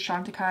that there's a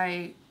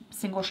Chantecaille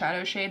single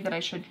shadow shade that I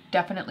should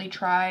definitely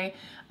try,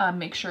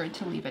 make sure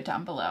to leave it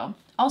down below.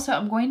 Also,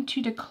 I'm going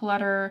to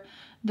declutter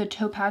the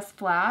Topaz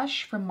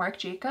Flash from Marc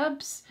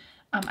Jacobs.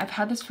 I've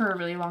had this for a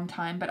really long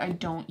time, but I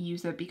don't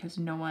use it because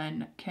no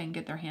one can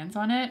get their hands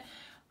on it.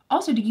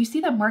 Also, did you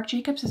see that Marc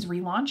Jacobs is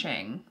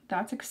relaunching?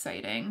 That's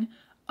exciting.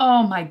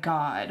 Oh my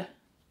God.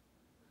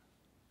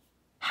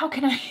 How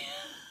can I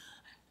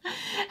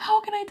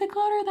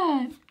declutter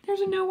that?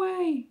 There's no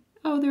way.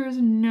 Oh, there's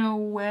no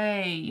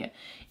way.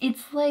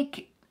 It's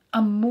like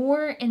a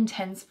more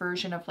intense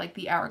version of like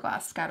the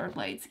Hourglass Scattered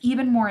Lights,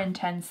 even more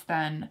intense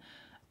than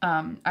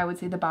I would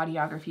say the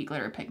Bodyography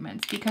glitter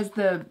pigments, because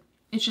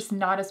it's just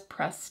not as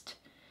pressed.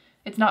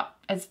 It's not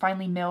as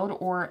finely milled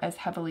or as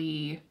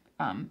heavily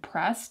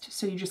pressed,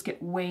 so you just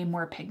get way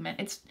more pigment.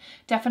 It's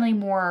definitely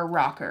more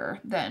rocker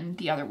than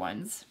the other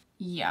ones.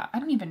 Yeah, I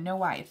don't even know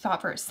why I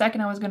thought for a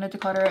second I was going to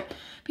declutter it,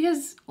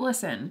 because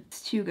listen,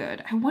 it's too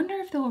good. I wonder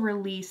if they'll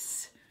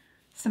release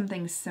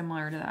something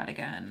similar to that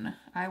again.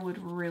 I would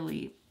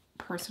really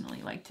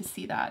personally like to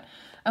see that.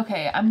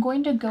 Okay, I'm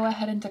going to go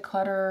ahead and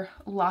declutter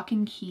Lock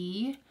and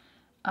Key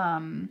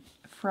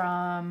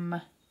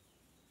from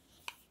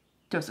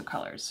Dose of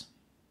Colors.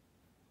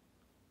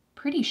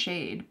 Pretty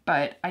shade,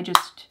 but I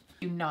just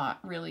do not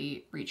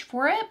really reach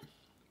for it.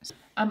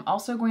 I'm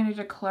also going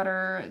to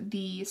declutter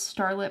the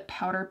Starlit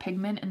Powder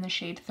Pigment in the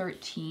shade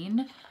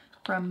 13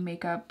 from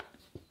Makeup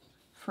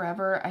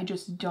Forever. I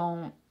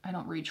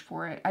don't reach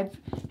for it. I've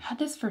had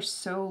this for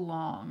so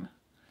long,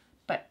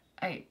 but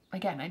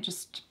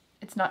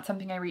it's not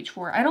something I reach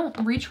for. I don't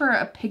reach for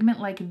a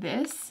pigment like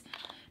this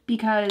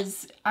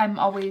because I'm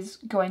always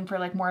going for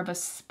like more of a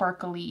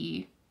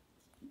sparkly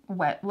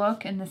wet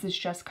look, and this is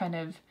just kind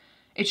of,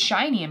 it's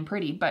shiny and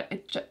pretty, but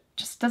it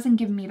just doesn't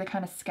give me the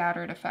kind of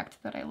scattered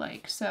effect that I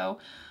like. So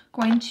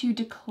going to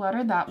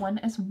declutter that one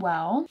as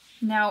well.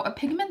 Now, a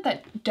pigment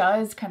that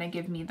does kind of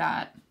give me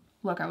that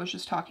look I was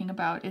just talking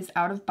about is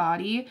Out of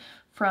Body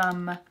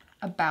from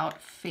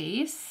About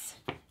Face.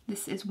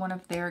 This is one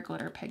of their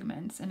glitter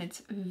pigments, and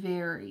it's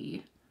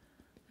very,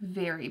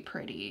 very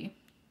pretty.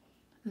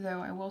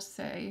 Though I will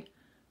say,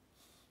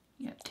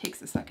 yeah, it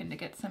takes a second to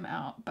get some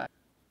out, but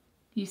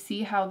you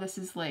see how this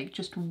is like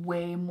just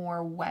way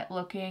more wet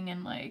looking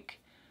and like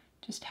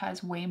just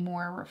has way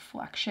more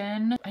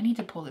reflection. I need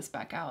to pull this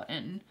back out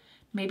and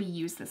maybe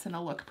use this in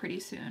a look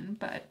pretty soon,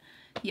 but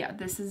yeah,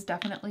 this is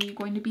definitely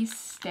going to be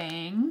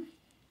staying.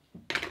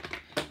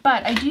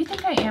 But I do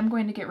think I am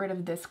going to get rid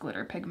of this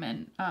glitter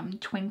pigment,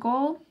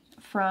 Twinkle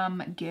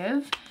from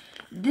Give.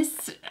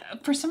 This,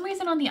 for some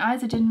reason on the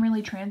eyes, it didn't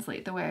really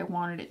translate the way I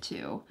wanted it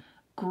to.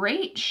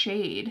 Great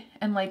shade,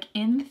 and like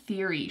in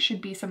theory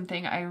should be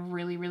something I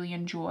really, really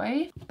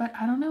enjoy, but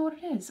I don't know what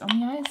it is. On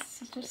the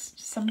eyes, just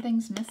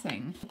something's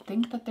missing. I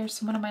think that there's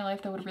someone in my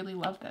life that would really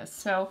love this.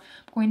 So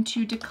I'm going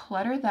to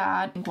declutter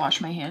that and wash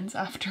my hands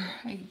after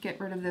I get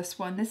rid of this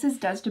one. This is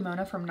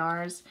Desdemona from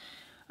NARS.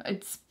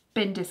 It's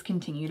been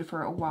discontinued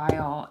for a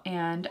while,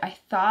 and I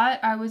thought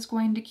I was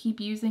going to keep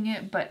using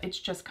it, but it's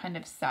just kind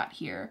of sat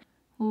here.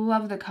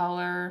 Love the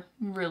color.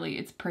 Really,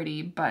 it's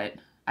pretty, but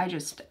I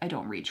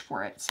don't reach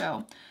for it.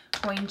 So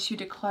going to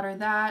declutter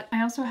that.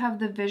 I also have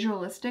the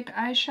Visualistic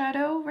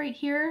eyeshadow right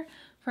here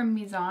from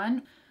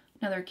Mizan.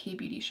 Another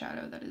K-Beauty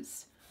shadow that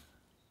is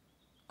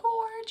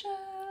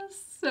gorgeous.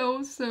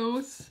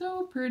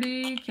 So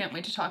pretty. Can't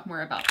wait to talk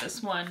more about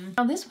this one.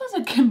 Now this was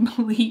a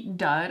complete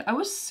dud. I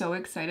was so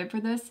excited for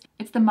this.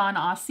 It's the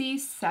Monasi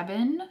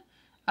 7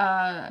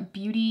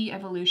 Beauty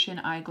Evolution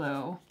Eye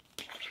Glow.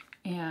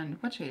 And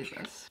what shade is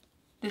this?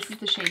 This is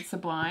the shade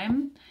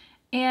Sublime.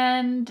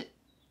 And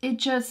it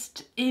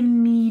just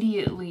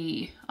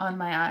immediately on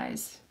my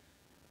eyes.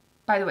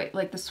 By the way,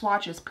 like the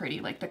swatch is pretty,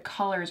 like the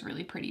color is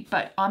really pretty,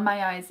 but on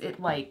my eyes it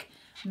like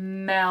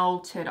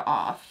melted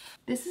off.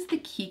 This is the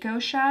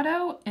Kiko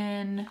shadow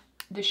in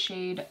the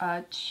shade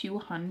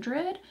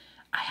 200.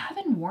 I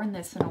haven't worn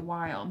this in a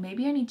while.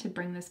 Maybe I need to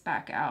bring this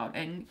back out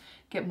and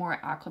get more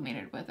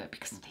acclimated with it,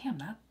 because damn,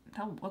 that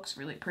looks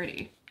really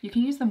pretty. You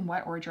can use them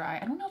wet or dry.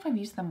 I don't know if I've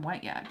used them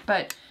wet yet,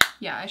 but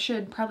yeah, I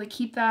should probably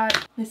keep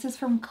that. This is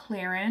from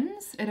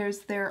Clarins. It is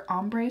their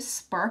Ombre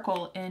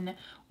Sparkle in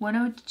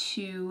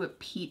 102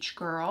 Peach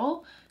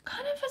Girl.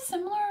 Kind of a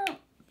similar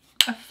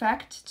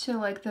effect to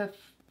like the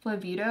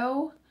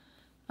Flavido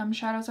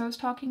shadows I was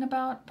talking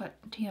about, but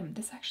damn,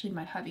 this actually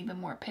might have even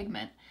more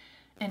pigment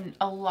and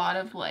a lot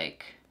of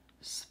like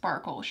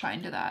sparkle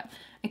shine to that.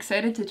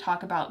 Excited to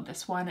talk about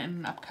this one in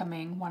an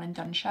upcoming one and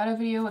done shadow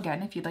video,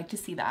 again, if you'd like to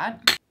see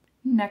that.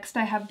 Next,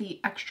 I have the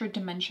Extra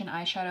Dimension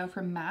eyeshadow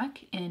from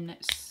MAC in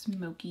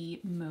Smoky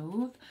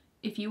Mauve.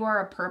 If you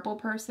are a purple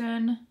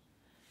person,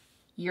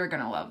 you're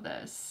gonna love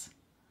this.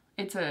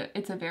 It's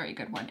a very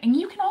good one. And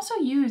you can also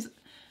use,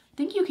 I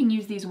think you can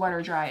use these wet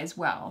or dry as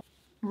well.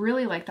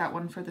 Really like that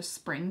one for the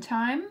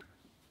springtime.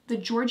 The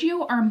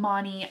Giorgio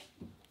Armani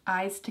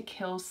Eyes to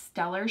Kill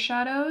Stellar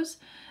shadows.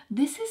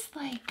 This is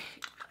like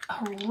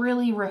a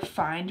really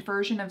refined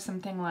version of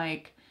something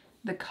like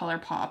the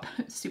ColourPop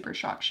Super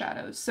Shock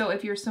shadows. So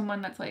if you're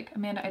someone that's like,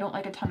 Amanda, I don't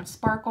like a ton of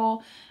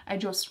sparkle, I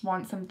just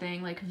want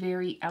something like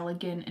very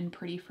elegant and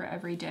pretty for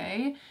every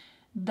day,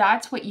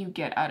 that's what you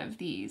get out of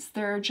these.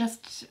 They're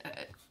just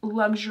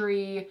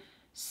luxury,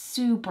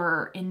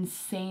 super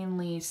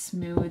insanely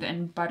smooth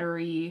and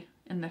buttery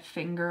in the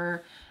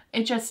finger.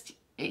 It just,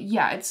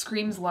 yeah, it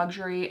screams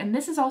luxury. And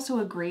this is also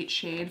a great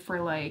shade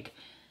for like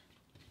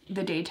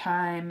the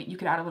daytime. You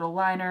could add a little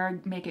liner,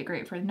 make it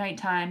great for the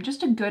nighttime.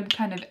 Just a good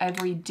kind of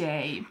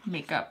everyday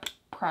makeup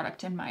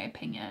product in my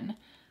opinion.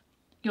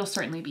 You'll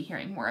certainly be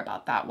hearing more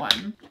about that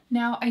one.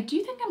 Now, I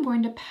do think I'm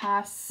going to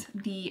pass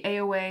the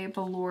AOA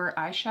Velour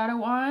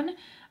eyeshadow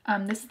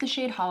on. This is the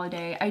shade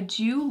Holiday. I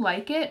do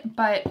like it,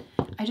 but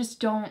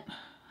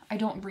I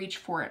don't reach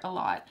for it a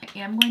lot. I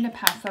am going to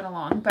pass that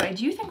along, but I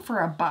do think for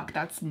 $1,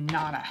 that's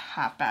not a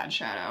half bad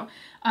shadow.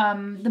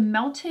 The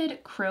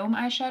Melted Chrome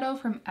eyeshadow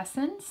from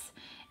Essence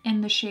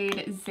in the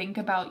shade Zinc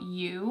About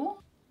You.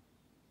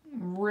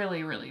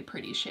 Really, really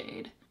pretty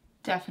shade.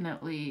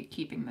 Definitely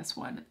keeping this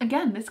one.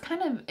 Again, this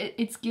kind of,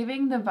 it's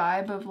giving the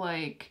vibe of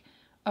like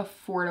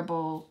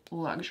affordable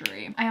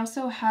luxury. I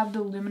also have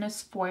the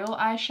Luminous Foil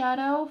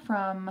eyeshadow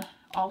from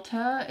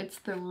Ulta. It's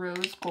the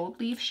Rose Gold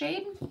Leaf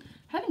shade. I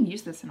haven't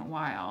used this in a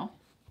while.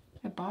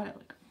 I bought it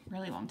like a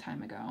really long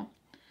time ago.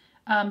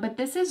 But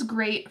this is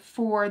great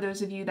for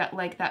those of you that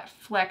like that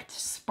flecked,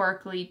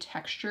 sparkly,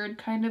 textured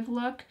kind of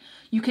look.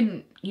 You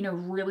can, you know,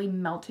 really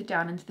melt it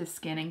down into the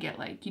skin and get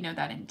like, you know,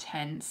 that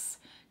intense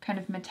kind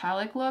of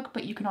metallic look,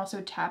 but you can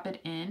also tap it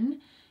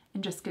in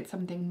and just get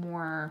something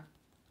more,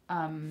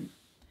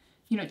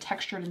 you know,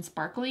 textured and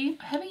sparkly.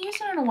 I haven't used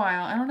it in a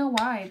while. I don't know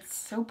why. It's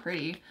so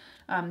pretty.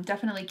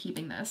 Definitely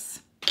keeping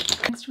this.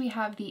 Next we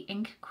have the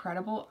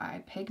Incredible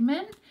Eye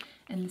Pigment,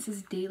 and this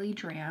is Daily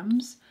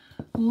Drams.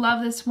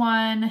 Love this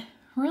one.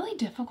 Really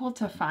difficult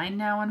to find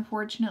now,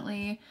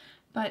 unfortunately,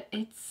 but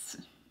it's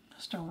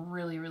just a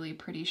really, really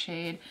pretty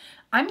shade.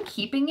 I'm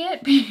keeping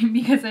it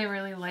because I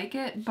really like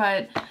it,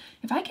 but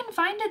if I can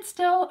find it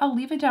still, I'll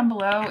leave it down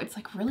below. It's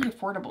like really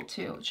affordable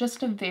too. It's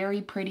just a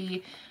very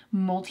pretty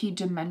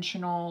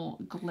multi-dimensional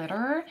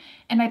glitter,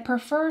 and I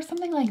prefer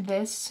something like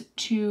this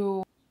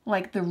to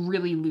like the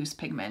really loose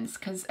pigments,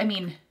 because I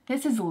mean,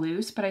 this is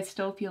loose, but I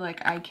still feel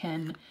like I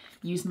can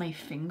use my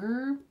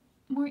finger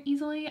more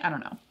easily. I don't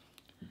know.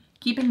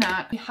 Keeping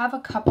that. We have a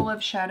couple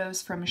of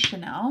shadows from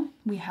Chanel.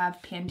 We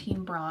have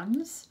Pantene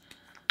Bronze,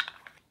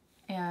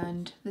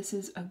 and this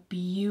is a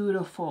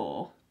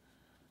beautiful,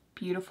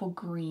 beautiful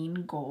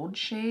green gold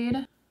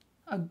shade.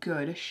 a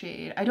good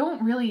shade. I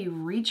don't really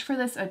reach for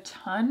this a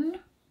ton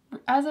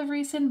as of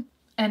recent,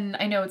 and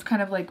I know it's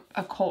kind of like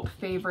a cult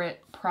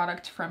favorite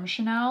product from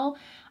Chanel.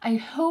 I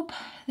hope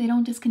they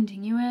don't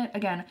discontinue it.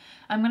 Again,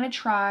 I'm gonna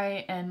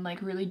try and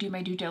like really do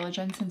my due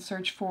diligence and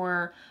search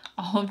for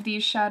all of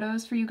these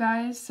shadows for you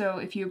guys. So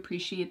if you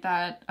appreciate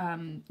that,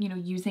 you know,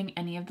 using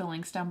any of the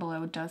links down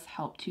below does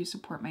help to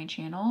support my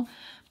channel.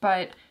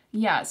 But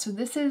yeah, so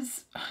this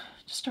is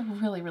just a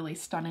really, really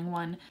stunning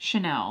one.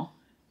 Chanel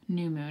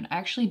New Moon. I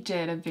actually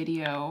did a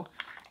video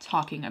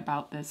talking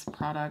about this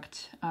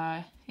product.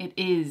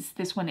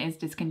 This one is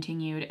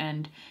discontinued,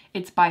 and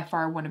it's by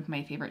far one of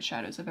my favorite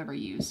shadows I've ever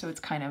used, so it's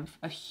kind of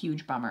a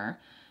huge bummer.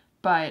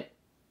 But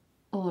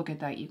look at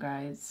that, you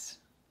guys.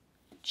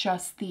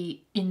 Just the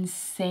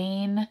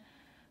insane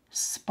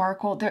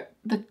sparkle.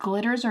 The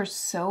glitters are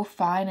so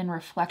fine and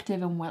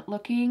reflective and wet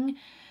looking,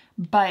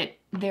 but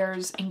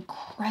there's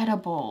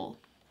incredible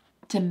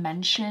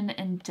dimension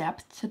and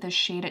depth to the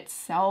shade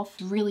itself.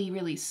 Really,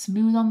 really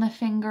smooth on the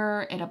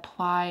finger. It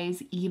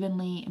applies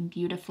evenly and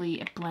beautifully.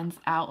 It blends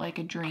out like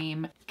a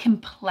dream.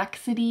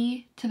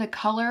 Complexity to the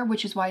color,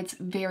 which is why it's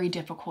very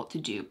difficult to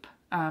dupe.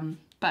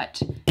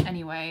 But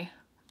anyway,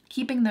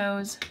 keeping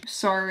those.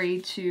 Sorry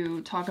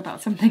to talk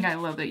about something I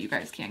love that you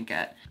guys can't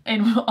get.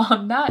 And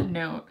on that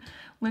note,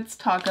 let's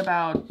talk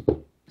about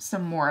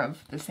some more of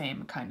the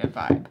same kind of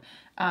vibe.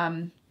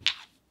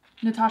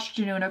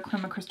 Natasha Denona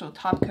Chroma Crystal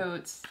top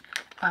coats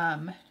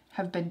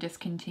have been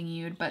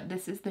discontinued, but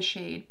this is the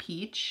shade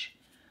Peach.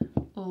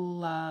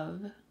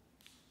 Love,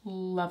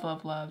 love,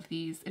 love, love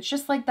these. It's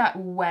just like that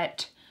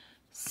wet,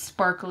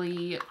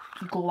 sparkly,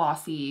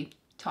 glossy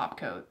top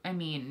coat. I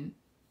mean,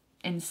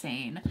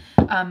 insane.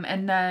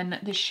 And then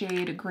the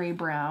shade Gray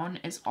Brown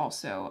is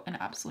also an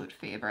absolute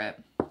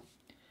favorite.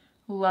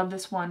 Love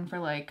this one for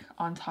like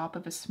on top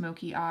of a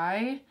smoky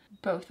eye.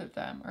 Both of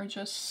them are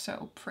just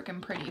so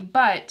freaking pretty.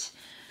 But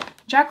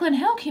Jaclyn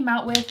Hill came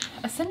out with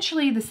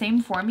essentially the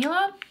same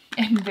formula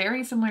in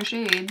very similar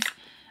shades.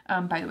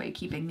 By the way,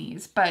 keeping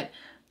these. But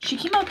she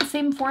came out with the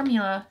same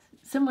formula,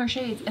 similar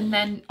shades, and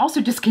then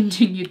also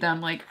discontinued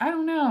them. Like, I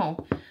don't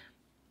know.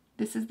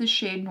 This is the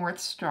shade North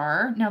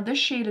Star. Now, this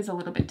shade is a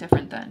little bit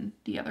different than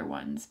the other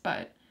ones,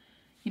 but,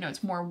 you know,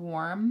 it's more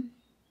warm.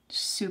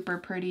 Super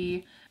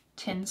pretty.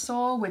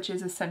 Tinsel, which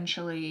is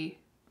essentially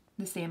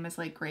the same as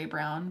like Gray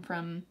Brown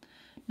from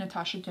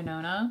Natasha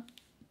Denona.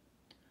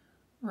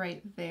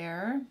 Right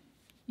there.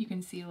 You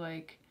can see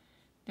like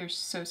they're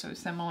so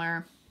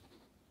similar.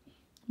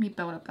 Let me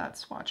build up that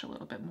swatch a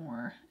little bit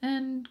more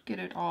and get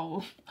it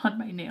all on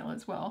my nail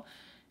as well.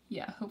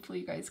 Yeah, hopefully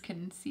you guys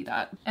can see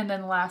that. And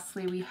then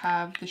lastly, we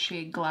have the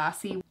shade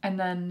Glassy. And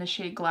then the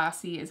shade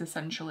Glassy is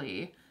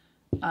essentially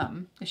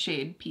the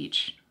shade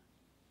Peach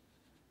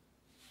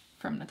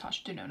from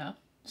Natasha Denona.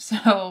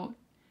 So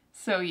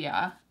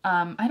yeah,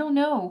 I don't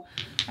know.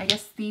 I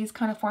guess these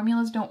kind of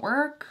formulas don't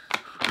work.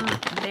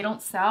 Or they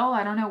don't sell.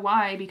 I don't know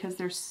why, because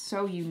they're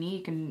so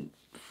unique and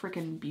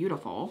freaking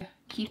beautiful.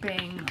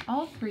 Keeping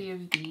all three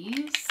of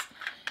these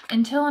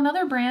until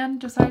another brand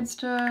decides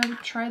to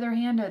try their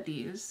hand at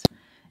these.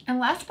 And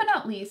last but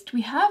not least,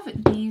 we have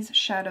these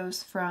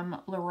shadows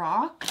from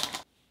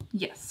Lorac.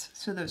 Yes,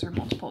 so those are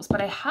multiples,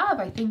 but I have,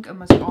 I think,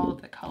 almost all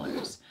of the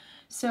colors.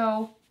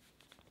 So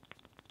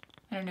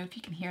I don't know if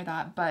you can hear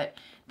that, but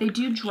they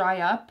do dry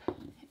up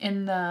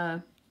in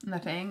the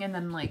thing, and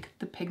then like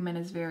the pigment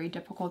is very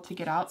difficult to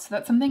get out. So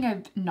that's something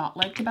I've not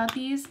liked about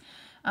these.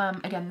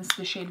 Again, this is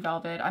the shade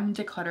Velvet. I'm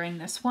decluttering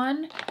this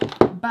one,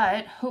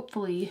 but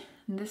hopefully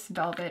this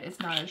velvet is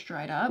not as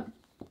dried up.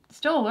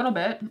 Still a little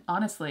bit,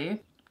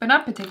 honestly, but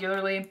not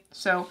particularly.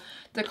 So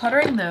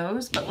decluttering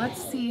those, but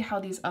let's see how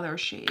these other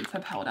shades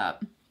have held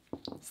up.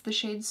 It's the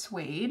shade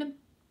Suede.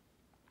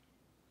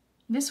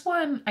 This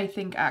one, I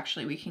think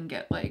actually we can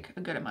get like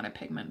a good amount of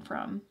pigment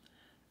from.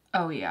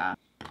 Oh yeah.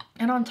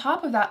 And on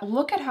top of that,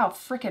 look at how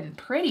freaking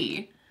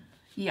pretty.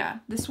 Yeah,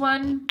 this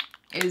one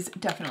is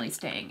definitely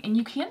staying, and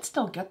you can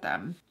still get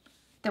them.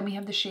 Then we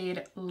have the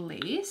shade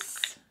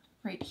Lace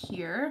right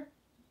here.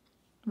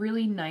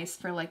 Really nice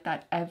for like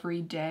that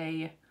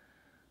everyday.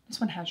 This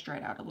one has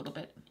dried out a little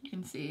bit, you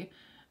can see.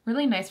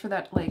 Really nice for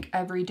that like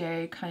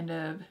everyday kind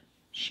of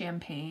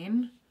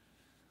champagne.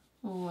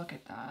 Look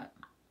at that.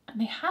 And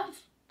they have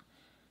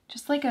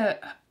just like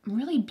a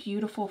really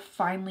beautiful,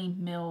 finely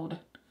milled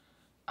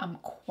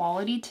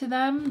quality to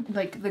them.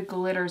 Like the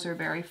glitters are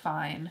very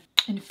fine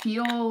and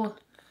feel,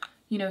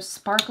 you know,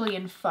 sparkly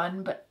and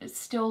fun, but it's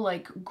still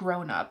like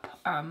grown up.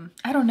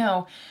 I don't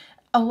know.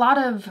 A lot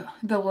of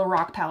the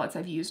Lorac palettes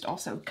I've used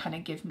also kind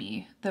of give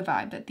me the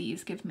vibe that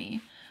these give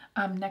me.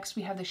 Next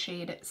we have the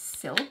shade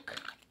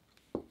Silk,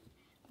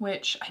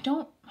 which I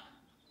don't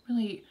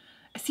really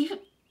see.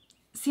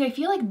 I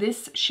feel like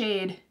this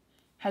shade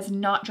has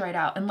not dried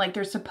out, and like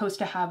they're supposed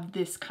to have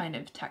this kind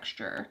of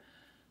texture.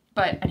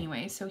 But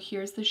anyway, so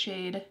here's the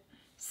shade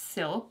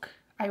Silk.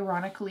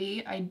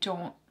 Ironically, I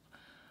don't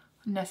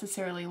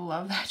necessarily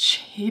love that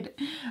shade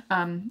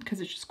because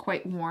it's just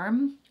quite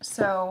warm.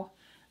 So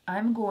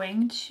I'm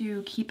going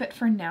to keep it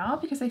for now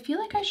because I feel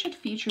like I should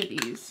feature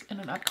these in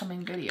an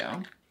upcoming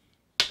video.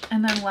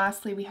 And then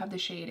lastly, we have the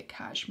shade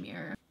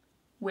Cashmere,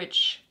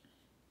 which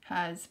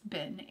has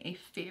been a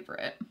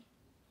favorite.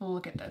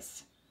 Look at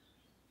this.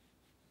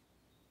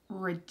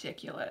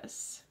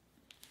 Ridiculous.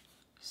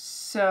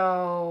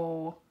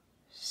 So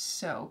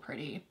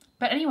pretty.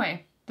 But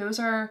anyway, those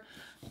are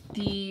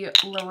the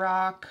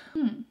Lorac,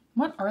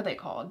 what are they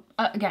called?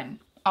 Again,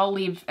 I'll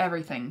leave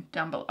everything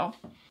down below.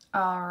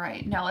 All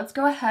right, now let's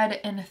go ahead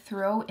and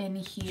throw in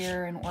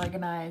here and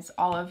organize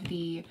all of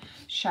the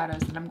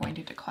shadows that I'm going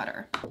to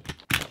declutter.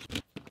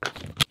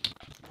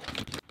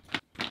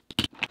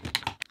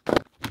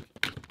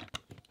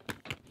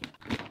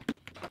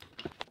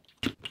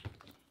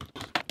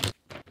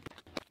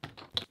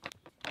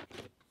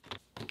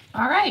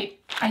 All right,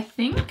 I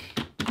think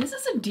this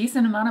is a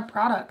decent amount of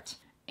product.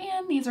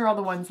 And these are all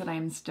the ones that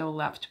I'm still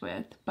left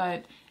with.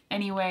 But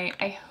anyway,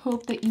 I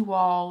hope that you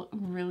all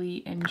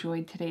really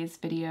enjoyed today's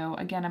video.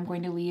 Again, I'm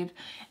going to leave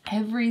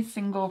every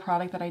single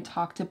product that I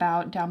talked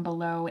about down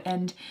below.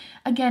 And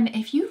again,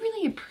 if you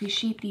really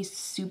appreciate these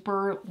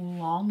super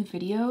long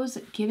videos,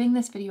 giving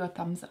this video a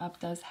thumbs up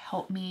does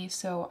help me.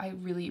 So I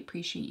really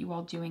appreciate you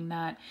all doing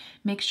that.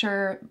 Make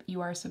sure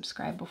you are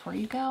subscribed before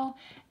you go,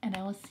 and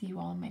I will see you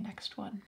all in my next one.